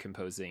always been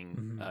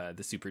composing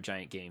the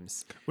Supergiant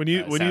games. When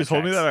you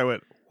told me that, I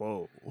went,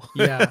 "Whoa!"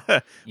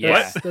 Yeah,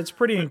 that's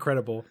pretty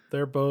incredible.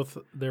 They're both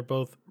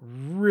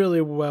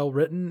really well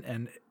written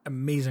and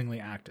amazingly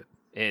acted.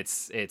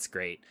 It's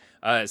great.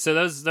 So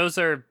those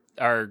are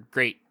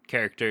great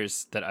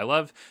characters that I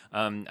love.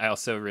 I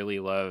also really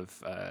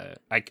love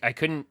I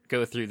couldn't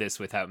go through this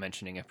without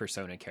mentioning a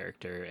Persona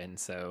character, and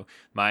so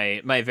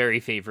my very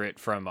favorite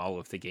from all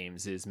of the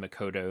games is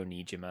Makoto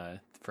Nijima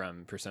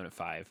from Persona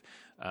 5,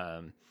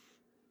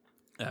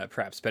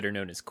 perhaps better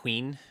known as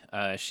Queen.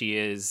 She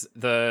is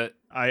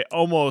I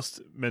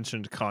almost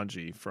mentioned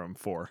Kanji from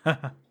 4.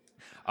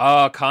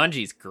 Oh,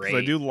 Kanji's great.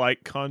 I do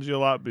like Kanji a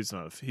lot, but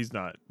he's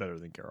not better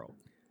than Geralt.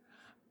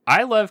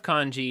 I love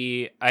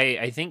Kanji.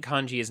 I think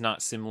Kanji is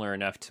not similar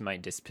enough to my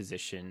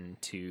disposition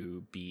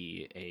to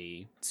be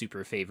a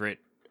super favorite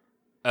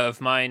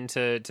of mine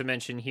to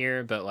mention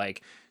here, but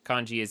like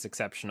Kanji is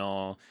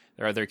exceptional.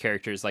 There are other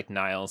characters like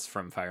Niles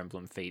from Fire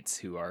Emblem Fates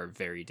who are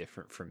very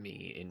different from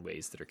me in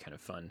ways that are kind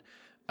of fun.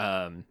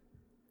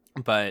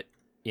 But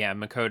yeah,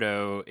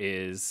 Makoto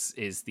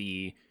is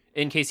the,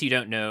 in case you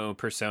don't know,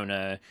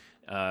 Persona.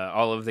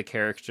 All of the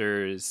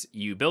characters,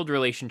 you build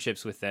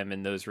relationships with them,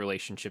 and those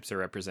relationships are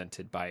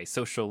represented by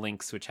social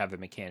links, which have a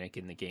mechanic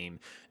in the game,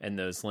 and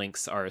those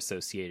links are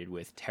associated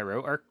with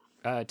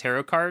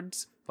tarot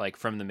cards, like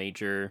from the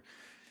major,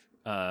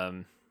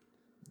 the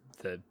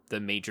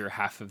major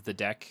half of the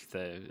deck,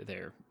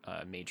 their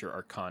major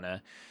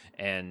arcana,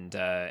 and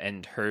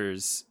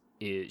hers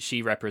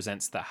she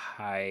represents the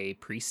High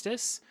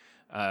Priestess,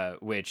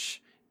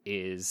 which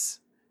is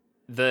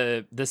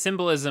the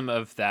symbolism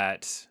of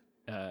that.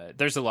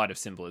 There's a lot of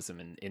symbolism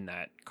in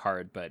that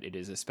card, but it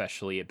is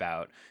especially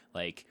about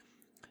like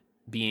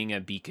being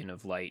a beacon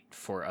of light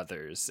for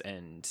others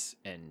and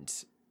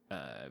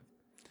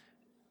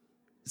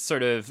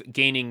sort of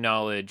gaining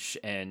knowledge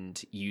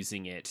and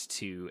using it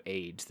to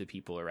aid the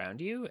people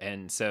around you.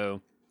 And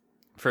so,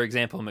 for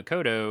example,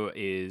 Makoto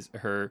is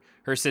her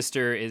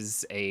sister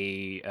is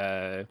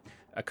a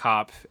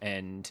cop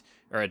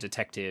or a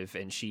detective,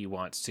 and she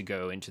wants to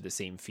go into the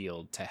same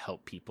field to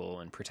help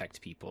people and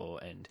protect people,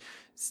 and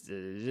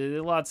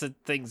lots of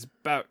things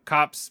about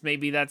cops.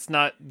 Maybe that's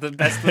not the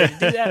best way to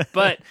do that,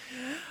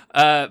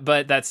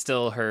 but that's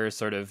still her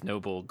sort of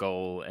noble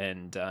goal.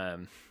 And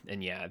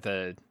yeah,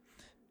 the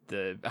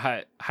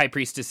High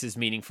Priestess is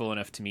meaningful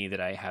enough to me that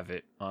I have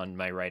it on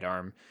my right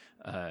arm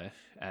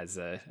as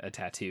a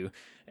tattoo,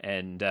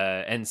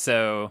 and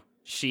so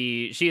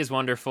she is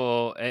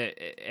wonderful.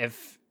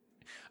 If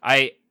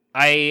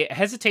I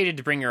hesitated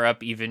to bring her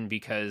up even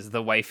because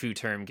the waifu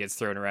term gets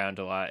thrown around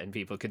a lot, and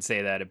people could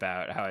say that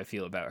about how I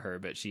feel about her,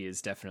 but she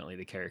is definitely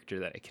the character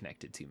that I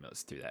connected to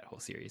most through that whole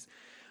series.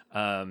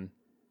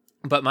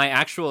 But my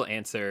actual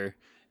answer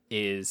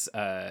is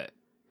a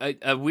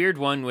weird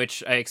one,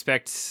 which I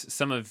expect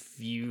some of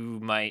you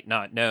might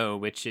not know,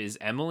 which is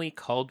Emily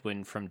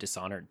Kaldwin from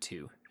Dishonored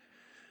 2.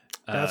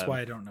 That's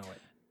why I don't know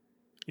it.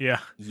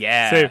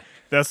 Yeah. Same.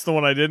 That's the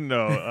one I didn't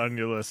know on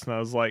your list, and I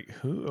was like,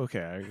 "Who?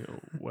 Okay,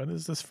 when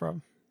is this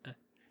from?"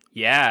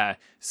 Yeah.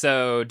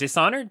 So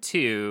Dishonored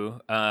 2.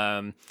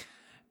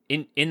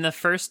 In the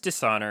first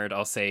Dishonored,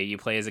 I'll say you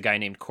play as a guy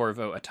named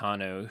Corvo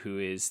Atano, who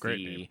is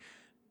Great name.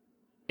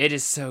 It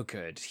is so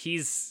good.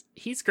 He's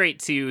great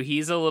too.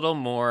 He's a little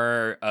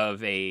more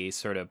of a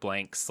sort of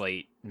blank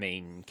slate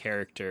main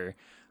character.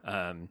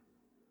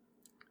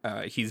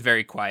 He's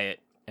very quiet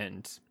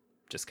and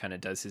just kind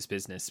of does his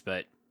business,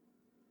 but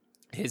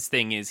his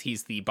thing is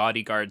he's the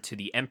bodyguard to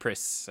the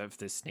Empress of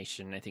this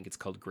nation. I think it's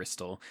called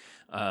Gristle.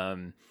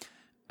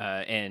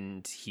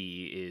 And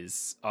he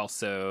is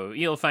also,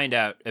 you'll find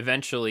out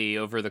eventually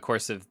over the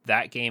course of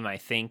that game, I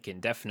think,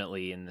 and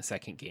definitely in the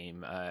second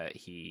game,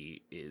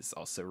 he is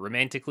also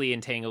romantically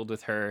entangled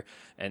with her.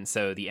 And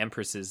so the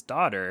Empress's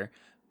daughter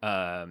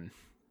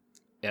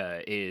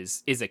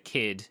is a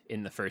kid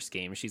in the first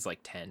game. She's like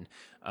 10.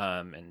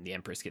 And the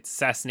Empress gets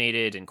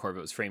assassinated, and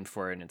Corvo's framed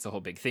for it, and it's a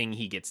whole big thing.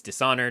 He gets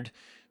dishonored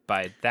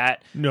by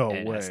that. No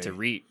and way. has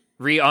to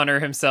re-honor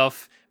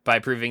himself by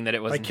proving that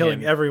it wasn't By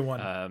killing him.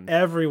 everyone.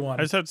 Everyone.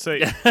 I just have to say,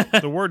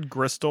 the word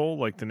Gristle,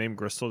 like the name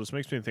Gristle, just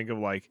makes me think of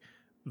like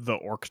the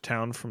orc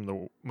town from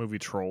the movie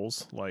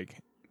Trolls. Like,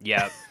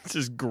 Yeah. it's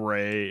just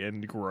gray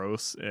and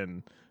gross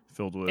and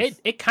filled with.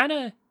 It kind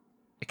of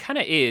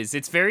is.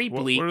 It's very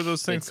bleak. What are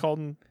those things It's- called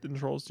in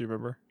Trolls? Do you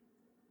remember?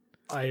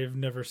 I've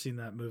never seen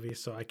that movie,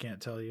 so I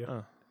can't tell you.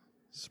 Oh,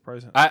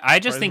 surprising. I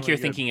just think you're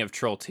surprisingly thinking of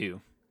Troll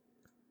 2.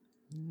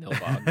 No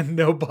bog.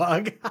 No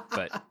bug.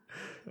 But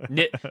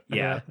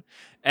yeah.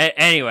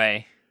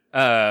 Anyway,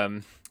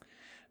 so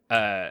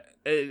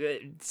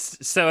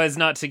as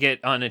not to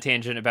get on a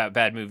tangent about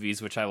bad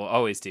movies, which I will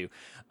always do.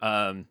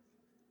 But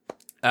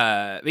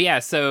yeah,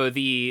 so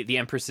the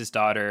Empress's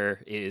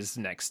daughter is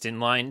next in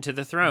line to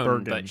the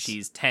throne, but Bergens.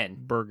 she's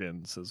 10.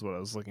 Bergens is what I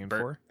was looking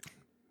for.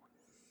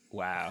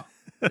 Wow.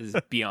 This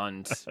is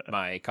beyond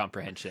my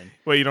comprehension.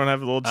 Wait, you don't have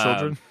little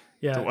children to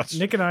Yeah, watch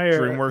Nick and I are.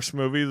 DreamWorks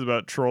movies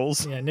about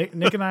trolls? Yeah, Nick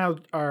and I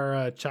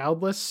are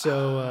childless,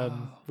 so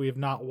we have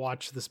not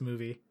watched this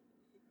movie.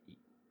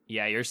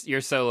 Yeah,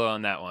 you're solo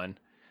on that one.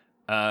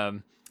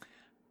 But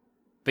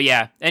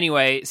yeah,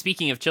 anyway,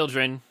 speaking of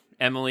children,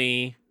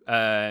 Emily,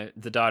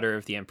 the daughter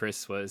of the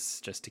Empress, was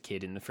just a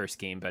kid in the first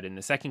game, but in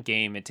the second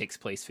game, it takes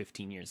place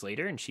 15 years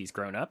later, and she's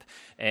grown up,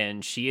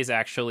 and she is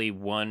actually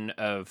one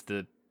of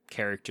the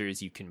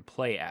characters you can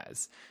play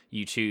as.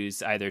 You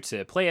choose either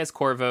to play as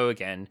Corvo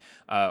again,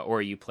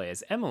 or you play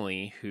as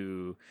Emily,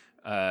 who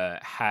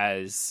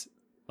has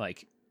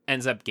like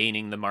ends up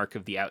gaining the mark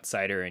of the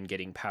outsider and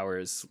getting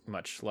powers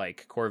much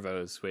like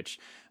Corvo's, which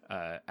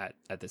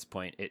at this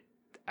point it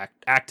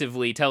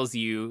actively tells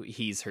you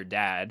he's her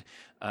dad.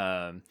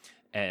 And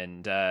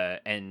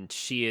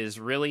she is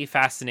really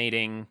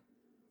fascinating.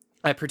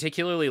 I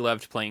particularly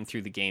loved playing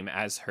through the game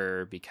as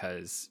her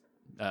because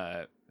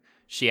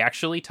she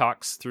actually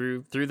talks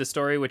through the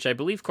story, which I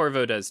believe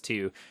Corvo does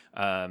too.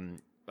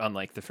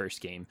 unlike the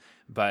first game.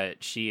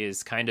 But she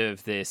is kind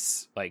of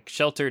this like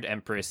sheltered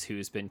empress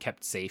who's been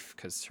kept safe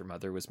because her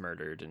mother was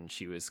murdered, and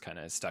she was kind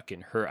of stuck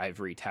in her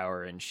ivory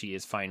tower. And she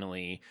is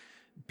finally,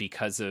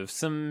 because of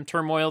some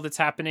turmoil that's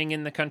happening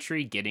in the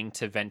country, getting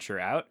to venture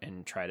out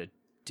and try to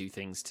do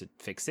things to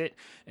fix it.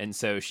 And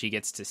so she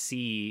gets to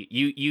see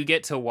you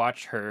get to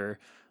watch her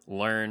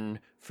learn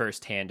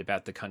firsthand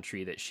about the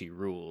country that she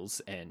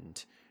rules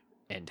and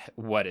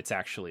what it's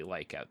actually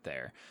like out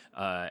there,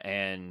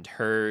 and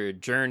her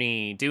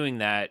journey doing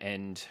that,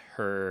 and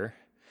her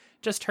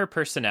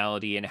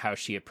personality and how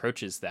she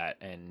approaches that,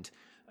 and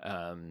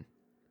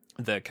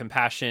the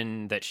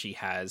compassion that she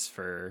has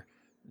for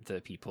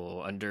the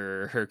people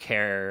under her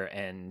care,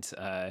 and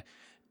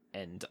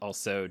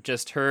also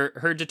just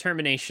her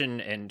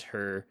determination and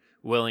her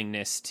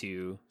willingness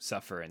to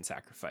suffer and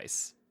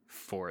sacrifice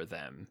for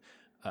them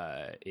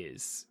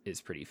is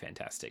pretty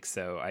fantastic.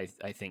 So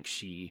I think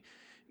she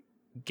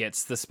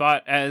gets the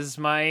spot as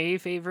my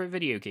favorite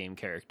video game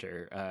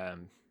character,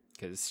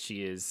 because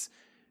she is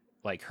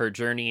like, her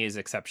journey is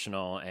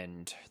exceptional,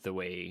 and the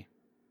way,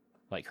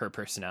 like, her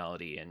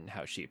personality and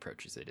how she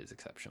approaches it is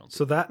exceptional too.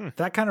 So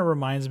that kind of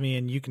reminds me,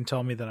 and you can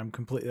tell me that I'm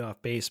completely off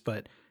base,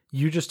 but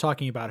you just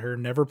talking about her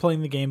never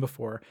playing the game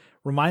before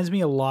reminds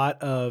me a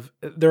lot of,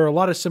 there are a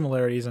lot of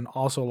similarities and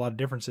also a lot of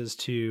differences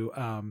to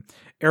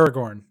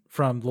Aragorn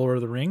from Lord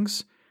of the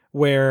Rings,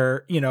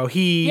 where, you know,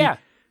 he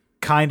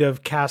kind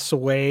of casts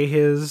away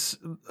his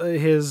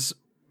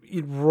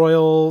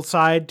royal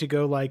side to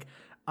go like,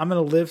 I'm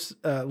going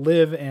to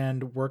live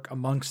and work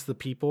amongst the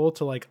people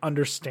to like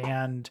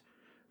understand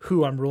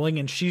who I'm ruling.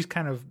 And she's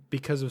kind of,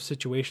 because of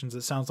situations,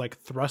 it sounds like,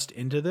 thrust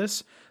into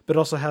this, but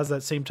also has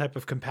that same type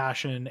of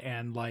compassion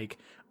and like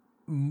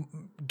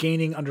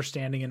gaining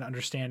understanding and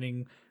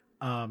understanding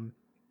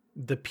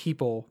the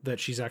people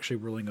that she's actually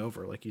ruling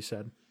over, like you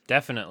said.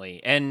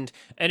 Definitely. And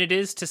it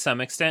is to some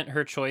extent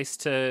her choice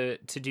to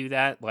do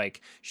that.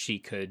 Like, she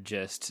could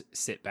just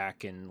sit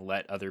back and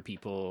let other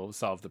people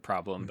solve the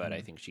problem, but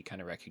I think she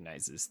kind of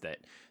recognizes that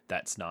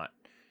that's not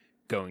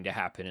going to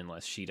happen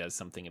unless she does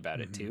something about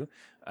it too.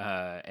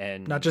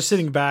 And not just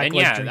sitting back,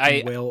 like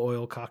drinking whale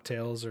oil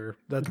cocktails or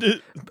that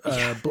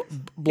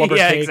blubber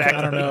cake. Exactly.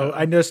 I don't know.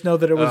 I just know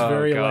that it was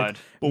very like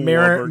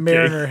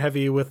mariner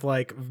heavy with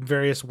like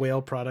various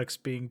whale products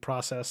being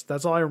processed.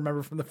 That's all I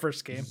remember from the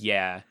first game.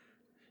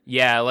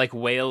 Yeah, like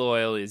whale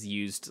oil is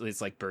used,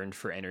 it's like burned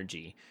for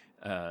energy,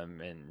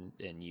 and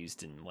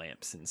used in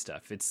lamps and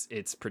stuff.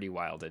 It's pretty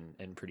wild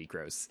and pretty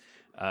gross.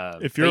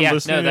 If you're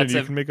listening and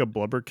you can make a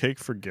blubber cake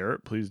for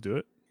Garrett, please do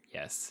it.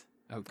 Yes.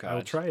 Oh God,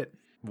 I'll try it.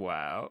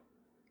 Wow.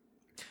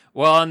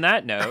 Well, on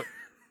that note,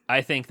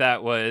 I think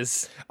that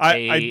was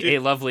a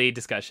lovely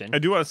discussion. I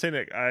do want to say,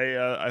 Nick,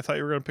 I thought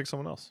you were going to pick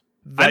someone else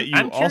that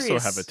I'm also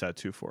have a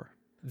tattoo for.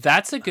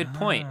 That's a good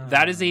point.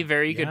 That is a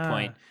very good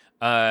point.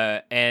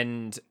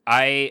 And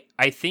I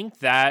think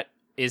that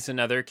is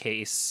another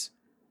case.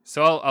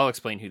 So I'll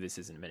explain who this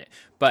is in a minute.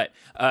 But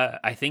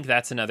I think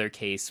that's another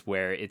case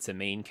where it's a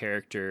main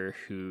character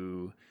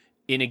who,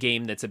 in a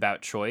game that's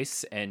about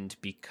choice, and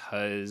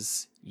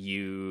because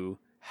you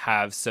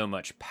have so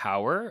much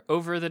power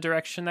over the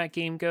direction that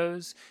game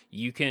goes,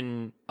 you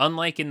can,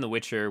 unlike in The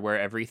Witcher, where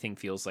everything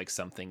feels like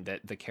something that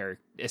the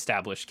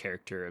established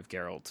character of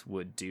Geralt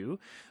would do,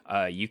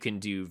 you can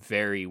do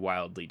very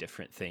wildly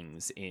different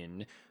things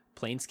in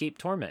Planescape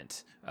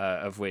Torment,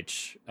 of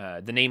which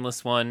the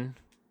nameless one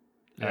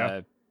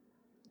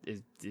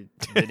is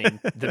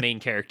the main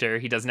character.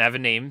 He doesn't have a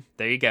name.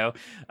 There you go.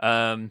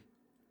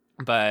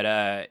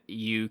 But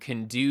you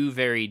can do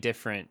very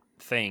different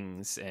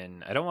things,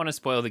 and I don't want to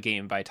spoil the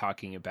game by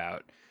talking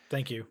about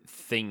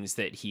things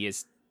that he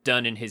has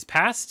done in his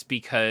past,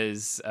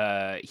 because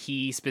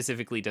he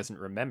specifically doesn't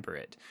remember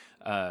it.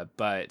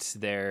 But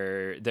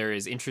there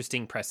is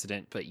interesting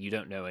precedent, but you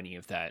don't know any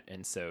of that,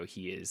 and so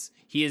he is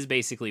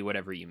basically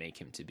whatever you make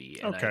him to be.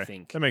 And okay, I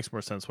think that makes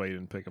more sense why you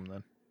didn't pick him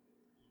then.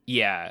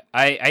 Yeah,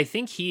 I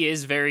think he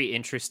is very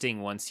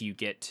interesting once you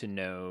get to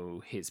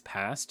know his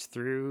past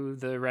through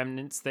the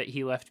remnants that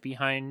he left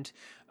behind.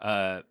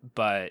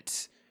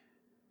 But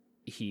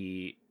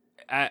he,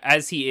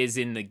 as he is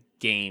in the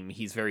game,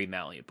 he's very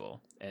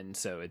malleable, and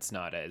so it's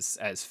not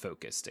as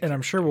focused. And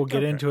I'm sure we'll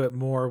get into it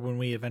more when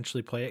we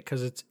eventually play it,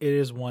 because it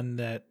is one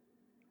that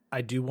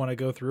I do want to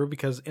go through,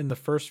 because in the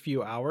first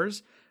few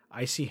hours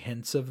I see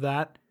hints of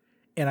that,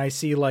 and I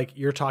see like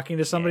you're talking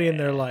to somebody and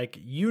they're like,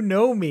 you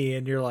know me,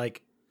 and you're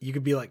like, you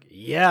could be like,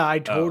 yeah, I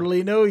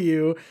totally know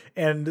you,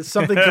 and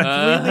something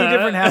completely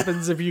different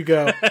happens if you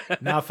go,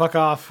 nah, fuck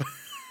off.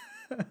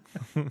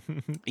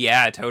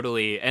 Yeah,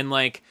 totally. And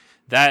like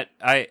that,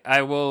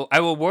 I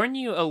will warn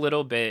you a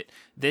little bit.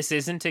 This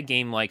isn't a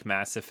game like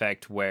Mass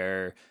Effect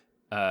where,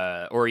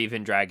 or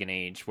even Dragon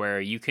Age, where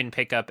you can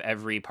pick up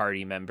every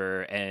party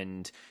member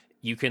and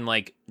you can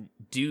like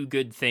do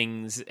good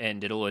things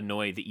and it'll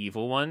annoy the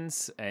evil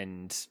ones,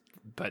 and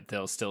but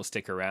they'll still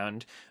stick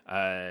around.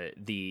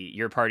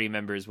 Your party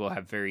members will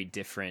have very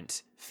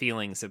different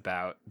feelings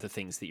about the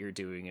things that you're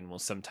doing and will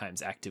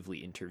sometimes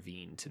actively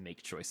intervene to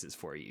make choices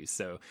for you.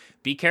 So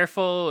be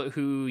careful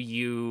who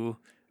you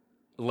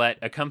let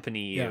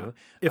accompany you.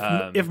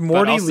 If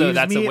Morty leaves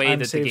that's me, a way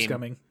I'm save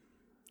scumming.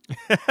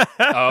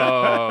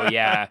 Oh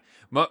yeah.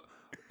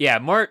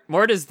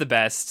 Mort is the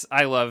best.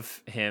 I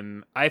love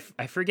him. I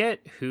forget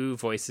who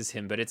voices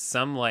him, but it's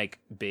some like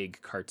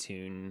big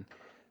cartoon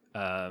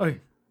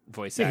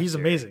voice actor. He's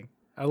amazing.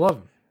 I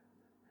love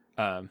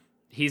him.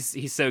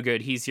 He's so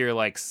good. He's your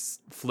like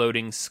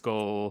floating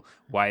skull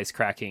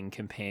wisecracking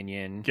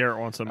companion. Garrett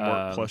wants a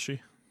Mort plushie.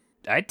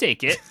 I'd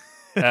take it.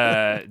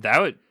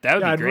 That would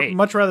be great. I'd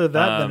much rather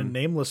that than a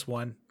nameless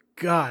one.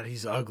 God,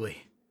 he's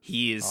ugly.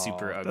 He is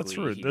super ugly. That's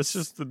rude. That's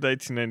just the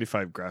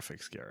 1995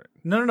 graphics, Garrett.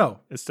 No.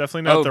 It's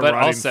definitely not the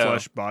rotting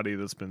flesh body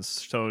that's been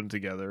sewn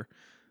together.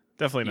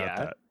 Definitely not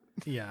that.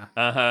 Yeah.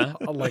 Uh-huh.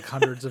 Like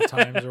hundreds of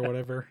times or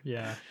whatever.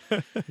 Yeah.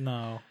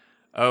 No.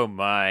 Oh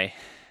my.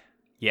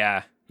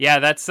 Yeah. Yeah,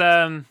 that's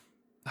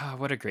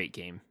what a great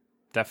game.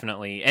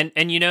 Definitely. And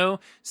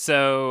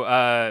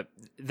so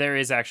there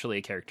is actually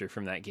a character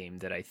from that game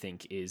that I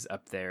think is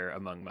up there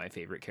among my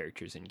favorite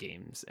characters in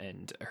games,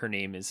 and her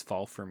name is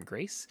Fall from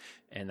Grace,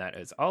 and that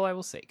is all I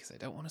will say because I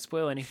don't want to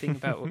spoil anything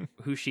about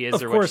who she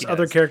is or what she does. Of course,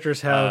 other characters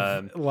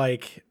have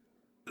like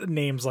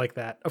names like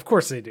that. Of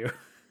course they do.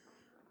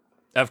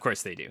 Of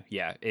course they do.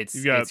 Yeah,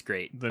 it's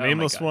great. The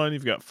nameless one,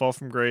 you've got Fall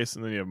from Grace,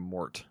 and then you have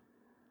Mort.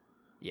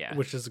 Yeah,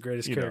 which is the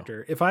greatest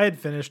character. If I had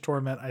finished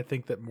Torment, I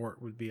think that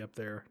Mort would be up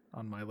there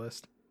on my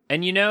list.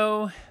 And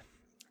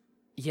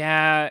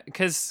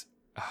because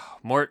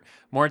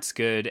Mort's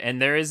good,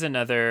 and there is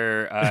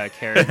another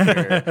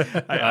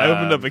character. I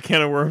opened up a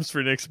can of worms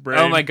for Nick's brain.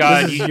 Oh my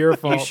god, this is your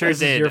fault. You sure this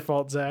did. Is your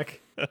fault, Zach.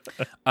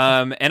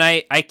 And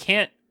I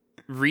can't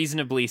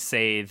reasonably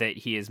say that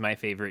he is my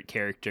favorite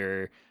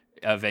character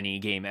of any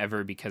game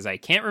ever because I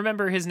can't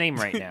remember his name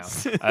right now.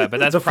 But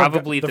that's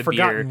probably the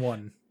forgotten beer.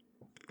 One.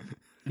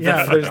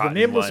 Yeah, there's the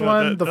nameless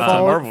one, the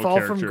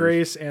fall from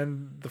Grace,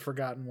 and the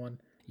forgotten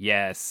one.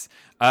 Yes.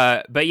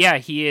 But yeah,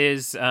 he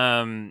is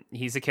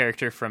he's a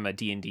character from a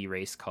D&D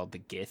race called the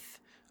Gith,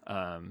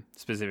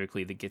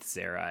 specifically the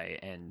Githzerai,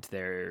 and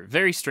they're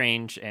very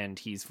strange, and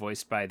he's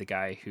voiced by the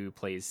guy who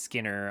plays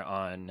Skinner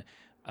on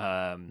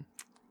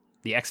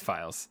the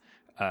X-Files.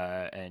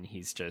 And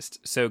he's just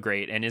so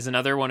great, and is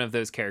another one of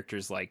those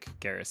characters like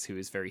Garrus who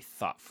is very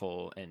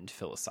thoughtful and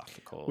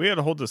philosophical. We had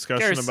a whole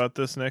discussion about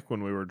this, Nick,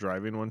 when we were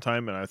driving one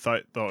time, and I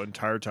thought the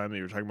entire time that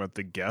you were talking about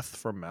the Geth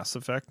from Mass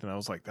Effect, and I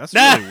was like, that's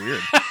really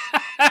weird.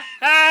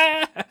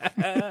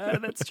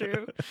 That's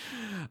true.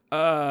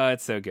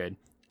 It's so good.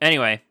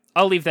 Anyway,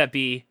 I'll leave that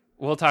be.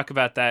 We'll talk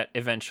about that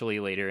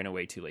eventually later in a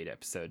Way Too Late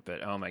episode,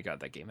 but oh my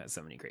god, that game has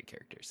so many great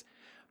characters.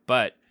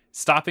 But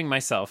stopping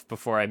myself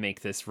before I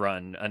make this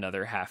run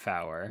another half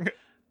hour.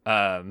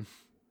 Does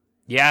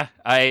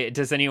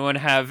anyone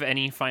have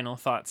any final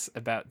thoughts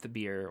about the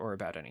beer or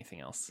about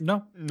anything else?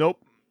 No. Nope.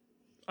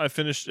 I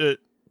finished it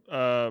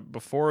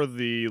before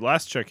the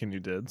last check-in you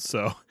did,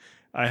 so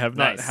I have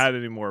not had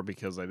any more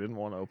because I didn't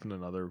want to open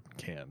another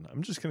can.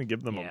 I'm just going to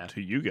give them to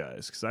you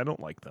guys because I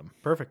don't like them.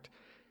 Perfect.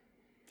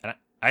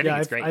 I think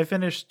it's great. I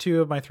finished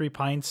 2 of my 3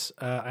 pints.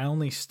 I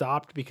only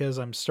stopped because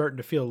I'm starting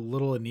to feel a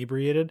little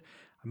inebriated.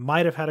 I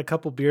might have had a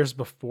couple beers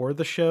before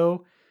the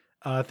show,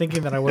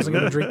 thinking that I wasn't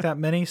going to drink that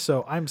many,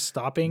 so I'm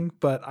stopping,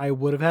 but I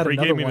would have had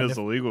another one. Pre-gaming is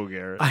illegal,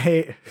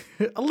 Garrett.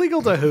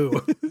 Illegal to who?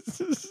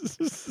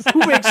 Who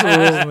makes the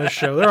rules in this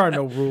show? There are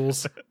no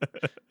rules.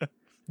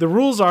 The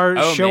rules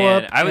are show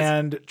up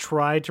and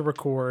try to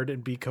record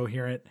and be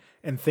coherent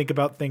and think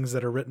about things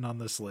that are written on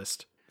this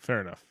list. Fair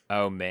enough.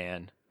 Oh,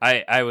 man.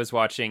 I was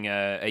watching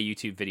a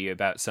YouTube video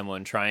about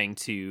someone trying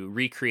to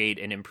recreate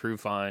and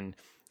improve on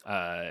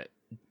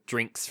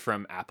drinks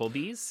from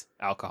Applebee's,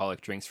 alcoholic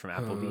drinks from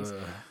Applebee's,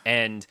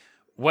 and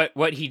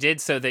what he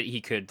did so that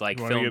he could like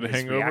film get a his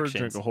hangover, reactions.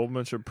 drink a whole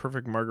bunch of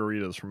perfect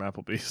margaritas from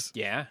Applebee's.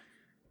 Yeah,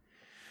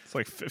 it's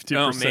like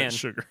 50%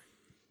 sugar.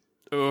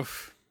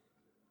 Oof.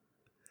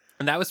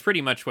 And that was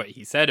pretty much what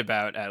he said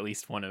about at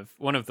least one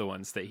of the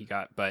ones that he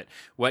got. But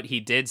what he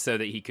did so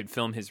that he could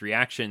film his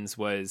reactions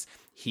was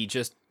he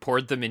just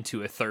poured them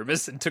into a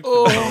thermos and took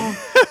them home.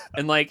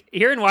 And like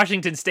here in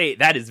Washington State,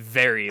 that is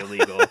very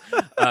illegal.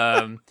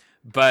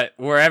 But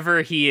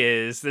wherever he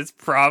is, that's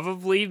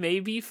probably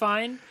maybe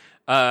fine.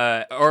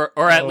 Or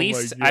at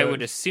least I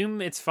would assume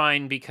it's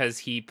fine because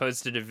he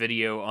posted a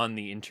video on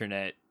the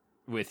internet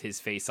with his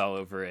face all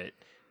over it,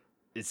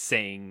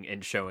 saying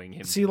and showing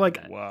him. See,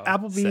 like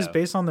Applebee's,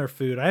 based on their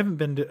food, I haven't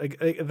been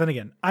to. Then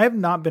again, I have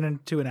not been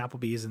into an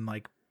Applebee's in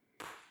like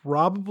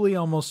probably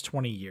almost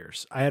 20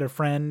 years. I had a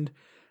friend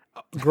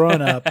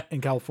growing up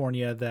in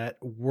California that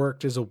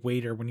worked as a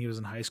waiter when he was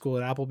in high school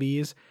at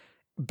Applebee's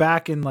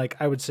back in like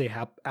I would say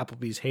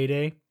Applebee's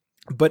heyday.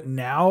 But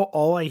now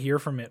all I hear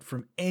from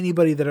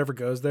anybody that ever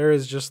goes there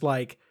is just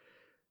like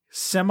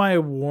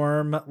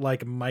semi-warm,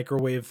 like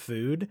microwave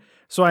food.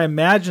 So I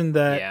imagine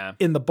that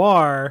in the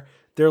bar,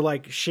 they're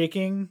like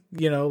shaking,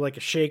 like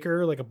a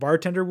shaker, like a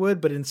bartender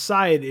would, but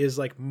inside is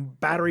like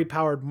battery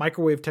powered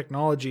microwave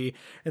technology.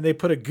 And they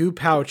put a goo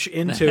pouch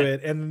into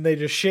it and then they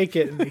just shake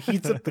it and it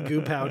heats up the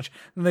goo pouch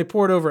and they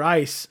pour it over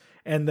ice.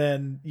 And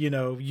then,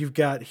 you've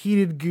got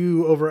heated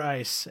goo over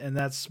ice, and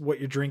that's what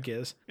your drink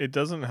is. It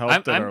doesn't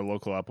help that our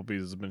local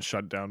Applebee's has been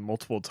shut down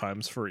multiple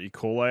times for E.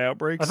 coli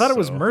outbreaks. I thought it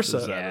was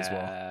MRSA. That as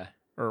well.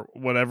 Or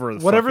whatever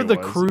the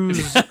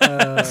cruise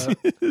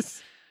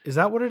is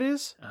that what it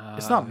is?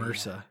 It's not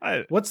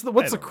MRSA. What's the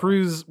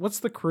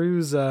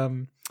cruise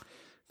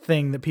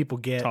thing that people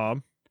get?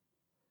 Tom.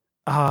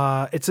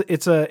 It's a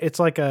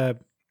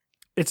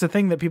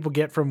thing that people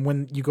get from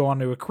when you go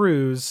onto a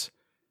cruise.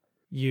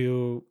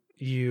 I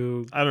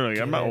don't know.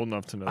 I'm not old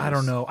enough to know. I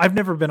don't know. I've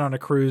never been on a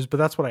cruise, but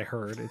that's what I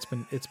heard. It's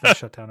been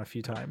shut down a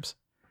few times.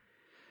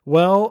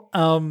 Well,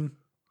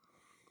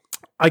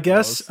 I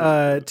guess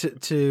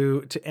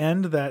to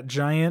end that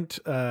giant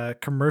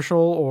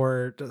commercial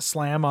or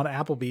slam on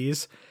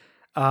Applebee's,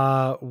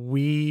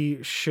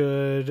 we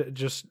should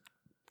just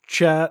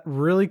chat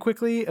really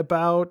quickly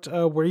about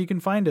where you can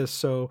find us.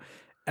 So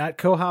at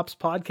Cohops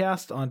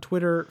Podcast on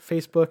Twitter,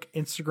 Facebook,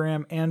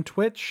 Instagram, and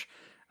Twitch.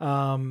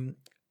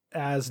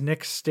 As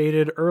Nick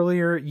stated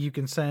earlier, you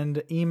can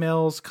send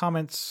emails,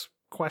 comments,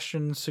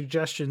 questions,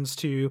 suggestions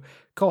to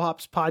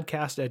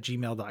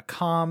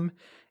cohopspodcast@gmail.com.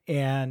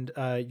 And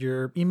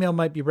your email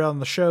might be read on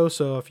the show.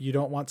 So if you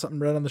don't want something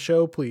read on the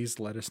show, please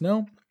let us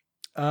know.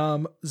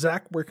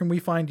 Zach, where can we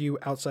find you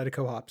outside of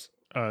Cohops?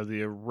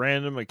 The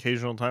random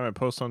occasional time I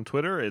post on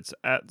Twitter, it's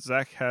at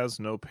Zach Has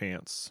No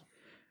Pants.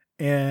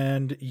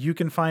 And you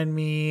can find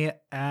me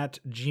at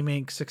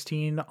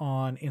gmake16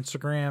 on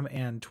Instagram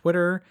and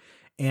Twitter.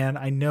 And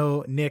I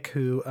know Nick,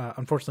 who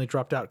unfortunately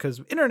dropped out because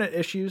of internet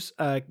issues.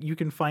 You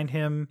can find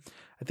him.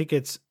 I think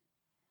it's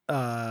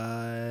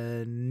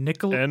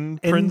Nicholas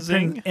and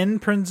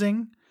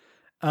Nicholas.Prinzing.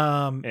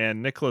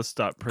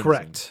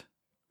 Correct.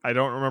 I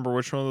don't remember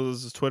which one of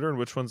those is Twitter and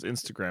which one's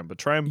Instagram, but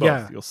try them both.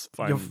 Yeah, you'll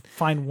find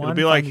one. It'll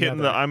be like hitting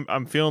the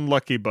I'm feeling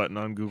lucky button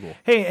on Google.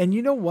 Hey, and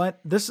you know what?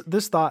 This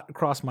thought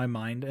crossed my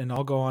mind, and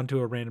I'll go on to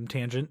a random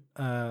tangent.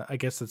 I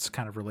guess that's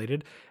kind of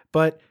related,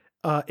 but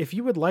if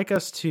you would like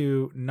us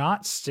to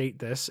not state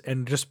this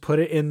and just put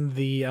it in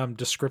the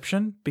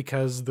description,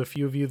 because the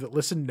few of you that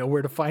listen know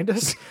where to find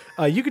us,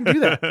 you can do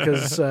that.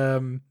 Because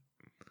I'm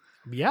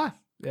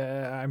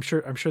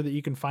sure that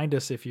you can find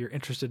us if you're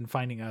interested in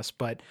finding us.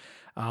 But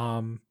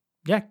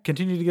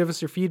continue to give us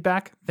your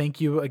feedback.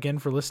 Thank you again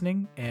for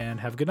listening,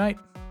 and have a good night.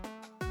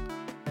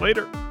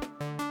 Later.